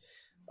and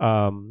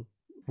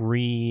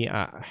probably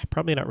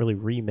not really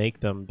remake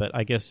them, but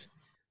I guess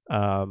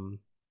allow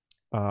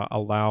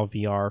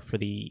VR for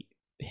the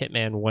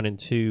Hitman 1 and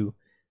 2,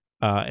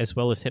 as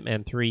well as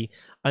Hitman 3.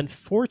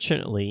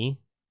 Unfortunately,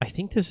 I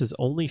think this is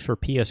only for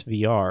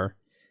PSVR.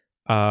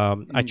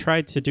 I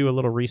tried to do a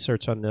little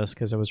research on this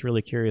because I was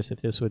really curious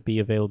if this would be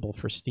available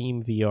for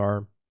Steam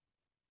VR,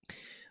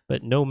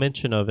 but no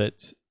mention of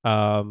it.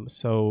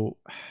 So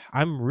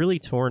I'm really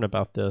torn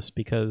about this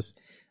because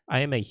I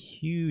am a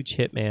huge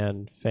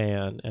Hitman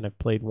fan, and I've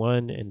played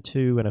 1 and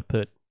 2, and I've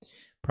put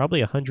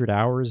probably 100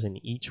 hours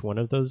in each one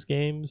of those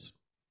games.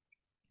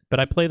 But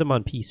I play them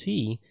on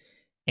PC,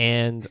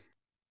 and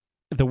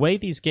the way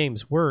these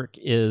games work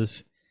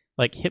is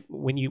like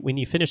when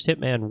you finished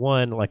Hitman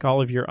 1, like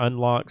all of your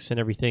unlocks and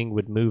everything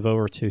would move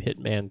over to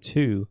Hitman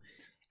 2.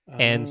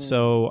 And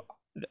so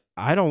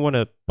I don't want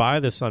to buy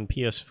this on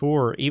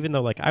PS4, even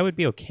though like I would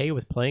be okay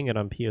with playing it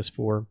on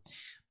PS4,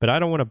 but I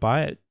don't want to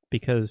buy it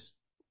because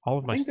all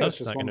of my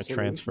stuff's not going to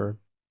transfer.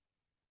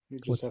 You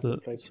just What's have the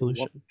to play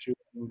solution? 1 and 2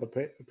 on the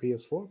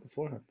PS4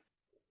 beforehand.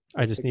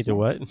 I just need to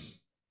what?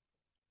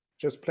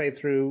 Just play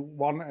through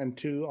 1 and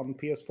 2 on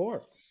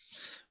PS4.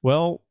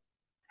 Well,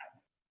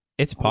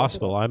 it's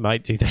possible. I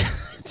might do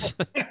that.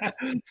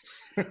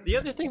 The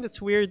other thing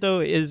that's weird though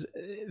is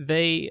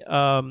they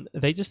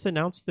just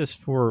announced this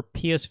for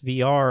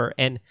PSVR,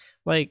 and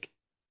like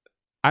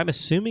I'm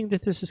assuming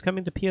that this is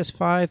coming to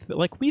PS5, but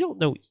like we don't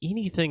know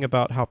anything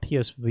about how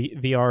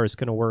PSVR is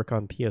going to work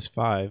on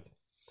PS5.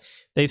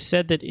 They've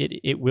said that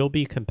it will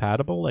be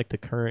compatible, like the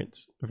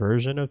current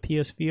version of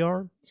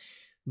PSVR,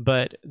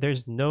 but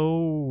there's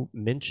no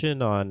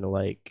mention on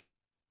like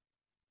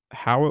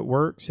how it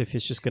works, if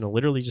it's just going to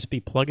literally just be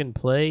plug and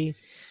play.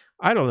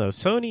 I don't know.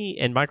 Sony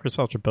and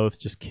Microsoft are both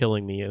just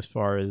killing me as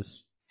far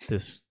as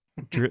this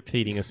drip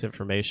feeding us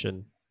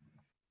information.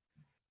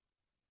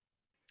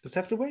 Just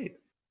have to wait.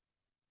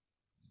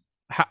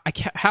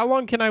 How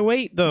long can I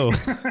wait though?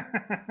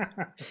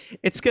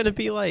 It's going to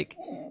be like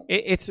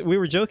we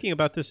were joking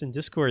about this in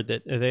Discord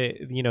that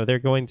they're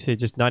going to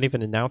just not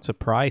even announce a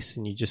price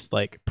and you just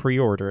like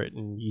pre-order it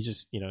and you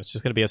just it's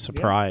just going to be a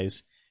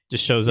surprise. Yeah.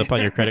 Just shows up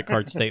on your credit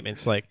card statement.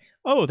 It's like,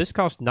 oh, this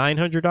cost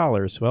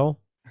 $900. Well,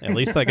 at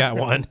least I got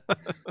one.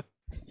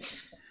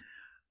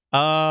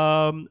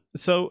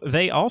 So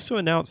they also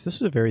announced, this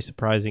was a very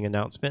surprising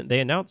announcement. They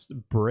announced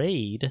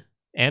Braid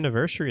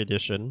Anniversary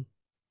Edition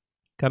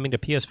coming to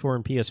PS4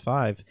 and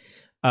PS5.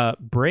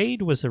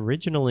 Braid was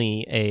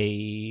originally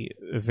a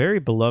very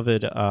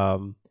beloved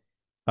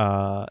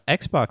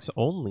Xbox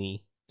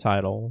only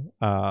title.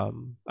 I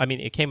mean,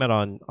 it came out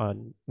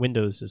on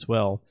Windows as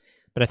well,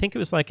 but I think it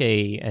was like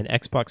an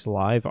Xbox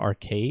Live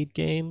arcade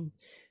game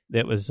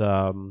that was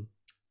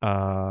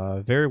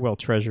very well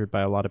treasured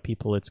by a lot of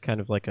people. It's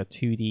kind of like a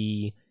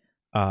 2D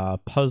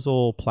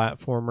puzzle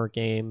platformer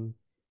game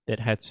that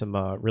had some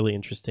really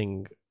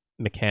interesting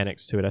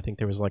mechanics to it. I think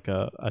there was like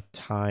a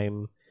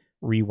time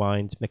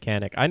rewind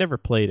mechanic. I never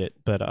played it,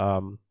 but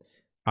I'm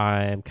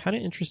kind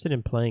of interested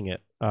in playing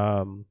it.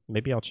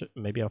 Maybe I'll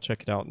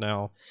check it out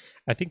now.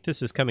 I think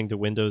this is coming to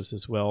Windows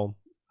as well,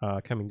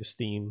 coming to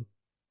Steam.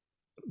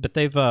 But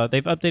they've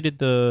updated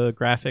the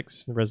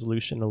graphics and the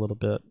resolution a little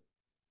bit.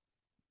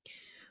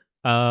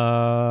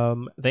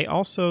 They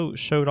also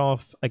showed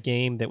off a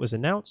game that was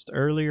announced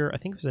earlier. I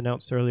think it was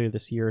announced earlier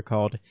this year,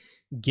 called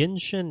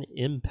Genshin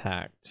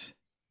Impact.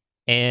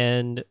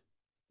 And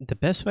the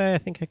best way I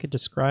think I could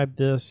describe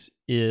this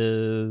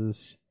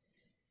is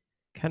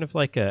kind of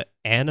like a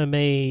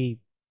anime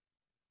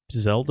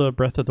Zelda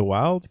Breath of the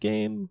Wild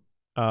game.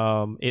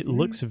 It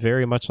looks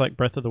very much like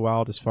Breath of the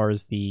Wild as far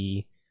as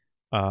the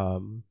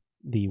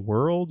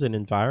world and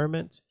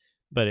environment,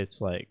 but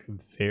it's like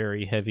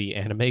very heavy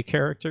anime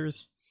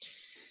characters.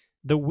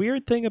 The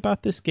weird thing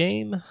about this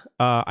game,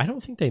 I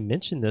don't think they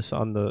mentioned this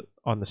on the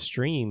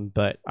stream,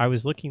 but I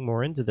was looking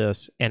more into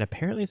this, and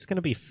apparently it's going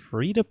to be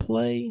free to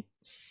play,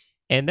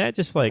 and that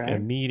just like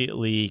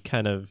immediately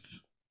kind of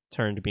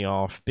turned me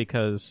off,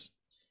 because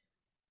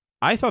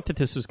I thought that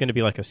this was going to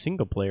be like a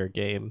single player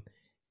game,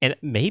 and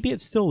maybe it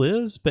still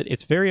is, but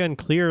it's very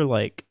unclear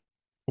like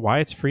why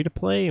it's free to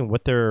play and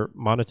what their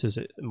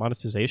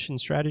monetization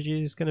strategy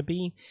is going to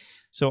be.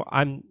 So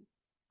I'm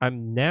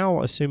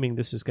now assuming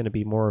this is going to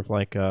be more of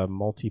like a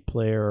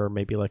multiplayer, or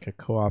maybe like a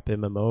co-op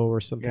MMO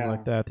or something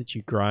like that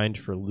you grind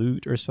for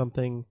loot or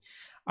something.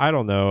 I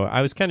don't know.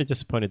 I was kind of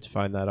disappointed to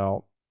find that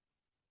out.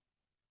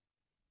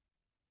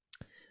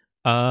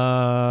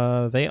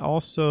 They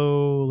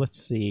also,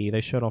 let's see,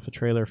 they showed off a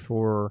trailer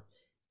for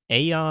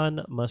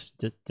Aeon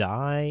Must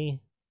Die.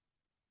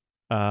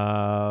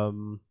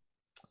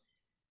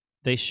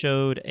 They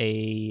showed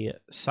a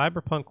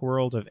cyberpunk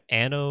world of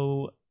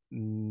Anno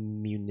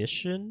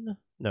Mutation.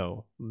 I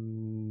don't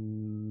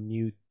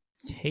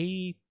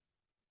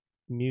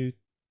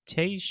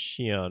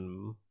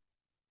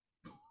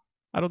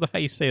know how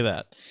you say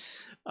that.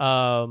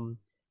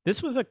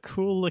 This was a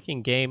cool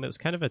looking game. It was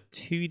kind of a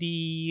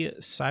 2D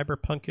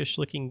cyberpunkish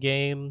looking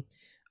game,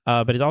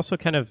 but it also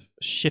kind of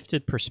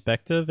shifted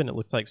perspective, and it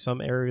looked like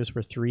some areas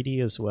were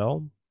 3D as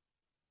well.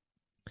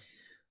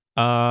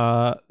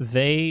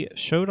 They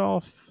showed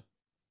off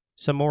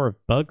some more of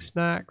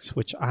Bugsnax,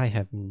 which I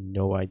have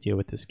no idea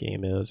what this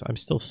game is. I'm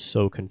still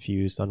so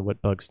confused on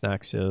what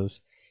Bugsnax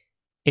is.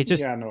 It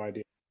just no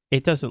idea.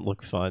 It doesn't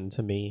look fun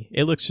to me.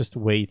 It looks just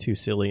way too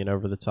silly and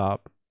over the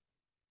top.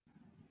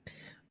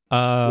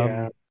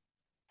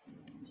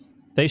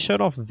 They showed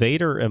off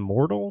Vader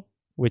Immortal,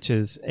 which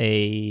is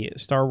a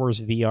Star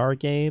Wars VR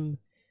game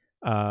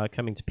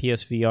coming to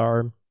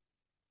PSVR.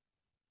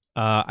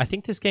 I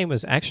think this game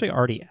was actually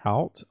already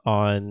out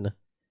on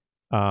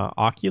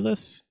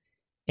Oculus,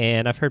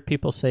 and I've heard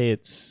people say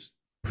it's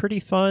pretty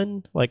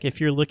fun. Like, if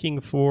you're looking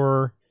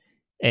for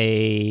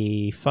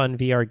a fun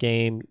VR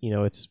game,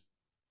 it's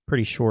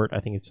pretty short. I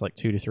think it's like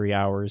 2 to 3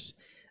 hours.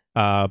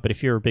 But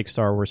if you're a big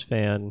Star Wars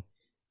fan,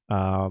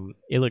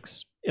 it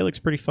looks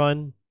pretty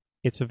fun.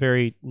 It's a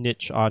very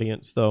niche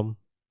audience, though.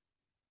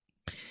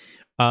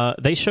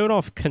 They showed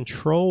off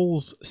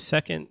Control's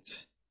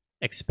second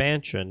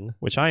expansion,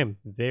 which I am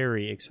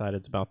very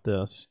excited about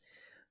this.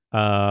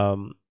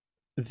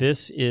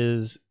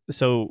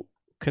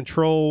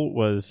 Control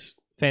was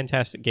a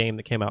fantastic game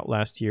that came out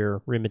last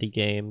year, Remedy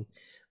game.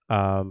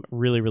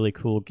 Really, really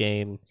cool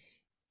game.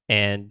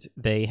 And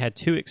they had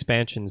 2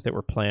 expansions that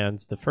were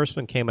planned. The first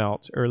one came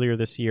out earlier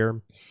this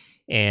year,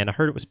 and I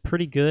heard it was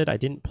pretty good. I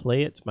didn't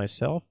play it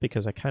myself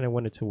because I kind of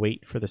wanted to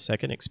wait for the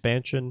second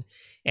expansion.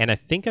 And I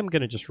think I'm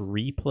going to just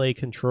replay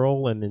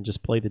Control and then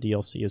just play the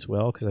DLC as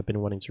well, because I've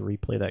been wanting to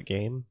replay that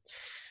game.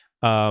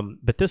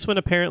 But this one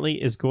apparently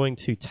is going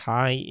to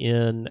tie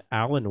in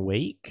Alan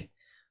Wake,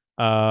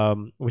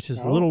 which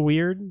is a little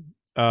weird.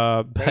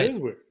 But that is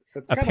weird.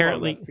 That's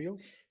apparently, kind of how that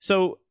feels.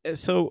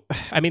 So,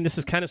 I mean, this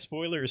is kind of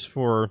spoilers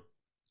for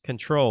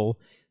Control,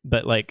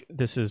 but like,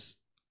 this is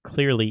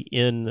clearly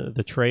in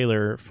the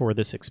trailer for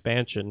this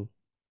expansion.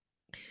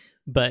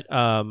 But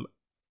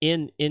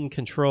in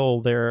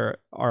Control, there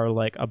are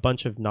like a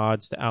bunch of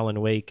nods to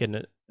Alan Wake,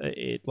 and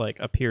it like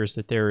appears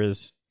that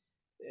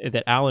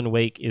that Alan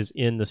Wake is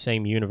in the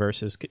same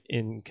universe as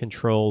in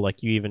Control.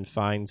 Like, you even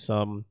find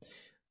some.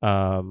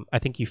 I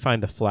think you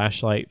find the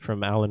flashlight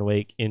from Alan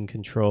Wake in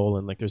Control,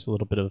 and like there's a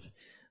little bit of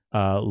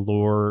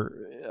lore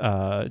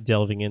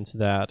delving into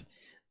that.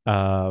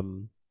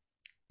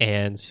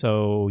 And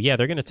so, yeah,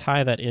 they're going to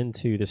tie that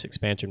into this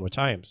expansion, which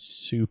I am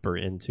super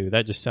into.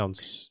 That just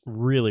sounds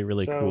really,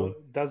 really cool.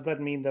 Does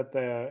that mean that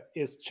there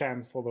is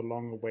chance for the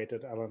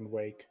long-awaited Alan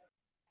Wake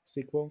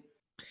sequel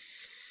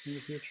in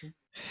the future?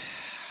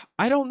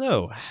 I don't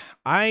know.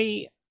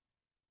 I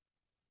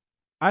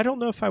don't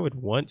know if I would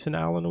want an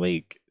Alan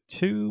Wake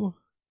 2.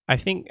 I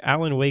think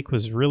Alan Wake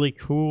was really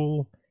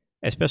cool,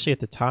 especially at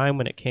the time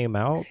when it came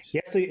out.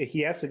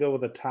 He has to go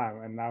with the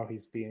time, and now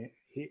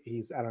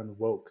he's Alan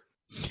Woke.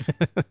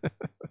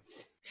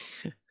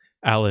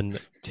 Alan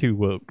too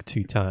woke,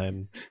 too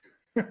time.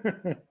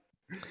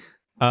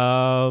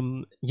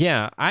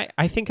 Yeah,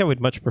 I think I would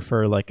much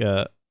prefer like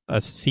a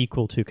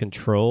sequel to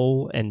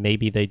Control, and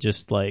maybe they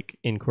just like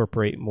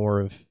incorporate more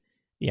of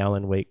the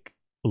Alan Wake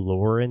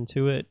lore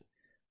into it.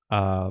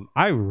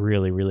 I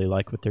really, really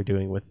like what they're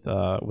doing with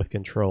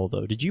Control,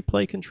 though. Did you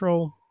play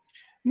Control?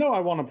 No,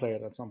 I want to play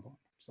it at some point.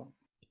 So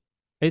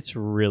it's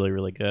really,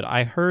 really good.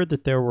 I heard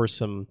that there were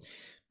some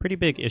pretty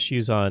big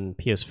issues on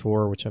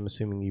PS4, which I'm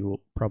assuming you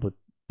will probably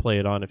play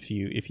it on if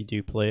you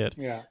do play it.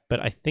 Yeah. But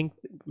I think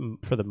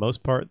for the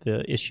most part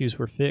the issues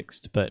were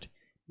fixed. But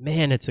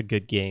man, it's a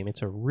good game.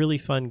 It's a really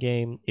fun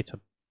game. It's a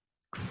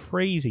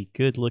crazy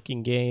good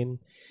looking game.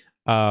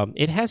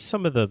 It has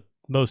some of the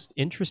most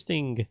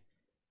interesting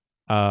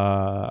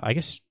I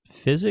guess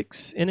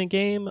physics in a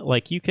game.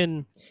 Like you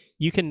can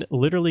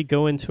literally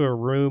go into a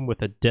room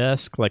with a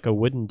desk, like a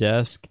wooden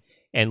desk,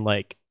 and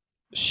like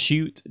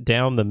shoot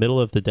down the middle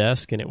of the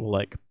desk, and it will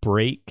like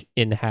break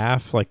in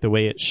half, like the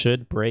way it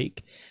should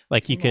break.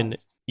 Like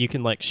Nice. you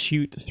can like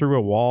shoot through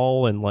a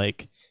wall, and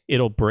like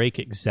it'll break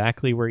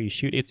exactly where you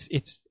shoot.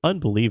 It's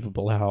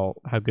unbelievable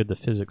how good the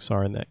physics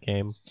are in that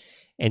game,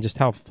 and just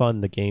how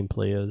fun the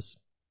gameplay is.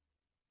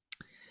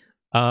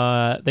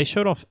 They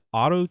showed off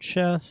Auto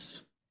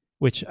Chess,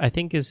 which I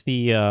think is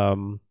the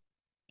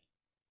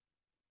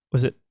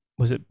was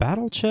it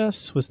Battle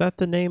Chess? Was that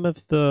the name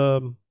of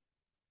the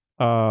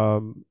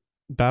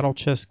Battle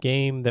Chess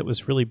game that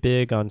was really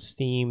big on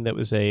Steam? That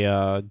was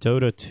a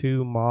Dota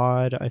 2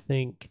 mod, I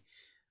think.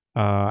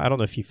 I don't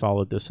know if you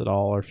followed this at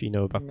all or if you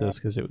know about No. this,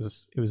 because it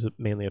was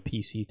mainly a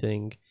PC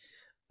thing.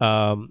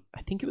 I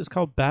think it was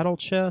called Battle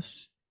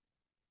Chess.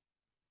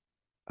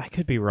 I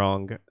could be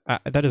wrong.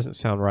 That doesn't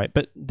sound right.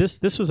 But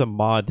this was a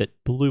mod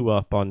that blew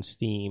up on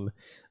Steam,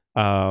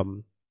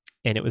 and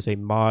it was a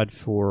mod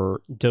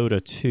for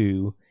Dota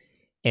 2,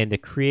 and the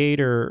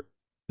creator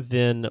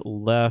then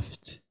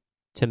left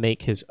to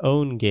make his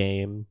own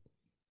game,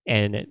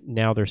 and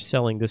now they're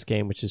selling this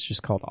game, which is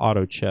just called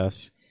Auto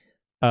Chess.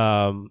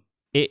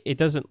 It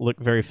doesn't look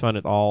very fun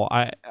at all.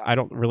 I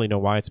don't really know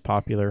why it's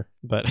popular,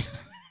 but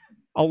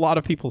a lot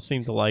of people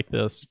seem to like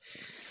this.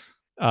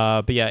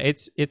 But yeah,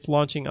 it's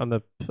launching on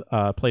the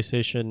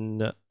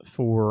PlayStation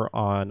 4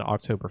 on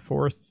October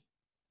 4th.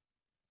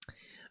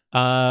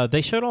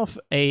 They showed off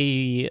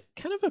a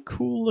kind of a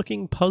cool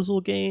looking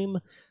puzzle game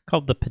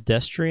called The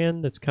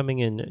Pedestrian that's coming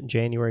in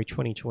January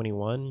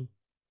 2021.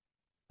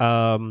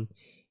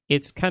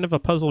 It's kind of a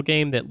puzzle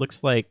game that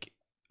looks like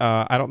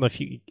I don't know if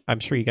I'm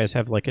sure you guys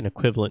have like an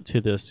equivalent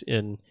to this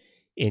in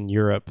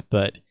Europe,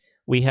 but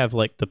we have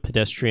like the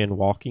pedestrian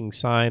walking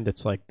sign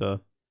that's like the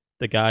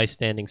guy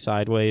standing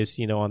sideways,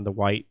 on the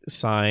white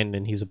sign,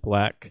 and he's a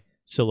black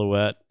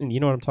silhouette, and you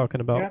know what I'm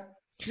talking about.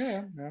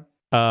 Yeah.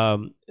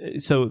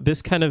 So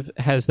this kind of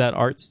has that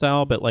art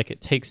style, but like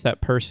it takes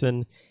that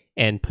person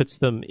and puts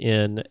them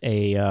in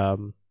a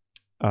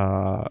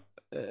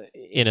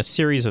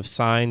series of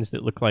signs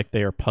that look like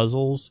they are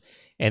puzzles,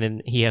 and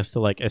then he has to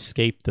like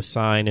escape the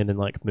sign and then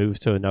like move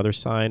to another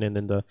sign, and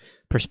then the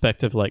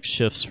perspective like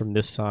shifts from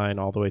this sign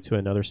all the way to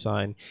another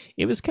sign.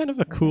 It was kind of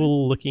a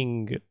cool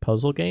looking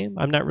puzzle game.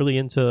 I'm not really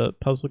into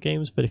puzzle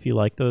games, but if you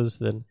like those,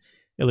 then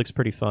it looks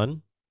pretty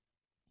fun.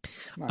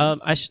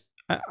 Nice.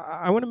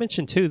 I want to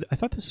mention too, I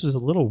thought this was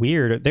a little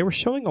weird. They were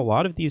showing a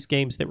lot of these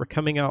games that were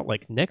coming out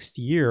like next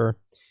year,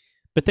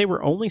 but they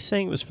were only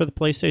saying it was for the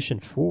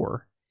PlayStation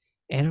 4.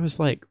 And it was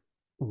like,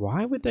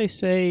 why would they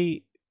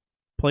say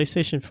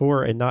PlayStation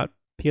 4 and not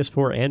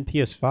PS4 and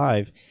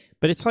PS5?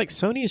 But it's like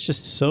Sony is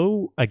just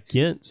so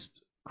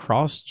against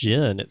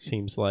cross-gen, it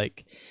seems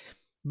like.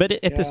 But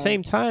at the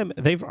same time,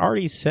 they've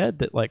already said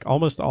that like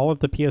almost all of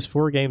the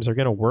PS4 games are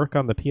going to work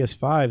on the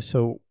PS5,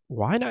 so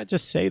why not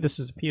just say this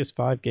is a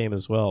PS5 game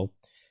as well?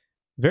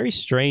 Very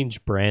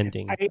strange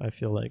branding, I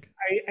feel like.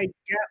 I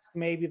guess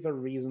maybe the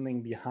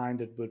reasoning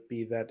behind it would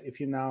be that if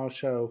you now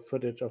show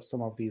footage of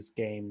some of these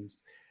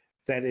games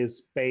that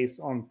is based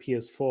on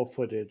PS4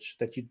 footage,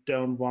 that you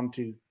don't want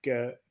to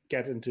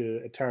get into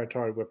a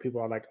territory where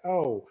people are like,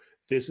 oh,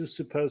 this is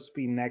supposed to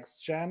be next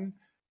gen.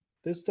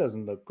 This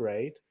doesn't look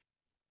great.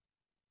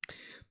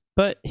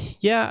 But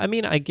yeah, I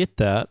mean, I get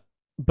that.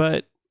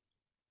 But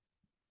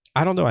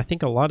I don't know. I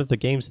think a lot of the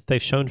games that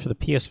they've shown for the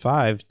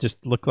PS5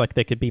 just look like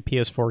they could be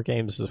PS4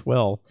 games as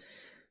well.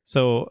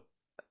 So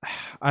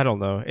I don't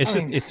know.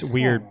 It's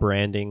weird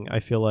branding, I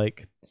feel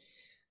like.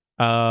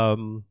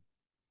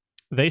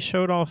 They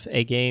showed off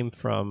a game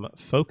from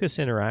Focus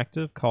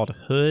Interactive called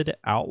Hood,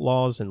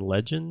 Outlaws, and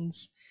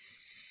Legends.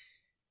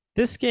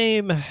 This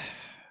game,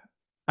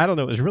 I don't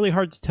know, it was really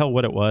hard to tell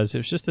what it was. It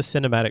was just a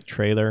cinematic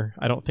trailer.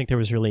 I don't think there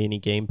was really any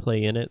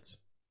gameplay in it.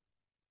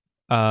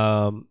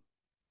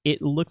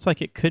 It looks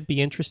like it could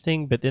be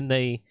interesting, but then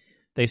they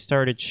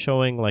started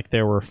showing like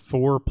there were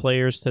 4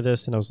 players to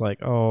this, and I was like,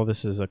 oh,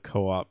 this is a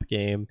co-op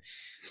game.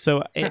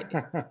 So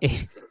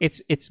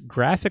it's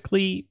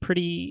graphically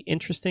pretty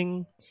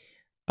interesting.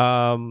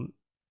 But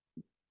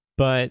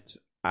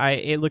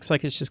it looks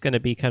like it's just going to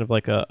be kind of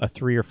like a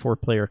 3 or 4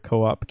 player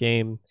co-op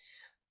game.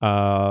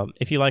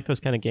 If you like those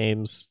kind of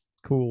games,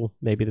 cool.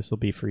 Maybe this will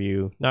be for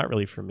you. Not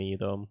really for me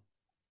though.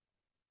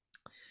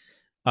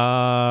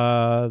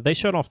 They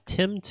showed off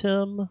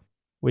Temtem,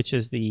 which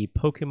is the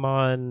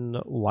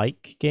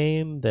Pokemon-like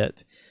game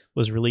that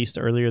was released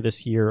earlier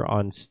this year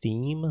on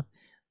Steam.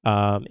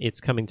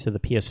 It's coming to the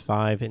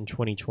PS5 in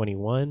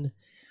 2021.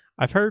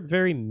 I've heard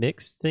very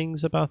mixed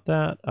things about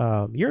that.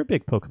 You're a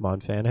big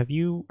Pokemon fan. Have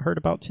you heard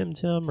about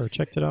Temtem or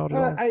checked it out at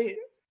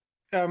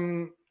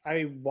all?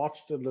 I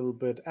watched a little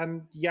bit,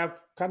 and yeah,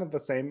 kind of the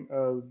same.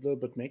 A little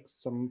bit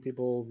mixed. Some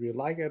people really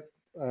like it,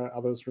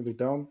 others really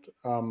don't.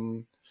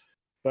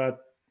 But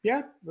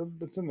yeah,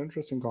 it's an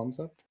interesting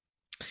concept.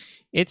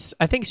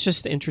 I think it's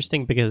just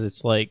interesting because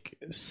it's like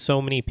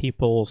so many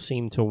people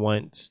seem to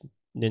want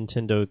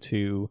Nintendo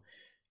to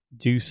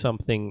do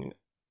something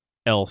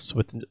else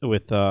with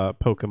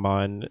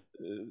Pokemon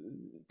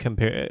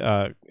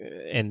compare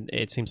and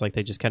it seems like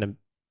they just kind of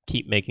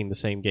keep making the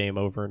same game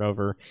over and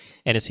over.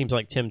 And it seems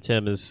like Tim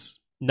is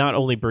not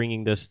only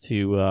bringing this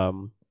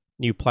to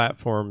new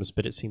platforms,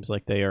 but it seems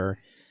like they are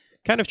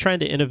kind of trying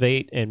to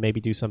innovate and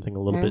maybe do something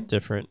a little bit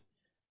different.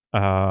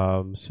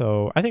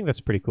 So I think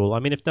that's pretty cool. I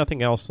mean, if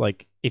nothing else,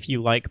 like if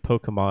you like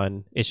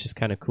Pokemon, it's just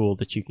kind of cool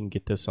that you can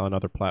get this on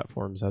other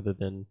platforms other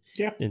than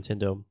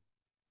Nintendo.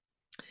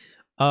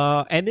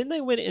 And then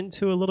they went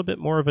into a little bit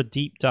more of a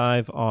deep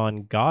dive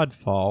on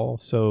Godfall.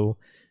 So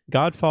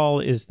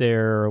Godfall is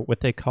their what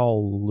they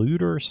call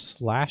looter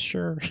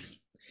slasher.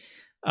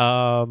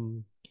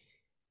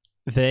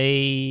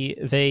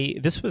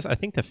 This was, I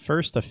think, the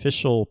first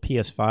official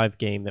PS5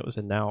 game that was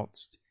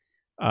announced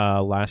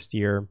last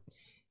year,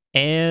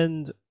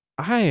 and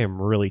I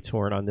am really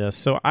torn on this.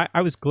 So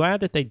I was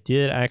glad that they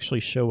did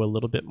actually show a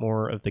little bit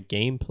more of the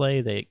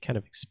gameplay. They kind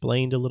of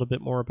explained a little bit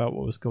more about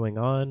what was going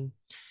on.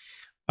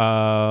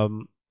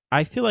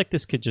 I feel like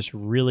this could just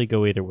really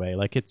go either way.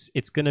 Like it's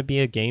going to be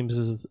a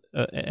games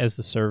as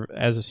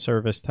a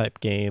service type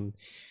game.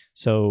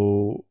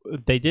 So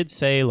they did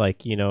say,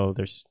 like, you know,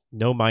 there's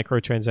no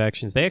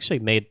microtransactions. They actually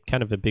made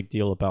kind of a big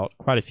deal about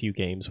quite a few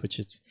games, which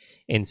is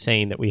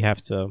insane that we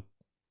have to,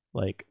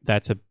 like,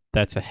 that's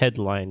a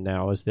headline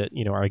now, is that,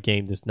 you know, our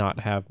game does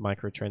not have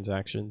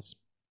microtransactions.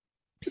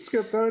 It's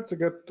good though. It's a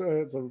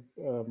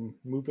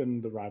move in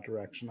the right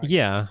direction. I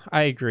guess.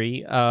 I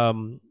agree.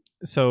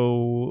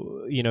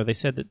 So, you know, they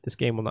said that this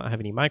game will not have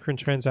any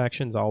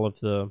microtransactions. All of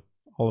the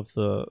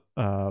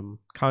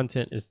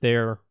content is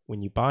there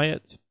when you buy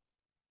it.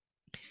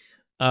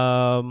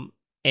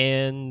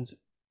 And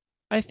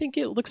I think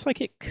it looks like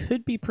it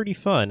could be pretty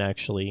fun,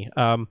 actually.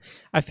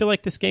 I feel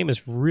like this game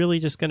is really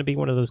just going to be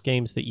one of those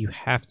games that you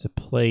have to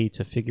play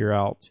to figure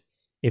out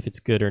if it's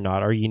good or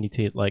not, or you need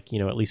to, like, you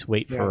know, at least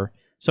wait for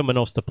someone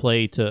else to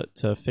play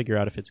to figure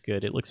out if it's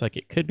good. It looks like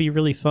it could be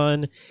really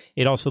fun.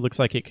 It also looks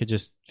like it could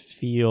just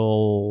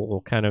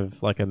feel kind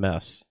of like a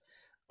mess.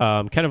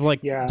 Kind of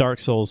like Dark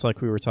Souls,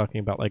 like we were talking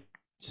about. Like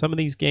some of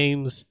these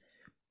games,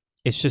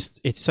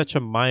 it's such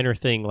a minor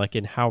thing, like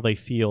in how they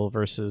feel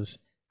versus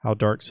how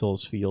Dark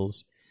Souls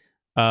feels.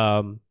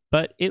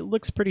 But it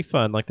looks pretty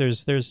fun. Like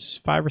there's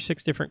 5 or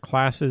 6 different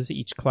classes.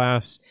 Each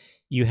class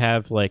you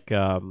have like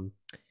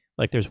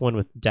there's one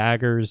with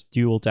daggers,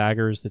 dual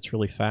daggers, that's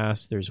really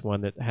fast. There's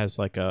one that has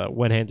like a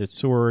one-handed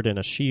sword and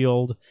a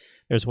shield.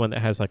 There's one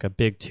that has like a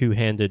big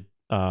two-handed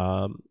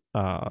battle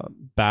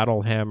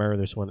hammer.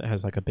 There's one that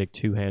has like a big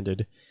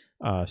two-handed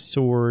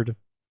sword.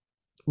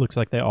 Looks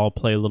like they all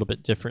play a little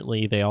bit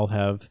differently. They all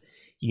have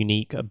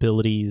unique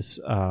abilities,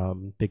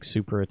 big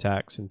super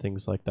attacks and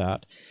things like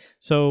that.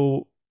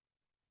 So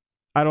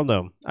I don't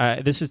know.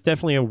 This is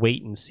definitely a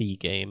wait and see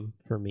game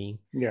for me.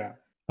 Yeah.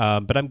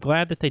 But I'm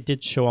glad that they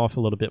did show off a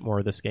little bit more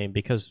of this game,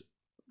 because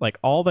like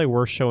all they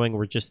were showing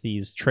were just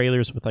these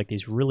trailers with like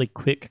these really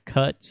quick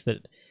cuts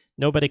that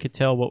nobody could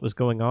tell what was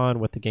going on,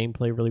 what the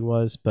gameplay really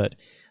was. But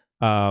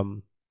I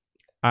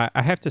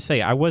have to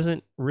say, I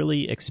wasn't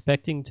really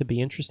expecting to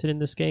be interested in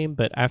this game,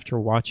 but after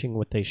watching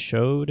what they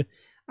showed,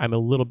 I'm a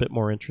little bit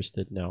more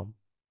interested now.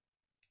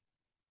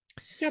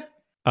 Yep.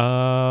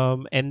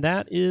 And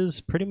that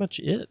is pretty much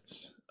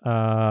it.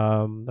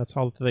 That's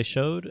all that they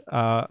showed.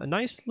 A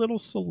nice little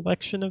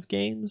selection of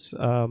games.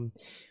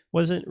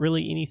 Wasn't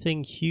really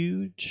anything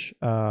huge.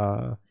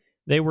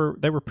 They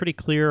were pretty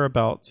clear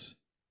about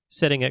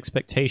setting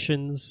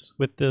expectations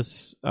with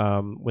this.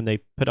 When they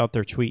put out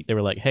their tweet, they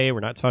were like, "Hey, we're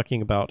not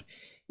talking about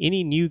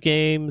any new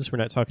games. We're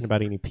not talking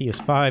about any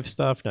PS5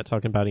 stuff. We're not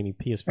talking about any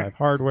PS5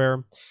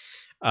 hardware."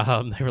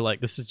 They were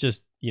like, "This is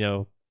just, you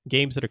know,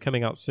 games that are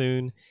coming out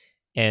soon."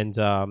 And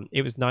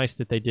it was nice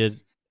that they did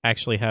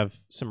actually have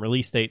some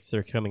release dates that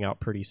are coming out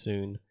pretty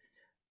soon,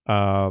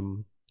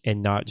 and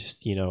not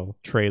just, you know,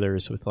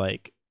 trailers with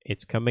like,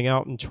 it's coming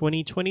out in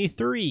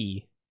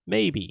 2023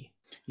 maybe.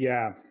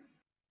 Yeah,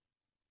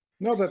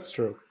 no, that's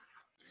true.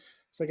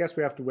 So I guess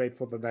we have to wait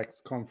for the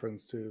next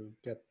conference to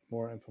get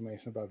more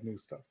information about new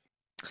stuff.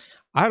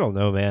 I don't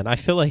know, man. I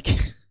feel like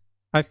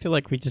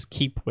we just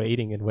keep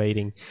waiting and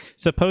waiting.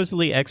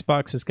 Supposedly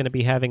Xbox is going to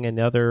be having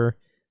another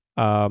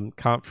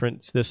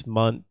conference this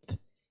month,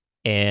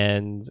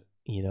 and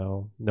you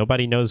know,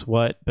 nobody knows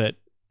what, but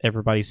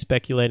everybody's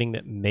speculating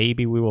that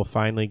maybe we will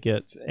finally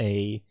get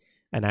an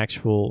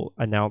actual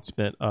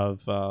announcement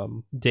of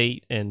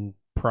date and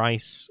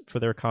price for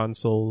their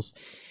consoles.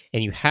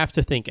 And you have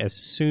to think, as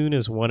soon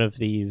as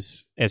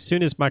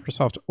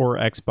Microsoft or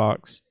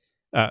Xbox,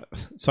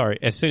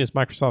 as soon as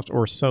Microsoft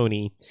or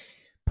Sony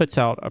puts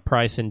out a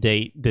price and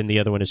date, then the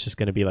other one is just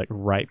going to be like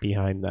right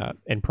behind that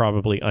and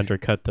probably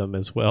undercut them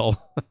as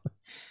well.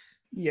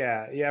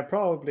 Yeah,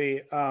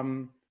 probably.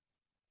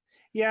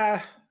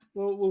 Yeah,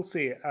 we'll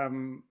see.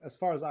 As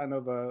far as I know,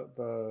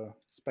 the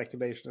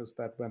speculation is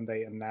that when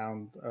they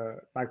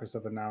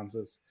Microsoft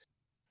announces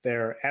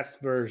their S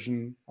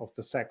version of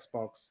the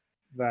Xbox,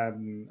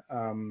 then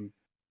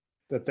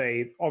that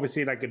they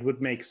obviously, like, it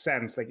would make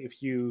sense, like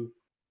if you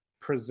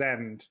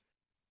present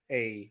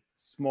a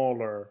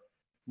smaller,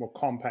 more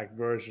compact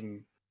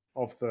version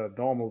of the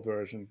normal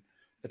version,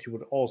 that you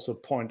would also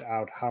point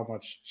out how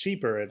much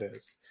cheaper it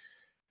is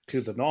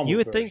to the normal You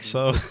would version, think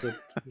so.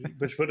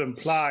 which would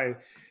imply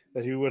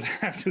that you would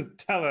have to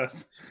tell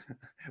us.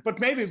 But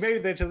maybe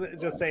they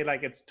just say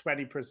like it's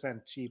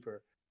 20%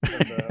 cheaper than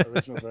the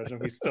original version.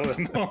 We still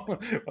don't know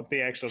what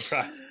the actual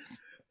price is.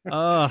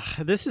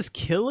 This is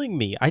killing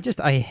me. I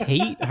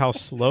hate how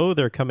slow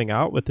they're coming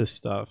out with this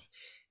stuff,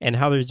 and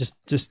how they're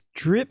just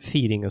drip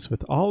feeding us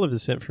with all of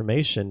this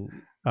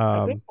information.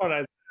 At this point, I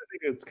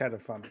think it's kind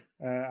of fun.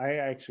 I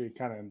actually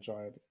kind of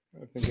enjoy it.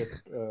 I think it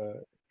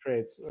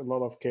creates a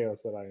lot of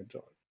chaos that I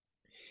enjoy.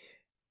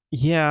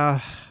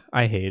 Yeah,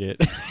 I hate it.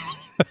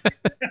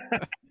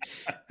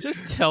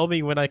 Just tell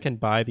me when I can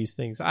buy these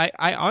things. I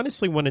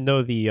honestly want to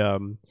know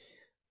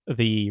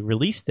the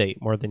release date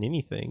more than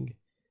anything,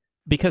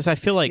 because I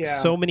feel like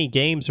so many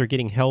games are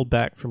getting held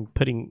back from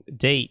putting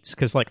dates,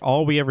 because like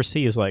all we ever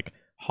see is like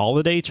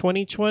holiday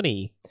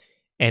 2020,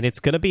 and it's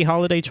going to be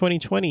holiday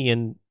 2020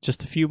 in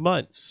just a few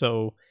months,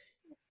 so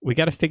we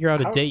got to figure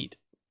out a date.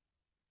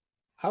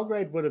 How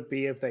great would it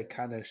be if they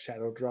kind of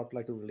shadow drop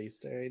like a release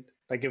date?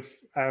 Like if,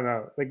 I don't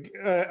know, like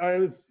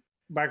if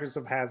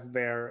Microsoft has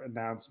their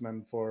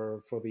announcement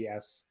for the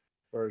S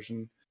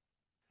version,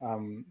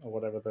 or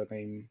whatever the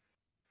name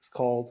is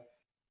called,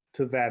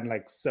 to then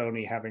like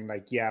Sony having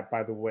like, yeah,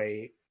 by the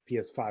way,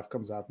 PS5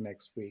 comes out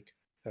next week.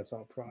 That's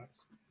our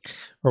prize.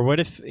 Or what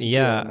if,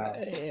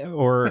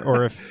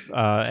 or if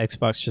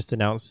Xbox just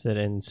announced it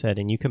and said,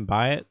 and you can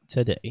buy it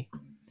today.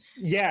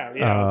 Yeah,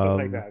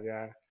 something like that.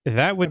 Yeah,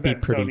 that would be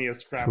pretty Sony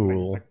is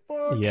cool. Like,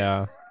 fuck.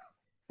 Yeah,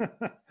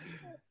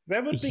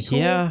 that would be cool.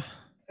 Yeah,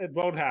 it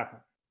won't happen.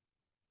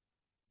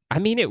 I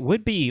mean, it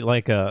would be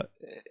like that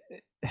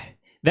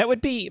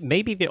would be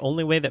maybe the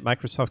only way that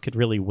Microsoft could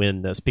really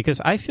win this,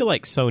 because I feel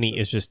like Sony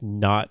is just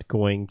not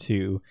going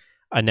to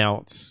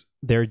announce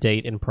their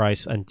date and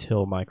price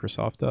until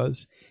Microsoft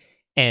does.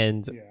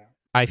 And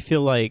I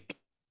feel like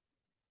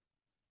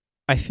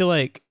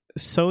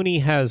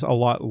Sony has a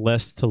lot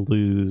less to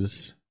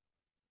lose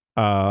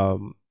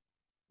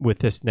with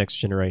this next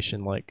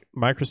generation. Like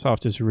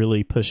Microsoft is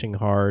really pushing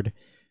hard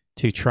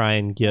to try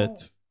and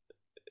get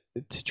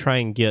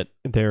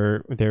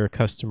their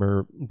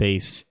customer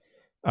base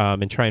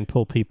and try and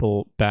pull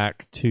people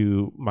back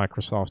to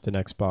Microsoft and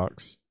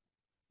Xbox.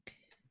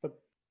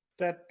 But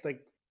that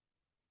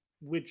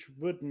which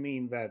would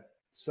mean that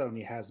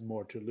Sony has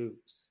more to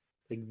lose.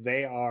 Like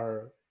they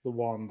are the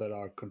one that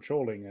are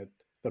controlling it,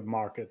 the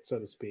market, so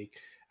to speak,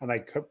 and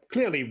like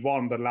clearly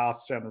won the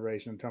last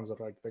generation in terms of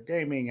like the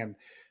gaming and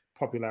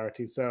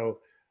popularity. So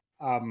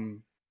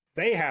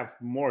they have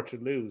more to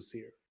lose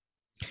here.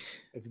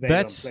 If they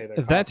don't play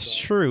their that's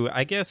true.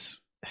 I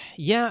guess.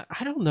 Yeah,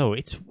 I don't know.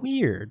 It's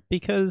weird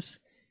because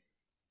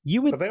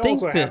you would. But they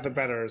also have the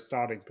better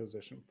starting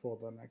position for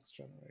the next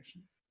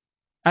generation.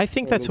 I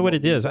think that's what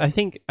it is. I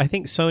think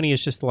Sony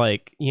is just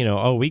like,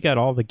 oh, we got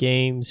all the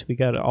games, we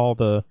got all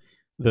the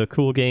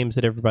cool games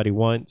that everybody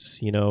wants.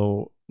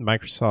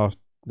 Microsoft,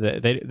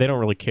 they don't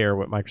really care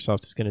what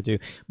Microsoft is going to do.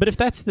 But if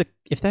that's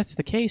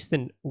the case,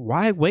 then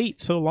why wait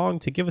so long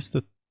to give us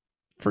the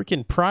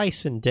freaking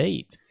price and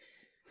date?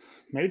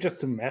 Maybe just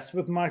to mess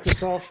with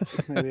Microsoft.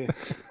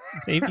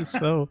 Maybe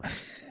so.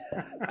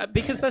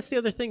 Because that's the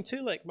other thing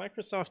too. Like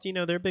Microsoft,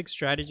 their big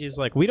strategy is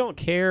like, we don't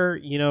care,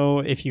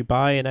 if you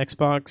buy an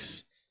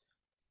Xbox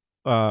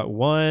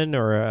One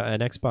or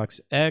an Xbox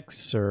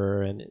X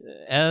or an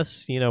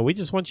S. We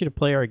just want you to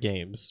play our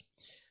games.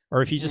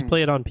 Or if you just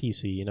play it on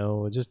PC,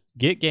 just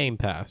get Game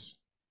Pass.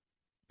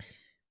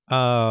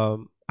 I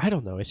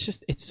don't know. It's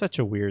such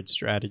a weird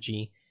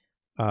strategy.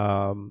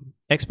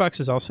 Xbox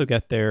has also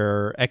got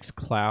their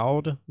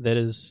xCloud that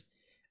is,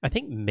 I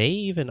think, may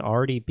even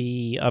already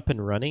be up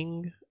and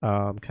running,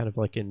 kind of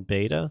like in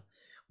beta,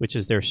 which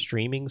is their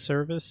streaming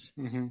service.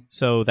 Mm-hmm.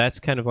 So that's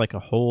kind of like a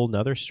whole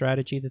nother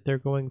strategy that they're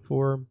going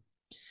for.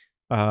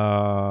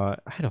 I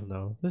don't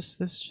know. This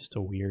is just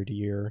a weird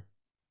year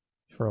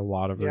for a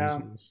lot of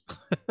reasons.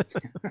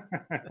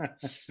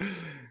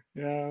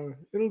 Yeah,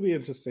 it'll be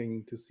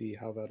interesting to see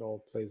how that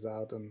all plays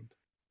out, and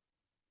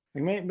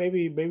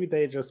maybe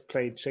they just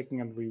play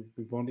chicken and we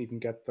won't even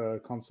get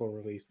the console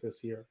release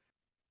this year.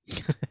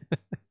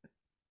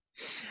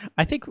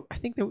 I think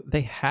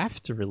they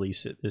have to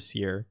release it this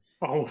year.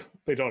 Oh,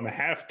 they don't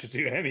have to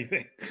do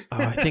anything. Oh,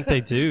 I think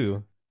they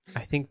do.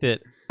 I think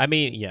that,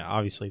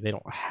 obviously they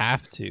don't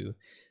have to,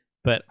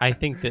 but I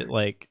think that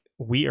like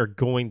we are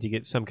going to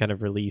get some kind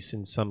of release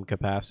in some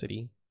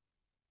capacity.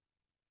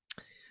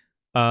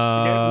 We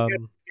get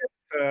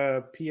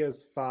the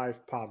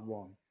PS5 Part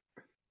 1.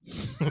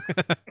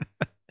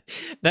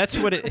 That's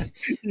what it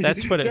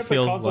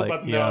feels like.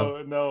 But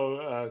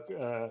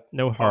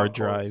no hard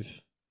drive.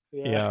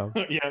 Yeah.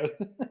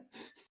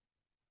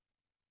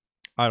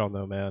 I don't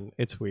know, man.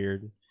 It's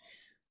weird.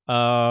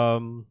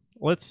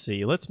 Let's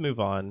see. Let's move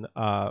on.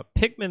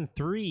 Pikmin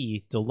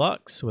 3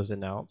 Deluxe was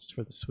announced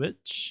for the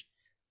Switch.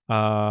 You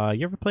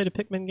ever played a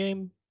Pikmin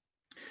game?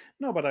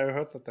 No, but I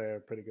heard that they're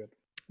pretty good.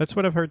 That's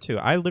what I've heard too.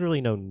 I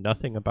literally know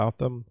nothing about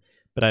them,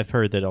 but I've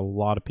heard that a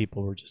lot of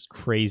people were just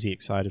crazy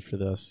excited for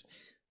this.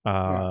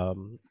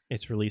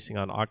 It's releasing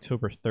on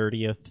October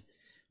 30th.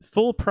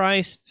 Full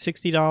price,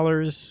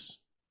 $60.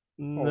 It's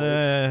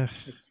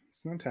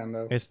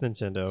Nintendo. It's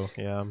Nintendo,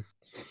 yeah.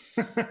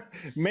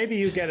 Maybe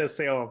you get a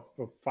sale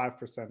of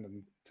 5%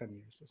 in 10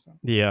 years or something.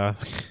 Yeah.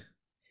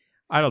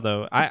 I don't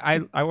know.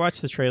 I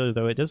watched the trailer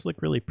though. It does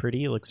look really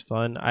pretty. It looks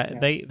fun.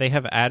 They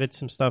have added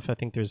some stuff. I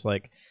think there's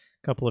like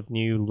a couple of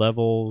new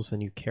levels, a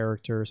new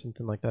character or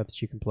something like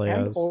that you can play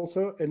and as.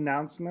 Also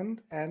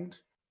announcement and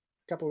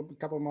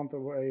couple months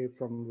away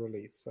from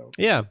release. So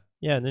yeah.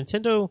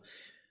 Nintendo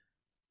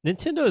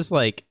is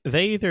like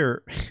they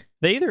either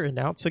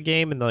announce a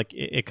game and like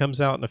it comes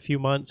out in a few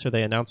months, or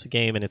they announce a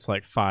game and it's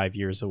like 5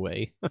 years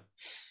away.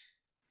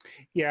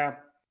 Yeah.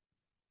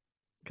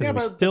 Because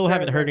we still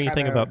haven't heard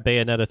anything about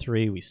Bayonetta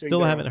 3. We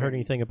still haven't heard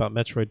anything about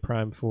Metroid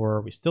Prime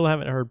 4. We still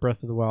haven't heard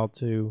Breath of the Wild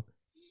 2.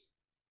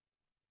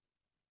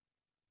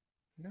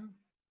 No.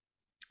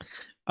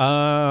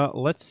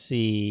 Let's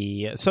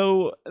see.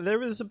 So there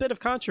was a bit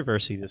of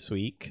controversy this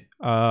week.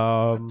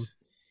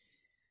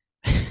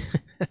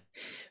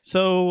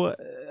 So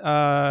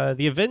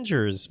the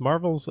Avengers,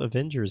 Marvel's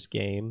Avengers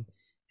game,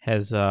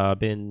 has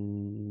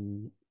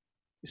been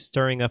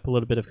stirring up a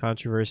little bit of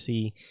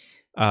controversy.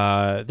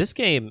 This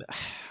game,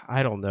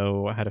 I don't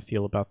know how to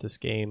feel about this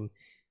game.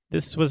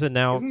 This was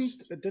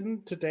announced.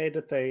 Didn't today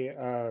that they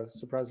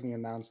surprisingly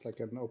announced like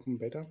an open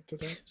beta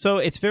today? So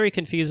it's very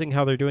confusing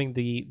how they're doing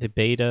the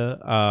beta.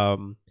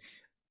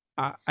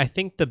 I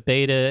think the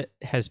beta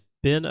has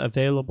been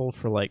available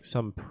for like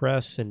some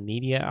press and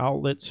media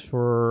outlets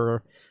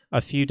for a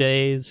few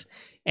days,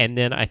 and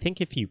then I think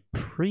if you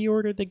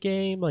pre-order the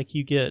game, like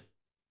you get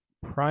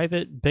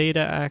private beta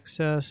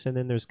access, and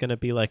then there's going to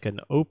be like an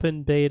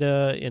open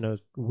beta in a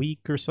week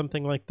or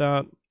something like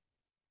that.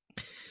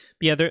 But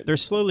yeah, they're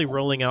slowly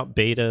rolling out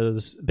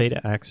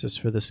beta access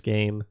for this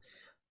game.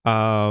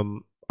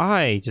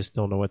 I just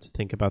don't know what to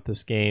think about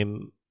this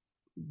game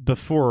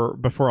before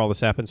all this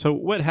happened. So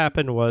what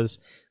happened was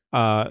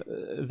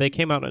they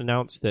came out and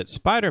announced that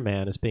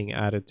Spider-Man is being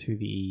added to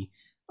the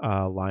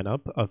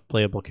lineup of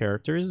playable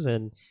characters,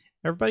 and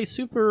everybody's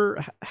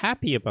super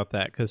happy about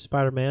that because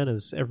Spider-Man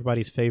is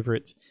everybody's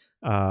favorite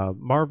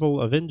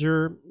Marvel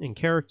Avenger in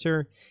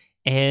character.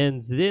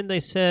 And then they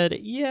said,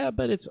 yeah,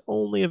 but it's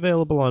only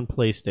available on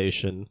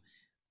PlayStation.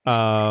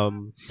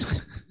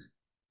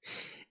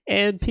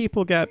 And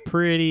people got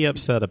pretty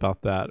upset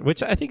about that,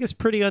 which I think is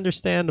pretty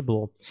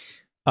understandable.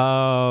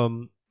 I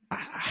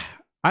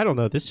don't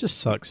know. This just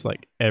sucks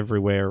like every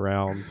way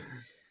around.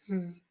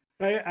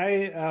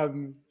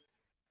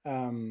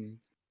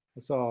 I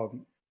saw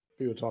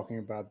people talking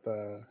about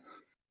the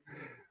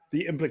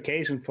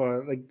implication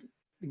for like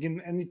in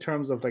any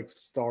terms of like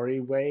story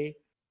way,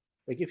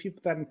 like if you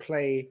then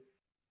play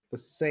the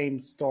same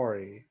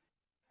story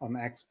on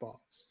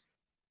Xbox,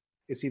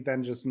 is he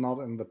then just not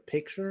in the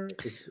picture?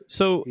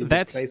 So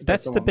that's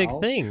the big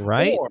thing,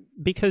 right? Or,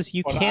 because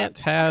you can't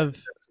have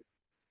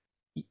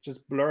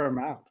just blur him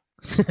out.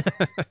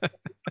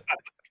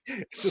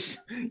 just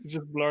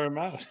blur him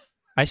out.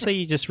 I say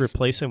you just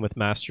replace him with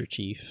Master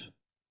Chief.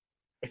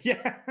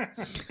 Yeah.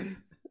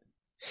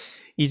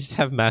 You just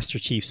have Master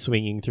Chief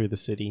swinging through the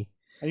city.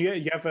 And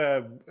you have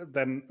a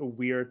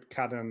weird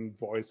cut-in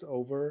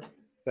voiceover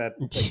that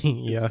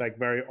is like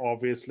very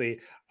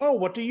obviously, oh,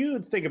 what do you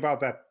think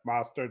about that,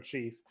 Master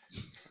Chief?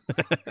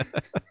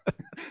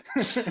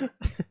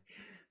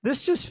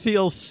 This just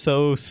feels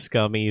so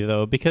scummy,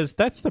 though, because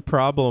that's the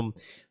problem.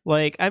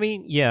 Like, I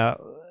mean, yeah,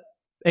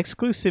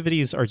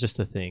 exclusivities are just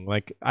a thing.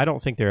 Like, I don't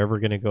think they're ever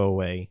going to go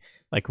away.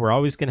 Like, we're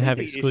always going to have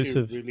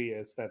exclusive. The issue really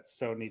is that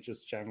Sony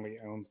just generally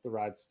owns the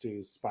rights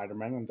to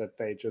Spider-Man, and that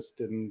they just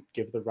didn't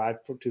give the right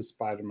to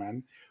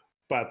Spider-Man.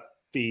 But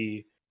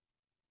the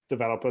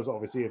developers,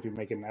 obviously, if you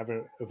make an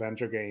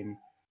Avenger game,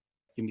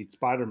 you need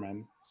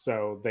Spider-Man.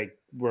 So they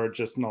were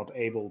just not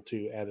able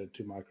to add it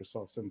to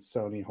Microsoft, since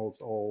Sony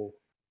holds all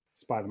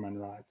Spider-Man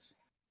rights.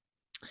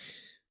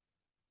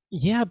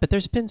 Yeah, but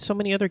there's been so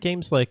many other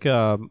games like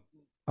what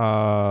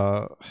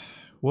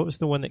was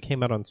the one that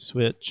came out on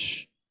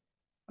Switch?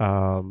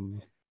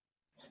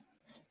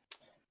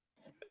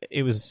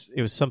 It was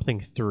something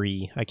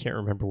 3. I can't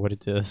remember what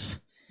it is.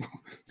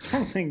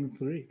 Something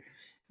 3.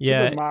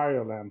 Yeah, Super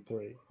Mario Land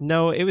 3.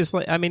 No, it was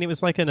like it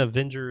was like an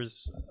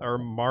Avengers or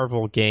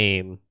Marvel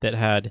game that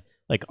had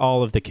like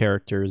all of the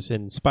characters,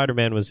 and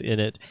Spider-Man was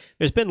in it.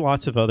 There's been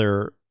lots of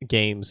other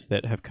games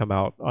that have come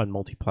out on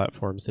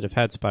multi-platforms that have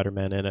had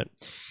Spider-Man in it.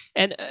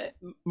 And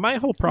my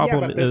whole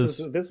problem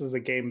is this is a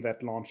game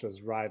that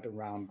launches right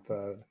around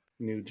the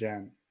new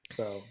gen.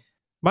 So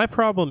my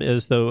problem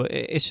is, though,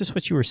 it's just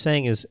what you were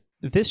saying, is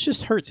this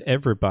just hurts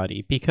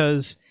everybody,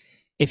 because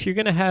if you're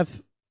going to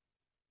have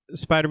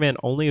Spider-Man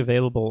only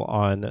available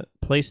on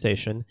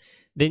PlayStation,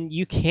 then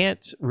you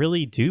can't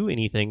really do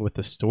anything with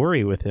the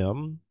story with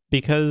him,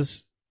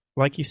 because,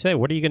 like you said,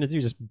 what are you going to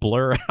do? Just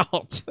blur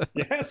out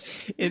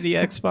yes. in the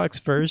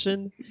Xbox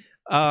version?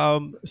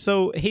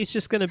 So he's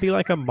just going to be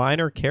like a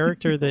minor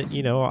character that,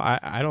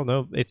 I don't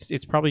know.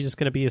 It's probably just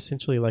going to be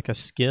essentially like a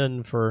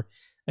skin for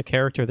a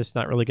character that's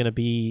not really going to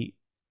be,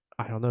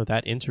 I don't know,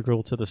 that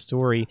integral to the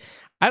story.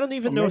 I don't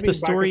even Or know if maybe the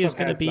story is Microsoft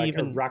going to has be like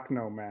even. a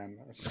Ragno man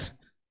or something.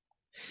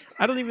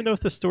 I don't even know if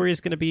the story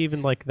is going to be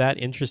even like that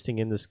interesting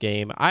in this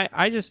game.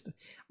 I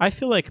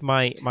feel like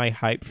my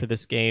hype for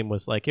this game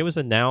was like it was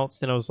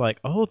announced and I was like,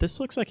 oh, this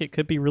looks like it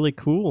could be really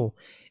cool.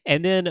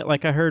 And then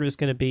like I heard it was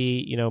going to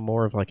be,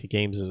 more of like a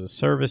games as a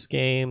service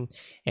game,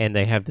 and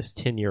they have this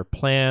 10-year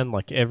plan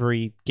like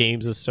every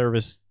games as a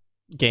service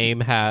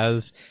game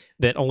has,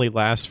 that only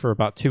lasts for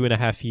about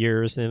 2.5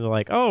 years, and then they're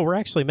like, oh, we're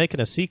actually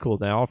making a sequel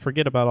now.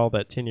 Forget about all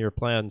that 10-year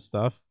plan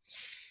stuff.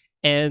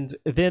 And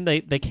then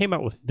they came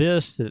out with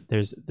this, that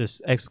there's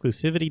this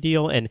exclusivity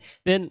deal, and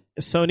then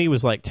Sony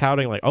was like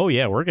touting like, oh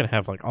yeah, we're gonna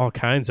have like all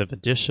kinds of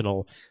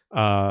additional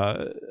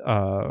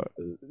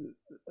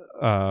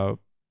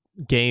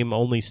game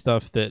only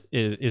stuff that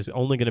is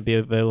only going to be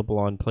available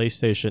on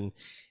PlayStation.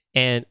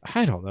 And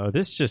I don't know,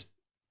 this just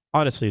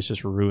honestly is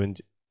just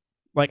ruined.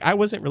 Like, I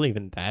wasn't really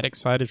even that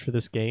excited for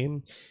this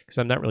game because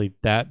I'm not really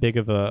that big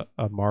of a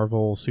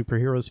Marvel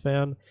superheroes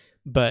fan,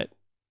 but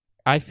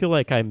I feel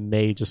like I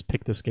may just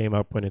pick this game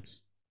up when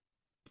it's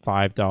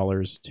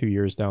 $5 2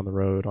 years down the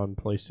road on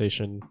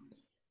PlayStation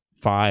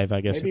 5,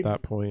 I guess, at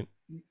that point.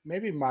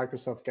 Maybe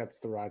Microsoft gets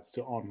the rights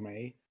to Aunt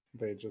May.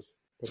 They just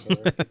put their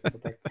gift in the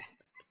background.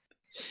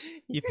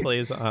 You play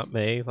as Aunt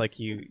May, like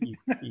you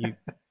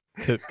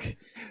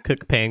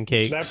cook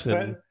pancakes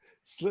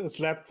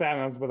slap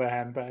Thanos with a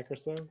handbag or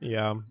so.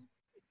 Yeah,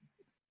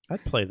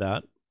 I'd play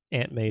that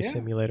Aunt May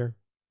Simulator.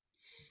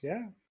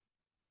 Yeah.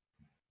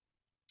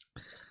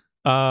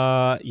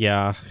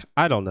 Yeah,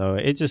 I don't know.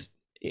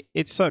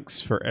 It sucks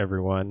for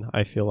everyone,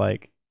 I feel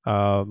like.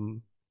 Yeah,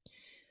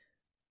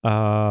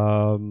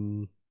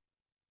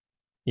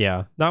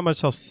 not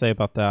much else to say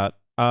about that.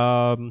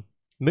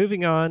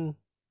 Moving on.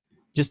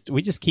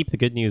 We just keep the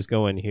good news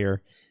going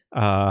here.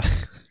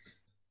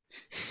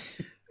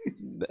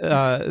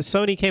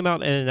 Sony came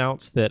out and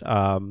announced that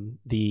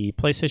the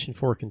PlayStation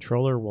 4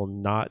 controller will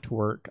not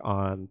work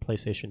on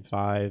PlayStation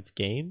 5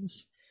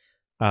 games,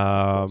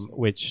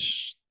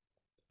 which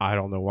I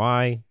don't know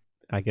why.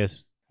 I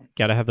guess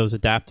got to have those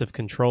adaptive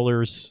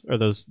controllers or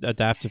those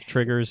adaptive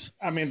triggers.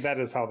 I mean,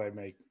 that is how they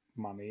make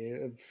money.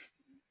 It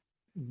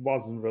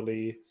wasn't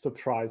really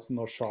surprised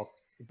nor shocked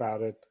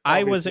about it.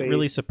 I wasn't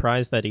really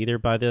surprised that either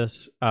by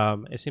this.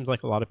 It seems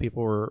like a lot of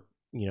people were,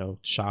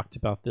 shocked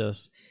about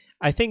this.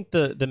 I think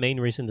the main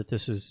reason that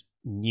this is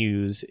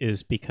news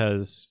is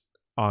because,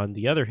 on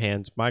the other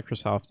hand,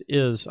 Microsoft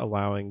is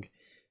allowing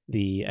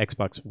the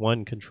Xbox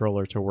One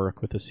controller to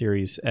work with the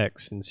Series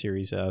X and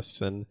Series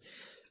S, and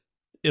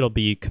it'll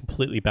be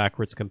completely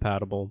backwards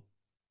compatible.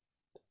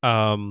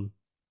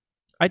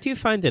 I do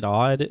find it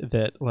odd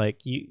that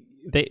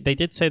they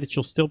did say that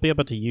you'll still be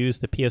able to use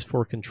the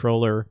PS4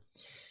 controller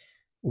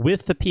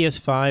with the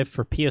PS5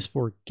 for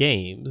PS4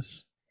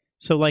 games.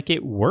 So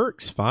it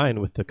works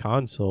fine with the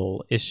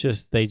console. It's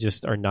just they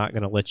just are not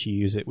going to let you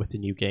use it with the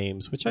new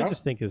games, which I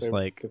just think is they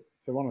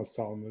want to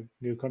sell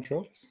new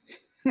controllers.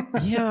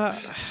 Yeah,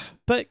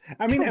 but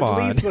I mean, at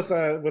least with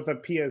a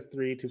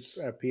PS3 to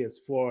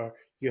PS4,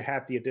 you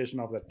had the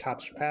addition of the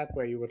touchpad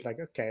where you would I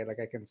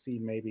can see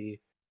maybe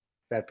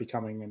that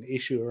becoming an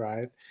issue,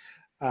 right?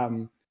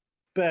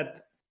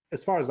 But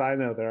as far as I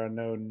know, there are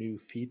no new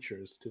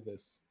features to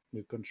this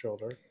new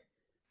controller.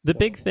 The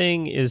big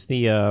thing is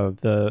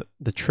the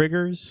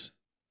triggers.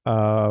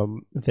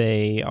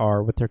 They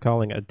are what they're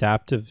calling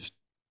adaptive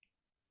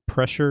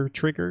pressure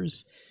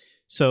triggers.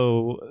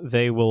 So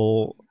they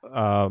will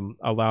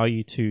allow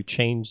you to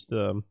change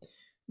the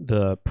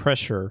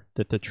pressure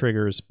that the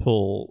triggers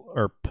pull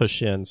or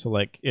push in. So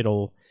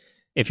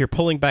if you're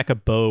pulling back a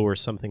bow or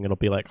something, it'll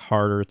be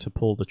harder to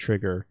pull the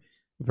trigger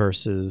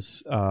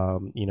versus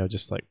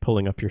just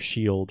pulling up your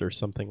shield or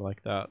something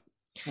like that.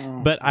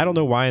 But I don't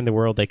know why in the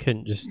world they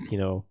couldn't just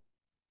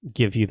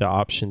give you the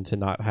option to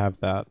not have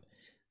that.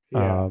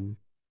 Yeah.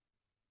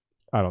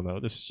 I don't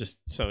know. This is just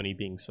Sony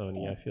being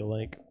Sony, I feel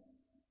like.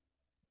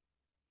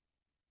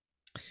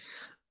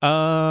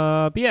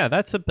 But yeah,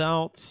 that's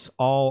about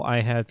all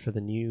I had for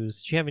the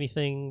news. Do you have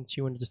anything that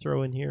you wanted to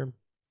throw in here?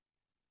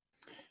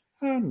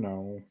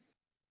 No.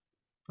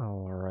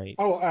 All right.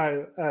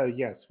 Oh,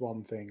 yes,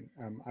 one thing.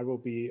 I will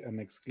be an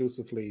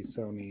exclusively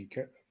Sony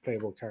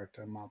playable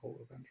character in Marvel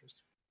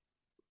Avengers.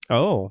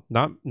 Oh,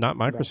 not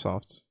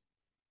Microsoft.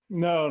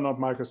 No, not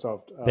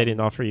Microsoft. They didn't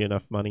offer you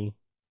enough money.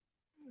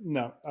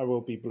 No, I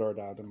will be blurred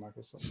out in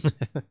Microsoft.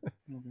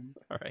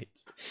 All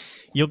right.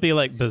 You'll be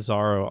like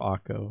Bizarro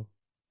Akko.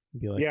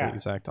 Be the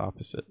exact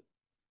opposite.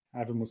 I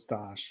have a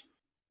mustache.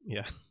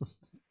 Yeah.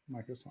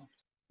 Microsoft.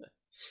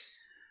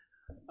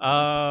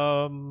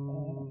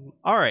 All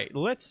right,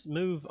 let's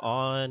move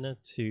on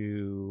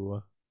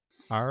to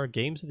our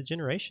games of the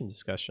generation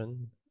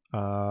discussion.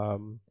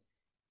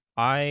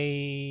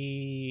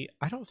 I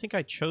don't think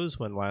I chose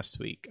one last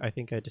week. I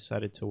think I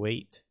decided to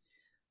wait.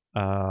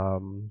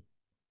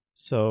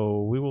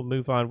 So we will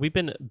move on. We've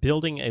been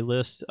building a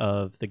list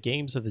of the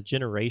games of the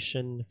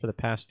generation for the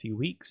past few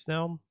weeks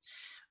now.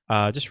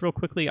 Just real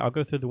quickly, I'll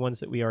go through the ones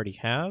that we already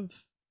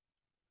have.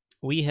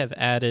 We have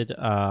added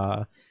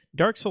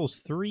Dark Souls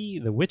 3,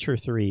 The Witcher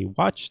 3,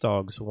 Watch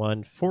Dogs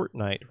 1,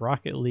 Fortnite,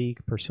 Rocket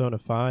League, Persona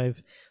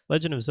 5,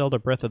 Legend of Zelda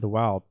Breath of the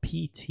Wild,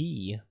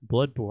 PT,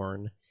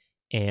 Bloodborne,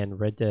 and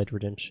Red Dead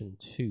Redemption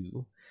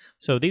 2.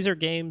 So these are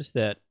games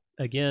that,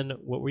 again,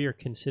 what we are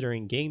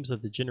considering games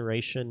of the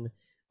generation.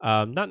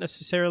 Not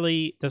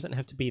necessarily, doesn't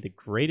have to be the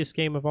greatest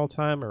game of all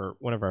time or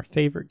one of our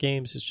favorite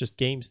games. It's just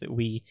games that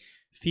we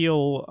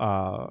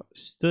feel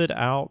stood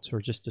out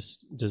or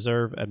just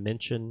deserve a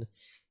mention.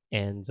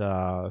 And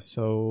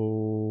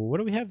so what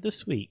do we have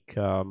this week?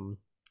 You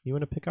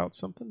want to pick out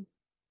something?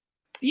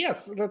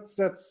 Yes,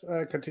 let's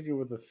continue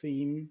with the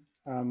theme.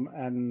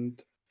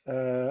 And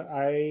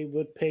I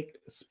would pick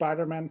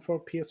Spider-Man for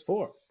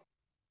PS4.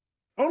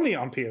 Only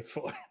on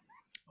PS4.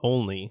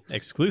 Only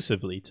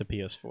exclusively to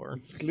PS4.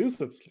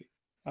 Exclusively.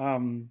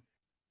 I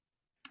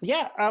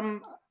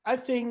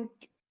think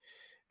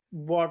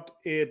what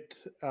it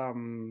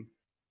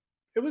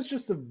was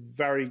just a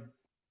very,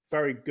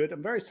 very good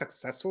and very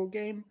successful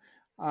game.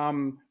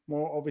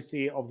 More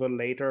obviously of the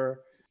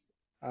later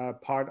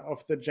part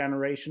of the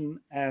generation,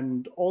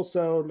 and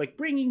also like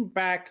bringing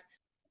back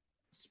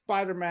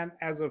Spider-Man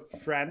as a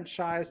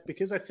franchise,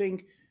 because I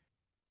think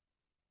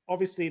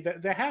obviously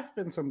there have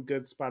been some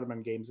good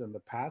Spider-Man games in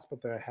the past,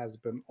 but there has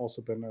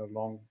also been a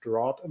long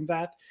drought in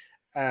that.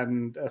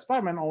 And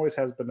Spider-Man always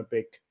has been a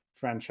big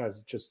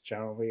franchise just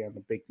generally and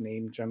a big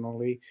name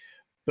generally.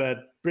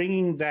 But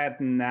bringing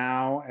that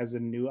now as a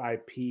new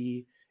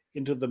IP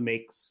into the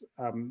mix,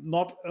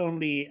 not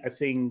only I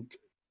think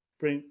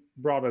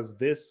brought us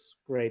this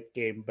great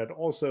game, but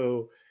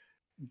also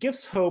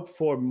gives hope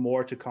for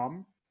more to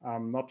come.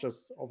 Not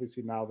just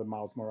obviously now the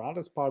Miles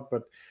Morales part,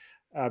 but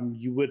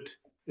you would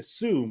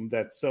assume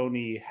that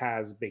Sony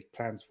has big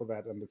plans for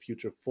that in the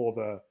future for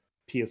the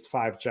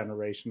PS5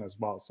 generation as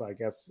well. So I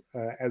guess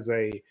as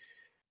a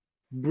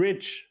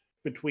bridge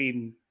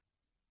between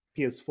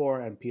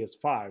PS4 and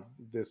PS5,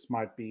 this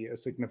might be a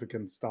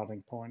significant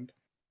starting point.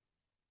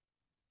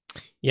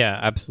 Yeah,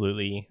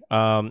 absolutely.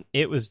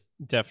 It was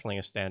definitely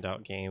a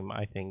standout game,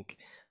 I think.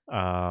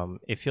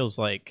 It feels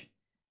like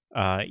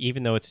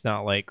even though it's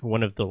not like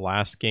one of the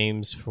last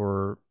games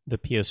for the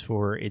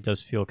PS4, it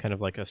does feel kind of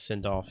like a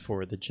send-off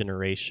for the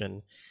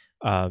generation.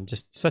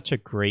 Just such a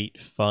great,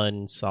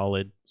 fun,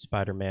 solid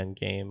Spider-Man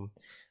game.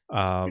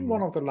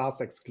 One of the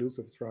last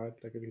exclusives, right?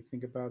 Like if you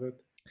think about it.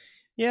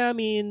 Yeah, I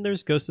mean,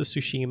 there's Ghost of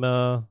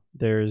Tsushima.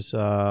 There's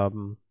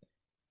Last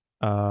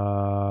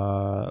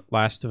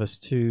of Us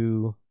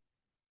 2.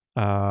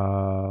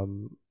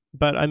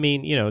 But I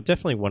mean,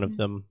 definitely one of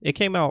them. It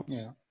came out.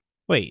 Yeah.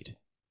 Wait.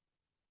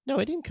 No,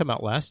 it didn't come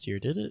out last year,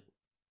 did it?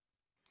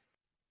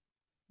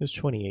 It was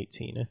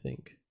 2018, I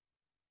think.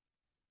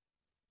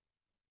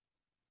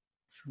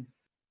 Sure.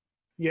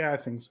 Yeah, I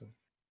think so.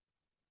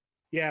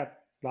 Yeah,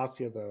 last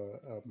year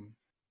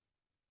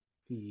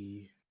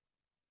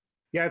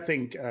I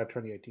think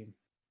 2018.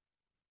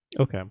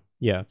 Okay,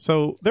 yeah.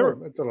 So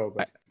it's a little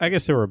bit. I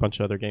guess there were a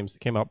bunch of other games that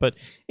came out, but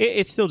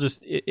it still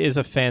just is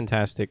a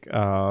fantastic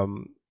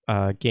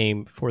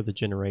game for the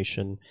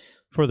generation,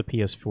 for the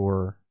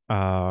PS4.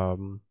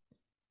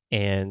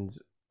 And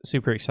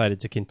super excited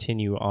to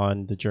continue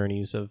on the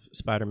journeys of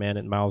Spider-Man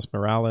and Miles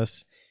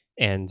Morales.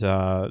 And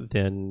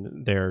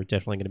then they're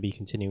definitely going to be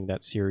continuing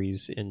that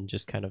series in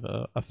just kind of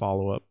a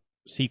follow-up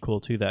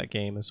sequel to that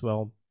game as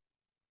well.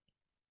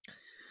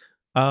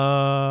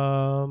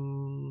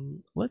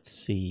 Let's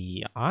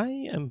see.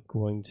 I'm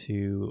going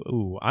to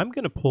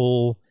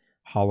pull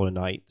Hollow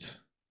Knight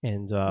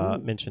and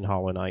mention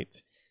Hollow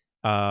Knight.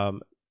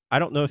 I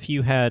don't know if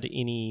you had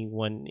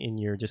anyone in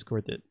your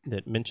Discord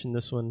that mentioned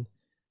this one.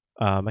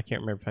 I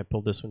can't remember if I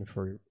pulled this one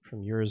from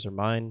yours or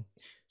mine,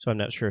 so I'm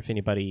not sure if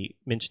anybody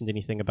mentioned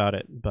anything about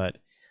it, but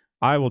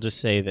I will just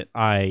say that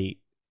I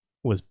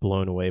was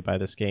blown away by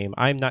this game.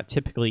 I'm not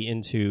typically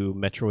into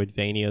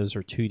Metroidvanias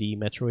or 2D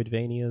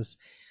Metroidvanias,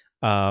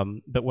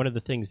 but one of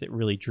the things that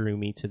really drew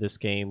me to this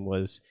game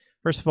was,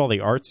 first of all, the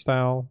art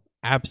style.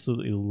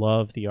 Absolutely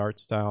love the art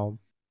style.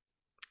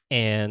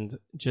 And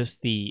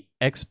just the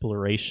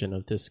exploration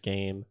of this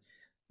game.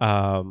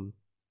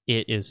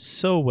 It is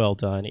so well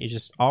done. It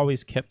just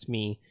always kept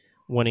me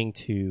wanting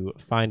to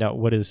find out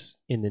what is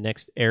in the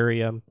next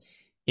area.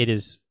 It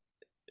is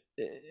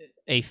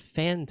a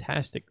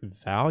fantastic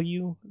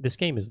value. This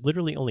game is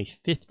literally only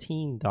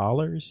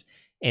 $15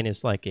 and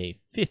is like a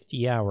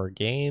 50-hour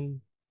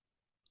game.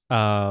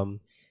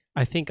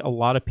 I think a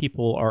lot of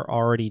people are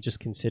already just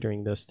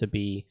considering this to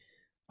be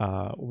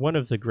one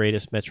of the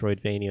greatest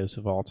Metroidvanias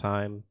of all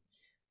time.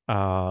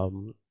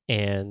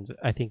 And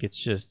I think it's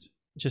just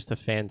a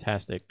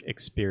fantastic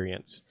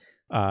experience.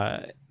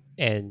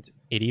 And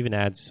it even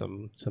adds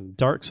some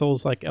Dark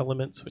Souls-like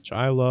elements, which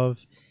I love.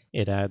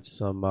 It adds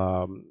some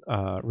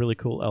really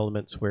cool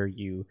elements where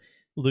you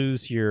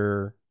lose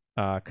your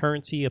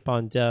currency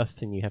upon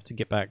death, and you have to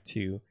get back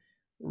to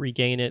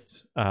regain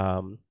it.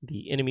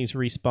 The enemies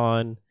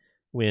respawn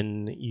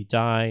when you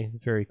die.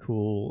 Very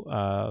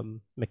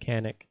cool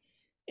mechanic.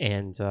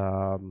 And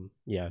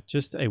yeah,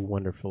 just a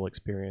wonderful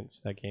experience,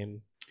 that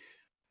game.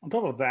 On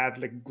top of that,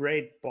 like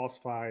great boss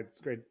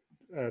fights, great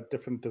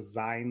different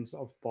designs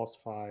of boss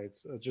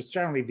fights. Just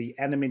generally, the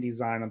enemy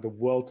design and the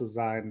world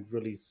design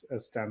really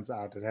stands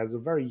out. It has a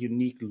very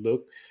unique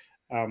look,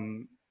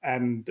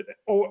 and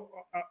or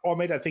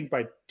made I think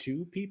by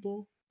two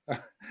people.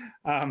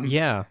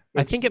 Yeah,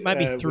 I think it might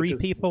be three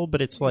people,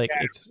 but it's like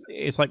yeah,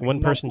 it's like one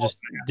person just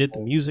did the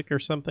music or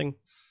something.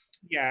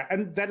 Yeah,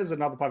 and that is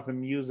another part of the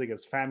music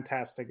is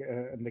fantastic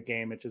in the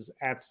game. It just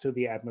adds to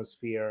the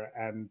atmosphere,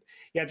 and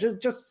yeah,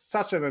 just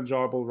such an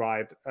enjoyable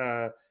ride.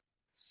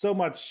 So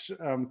much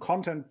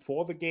content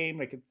for the game.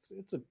 Like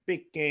it's a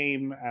big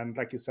game, and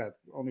like you said,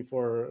 only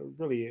for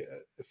really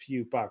a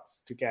few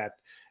bucks to get,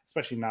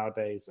 especially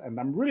nowadays. And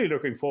I'm really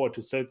looking forward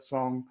to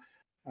Silksong,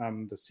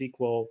 the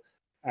sequel,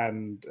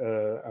 and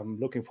I'm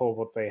looking forward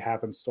what they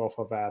have in store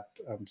for that.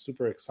 I'm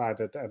super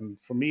excited, and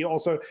for me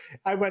also,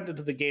 I went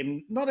into the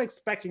game not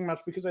expecting much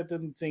because I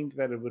didn't think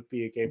that it would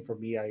be a game for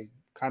me. I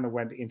kind of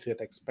went into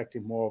it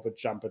expecting more of a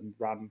jump and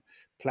run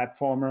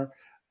platformer,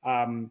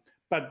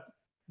 but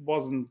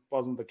wasn't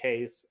the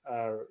case.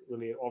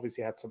 Really,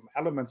 obviously had some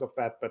elements of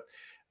that, but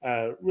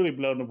really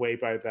blown away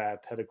by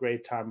that. Had a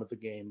great time with the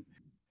game,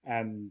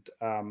 and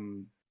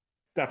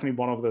definitely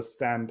one of the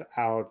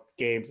standout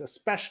games,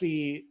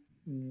 especially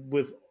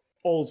with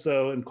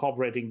also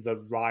incorporating the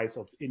rise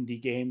of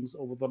indie games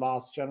over the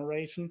last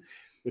generation,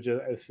 which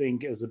I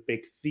think is a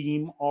big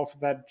theme of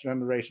that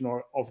generation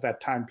or of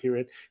that time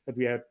period, that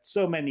we had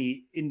so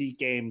many indie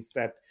games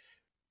that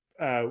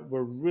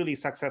were really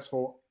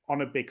successful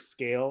on a big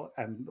scale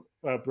and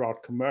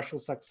brought commercial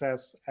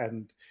success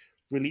and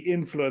really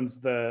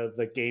influenced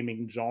the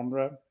gaming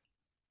genre.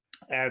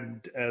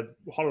 And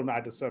Hollow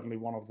Knight is certainly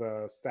one of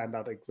the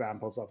standout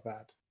examples of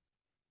that.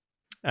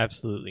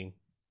 Absolutely.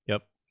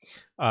 Yep.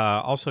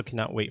 Also,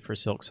 cannot wait for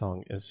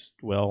Silksong as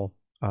well.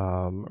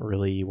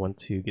 Really want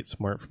to get some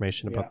more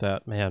information about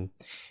that. Man,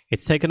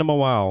 it's taken them a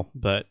while,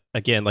 but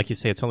again, like you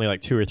say, it's only like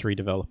 2 or 3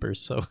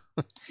 developers. So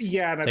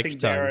yeah, and I think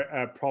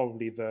they're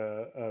probably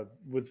the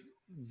with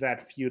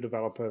that few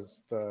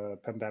developers, the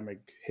pandemic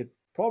hit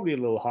probably a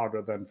little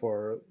harder than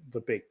for the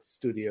big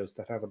studios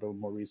that have a little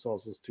more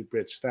resources to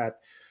bridge that.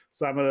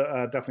 So I'm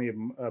definitely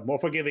more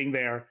forgiving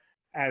there.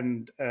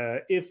 And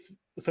if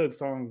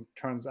Silksong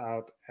turns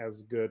out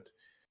as good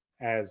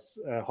as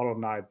Hollow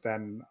Knight,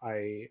 then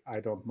I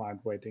don't mind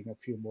waiting a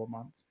few more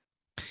months.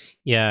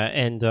 Yeah,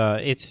 and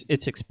it's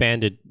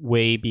expanded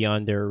way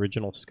beyond their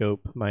original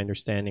scope. My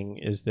understanding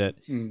is that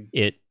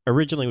it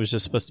originally was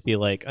just supposed to be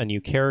like a new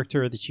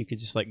character that you could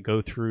just like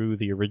go through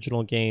the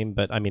original game,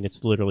 but I mean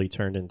it's literally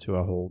turned into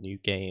a whole new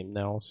game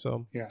now.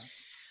 So yeah,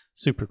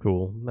 super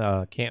cool.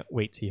 Can't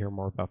wait to hear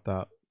more about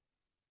that.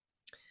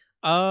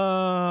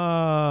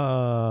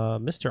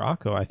 Mr.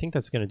 Akko, I think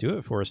that's going to do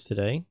it for us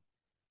today.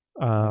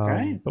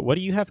 Okay. But what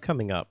do you have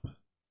coming up?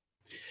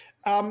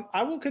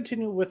 I will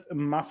continue with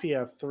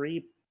Mafia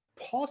 3,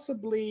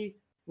 possibly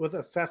with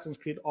Assassin's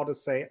Creed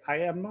Odyssey. I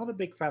am not a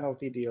big fan of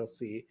the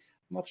DLC.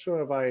 I'm not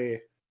sure if I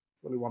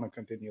really want to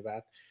continue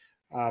that.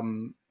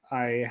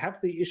 I have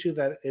the issue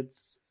that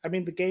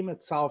the game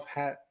itself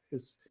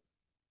is,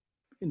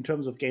 in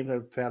terms of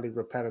gameplay, fairly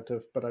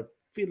repetitive, but I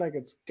feel like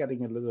it's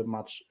getting a little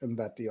much in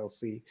that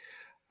DLC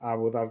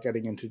without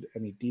getting into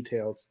any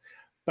details.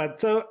 But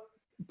so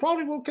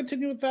probably will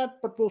continue with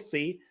that, but we'll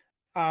see.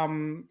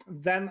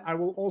 Then I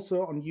will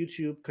also on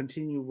YouTube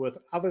continue with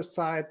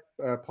Otherside,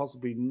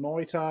 possibly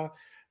Noita,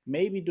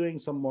 maybe doing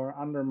some more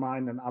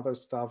Undermine and other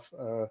stuff.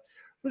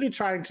 Really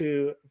trying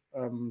to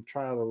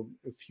try out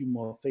a few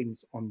more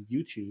things on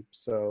YouTube.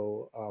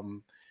 So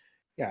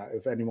yeah,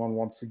 if anyone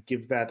wants to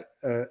give that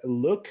a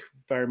look,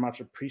 very much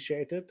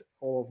appreciated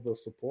all of the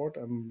support.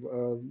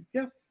 And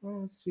yeah,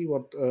 I'll see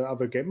what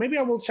other game. Maybe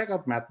I will check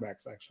out Mad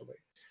Max actually.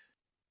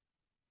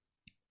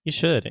 You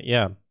should,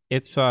 yeah.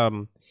 It's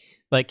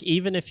like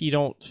even if you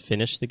don't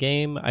finish the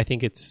game, I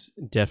think it's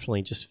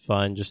definitely just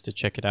fun just to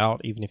check it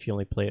out, even if you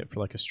only play it for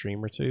like a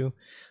stream or two.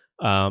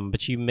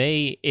 But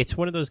it's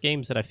one of those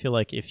games that I feel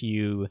like if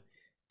you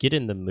get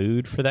in the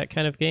mood for that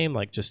kind of game,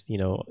 like just,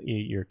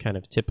 your kind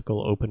of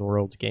typical open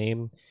world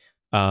game,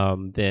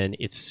 then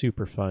it's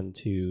super fun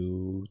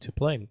to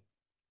play.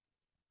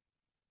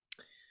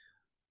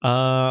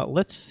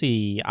 Let's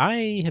see.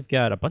 I have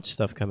got a bunch of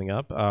stuff coming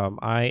up.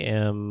 I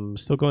am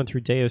still going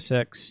through Deus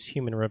Ex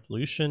Human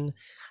Revolution.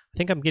 I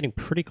think I'm getting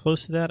pretty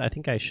close to that. I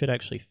think I should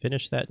actually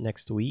finish that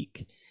next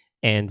week.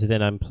 And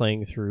then I'm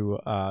playing through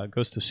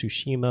Ghost of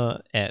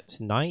Tsushima at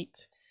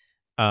night.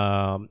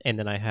 And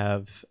then I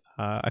have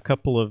a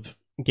couple of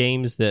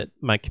games that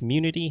my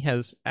community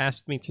has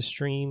asked me to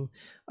stream.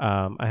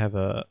 I have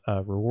a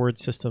reward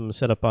system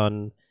set up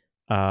on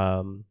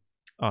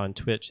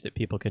Twitch that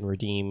people can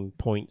redeem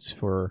points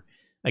for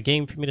a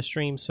game for me to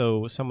stream.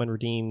 So someone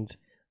redeemed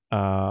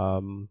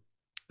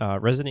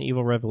Resident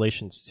Evil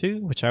Revelations 2,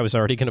 which I was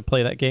already going to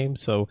play that game.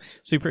 So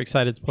super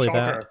excited to play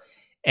that.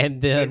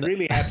 And You then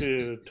really had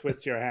to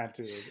twist your hand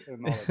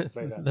in order to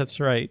play that. That's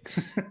right.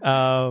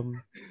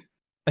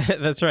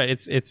 That's right.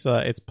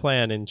 It's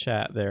plan in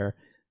chat there.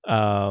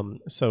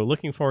 So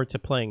looking forward to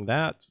playing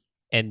that.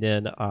 And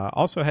then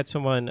also had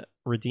someone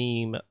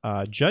redeem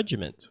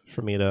Judgment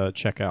for me to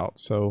check out.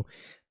 So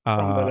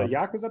From the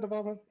Yakuza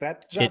developers,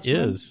 that Judgment? It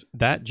is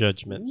that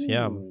Judgment.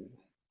 Yeah.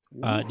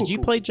 Did you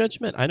play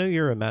Judgment? I know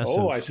you're a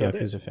massive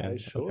Yakuza fan. I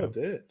sure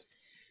did.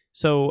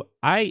 So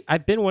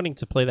I've been wanting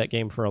to play that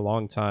game for a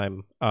long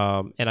time,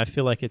 and I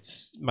feel like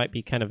might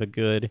be kind of a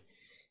good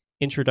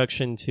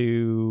introduction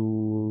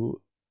to.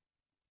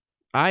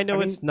 I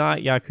mean, it's not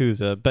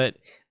Yakuza, but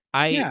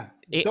Yakuza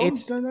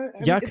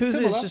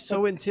is just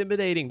so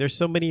intimidating. There's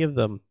so many of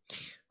them.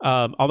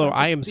 Although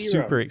I am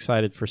super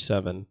excited for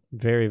 7.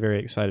 Very, very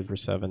excited for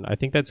 7. I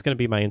think that's going to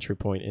be my entry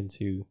point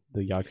into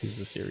the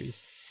Yakuza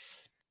series.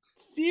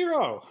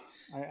 0.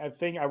 I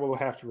think I will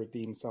have to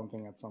redeem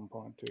something at some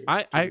point too.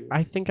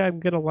 I think I'm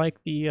going to like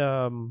the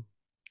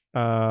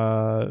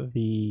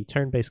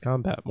turn-based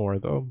combat more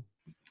though.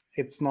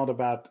 It's not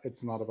about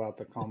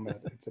the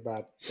combat. It's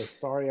about the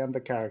story and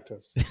the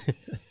characters.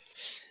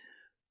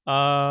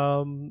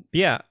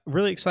 Yeah,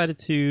 really excited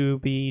to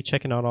be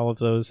checking out all of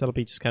those. That'll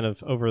be just kind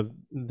of over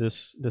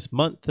this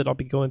month that I'll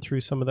be going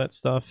through some of that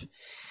stuff.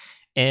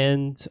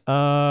 And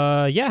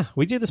yeah,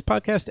 we do this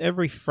podcast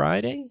every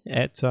Friday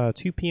at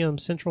 2 p.m.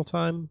 Central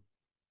Time.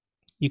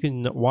 You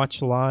can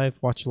watch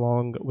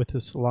along with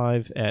us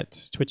live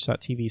at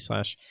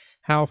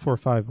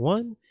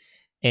twitch.tv/how451.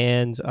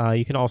 And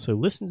you can also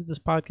listen to this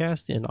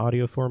podcast in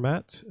audio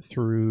format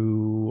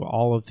through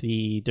all of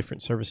the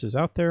different services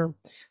out there.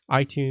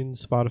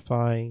 iTunes,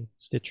 Spotify,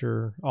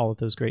 Stitcher, all of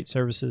those great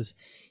services.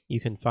 You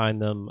can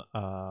find them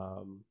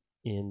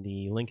in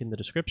the link in the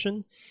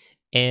description.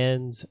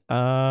 And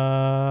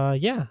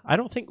yeah, I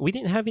don't think we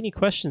didn't have any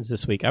questions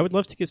this week. I would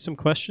love to get some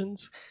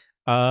questions.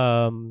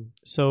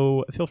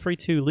 So feel free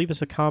to leave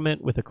us a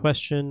comment with a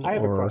question. I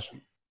have a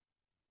question.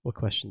 What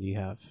question do you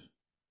have?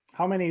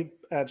 How many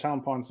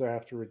channel points do I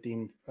have to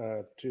redeem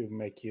to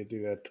make you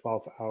do a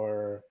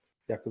 12-hour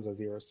Yakuza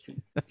 0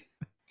 stream?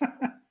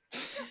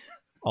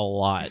 A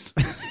lot.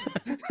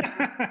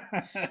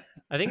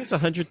 I think it's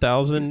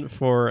 100,000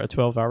 for a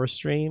 12-hour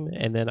stream,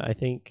 and then I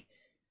think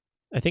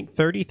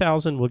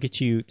 30,000 will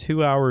get you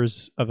 2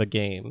 hours of a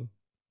game.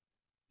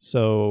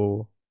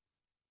 So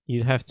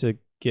you'd have to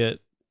get,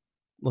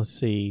 let's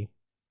see,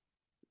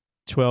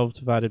 12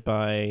 divided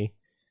by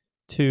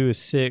 2 is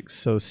 6,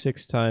 so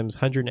 6 times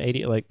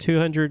 180, like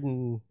 200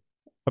 and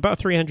about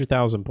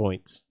 300,000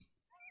 points.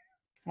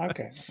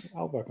 Okay,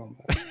 I'll work on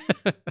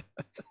that.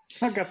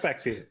 I'll get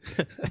back to you.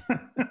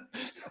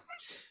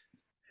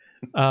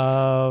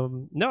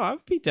 No, I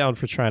would be down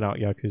for trying out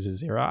Yakuza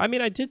 0. I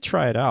mean, I did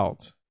try it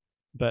out,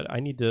 but I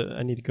need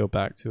to go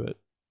back to it.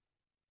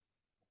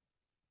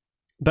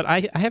 But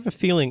I have a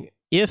feeling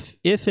if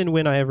and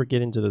when I ever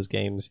get into those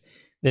games,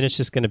 then it's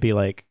just going to be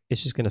like,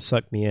 it's just going to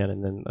suck me in,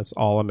 and then that's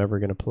all I'm ever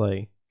going to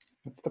play.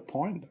 That's the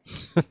point.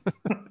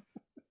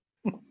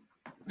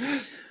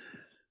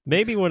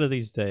 Maybe one of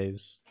these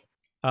days.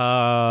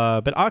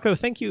 But Akko,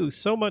 thank you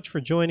so much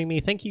for joining me.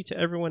 Thank you to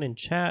everyone in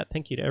chat.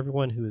 Thank you to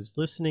everyone who is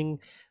listening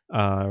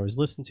or has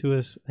listened to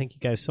us. Thank you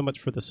guys so much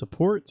for the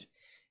support.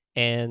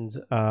 And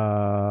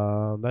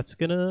that's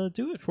going to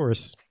do it for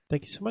us.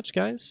 Thank you so much,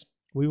 guys.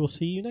 We will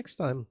see you next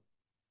time.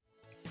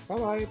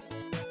 Bye-bye.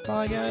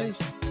 Bye,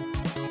 guys.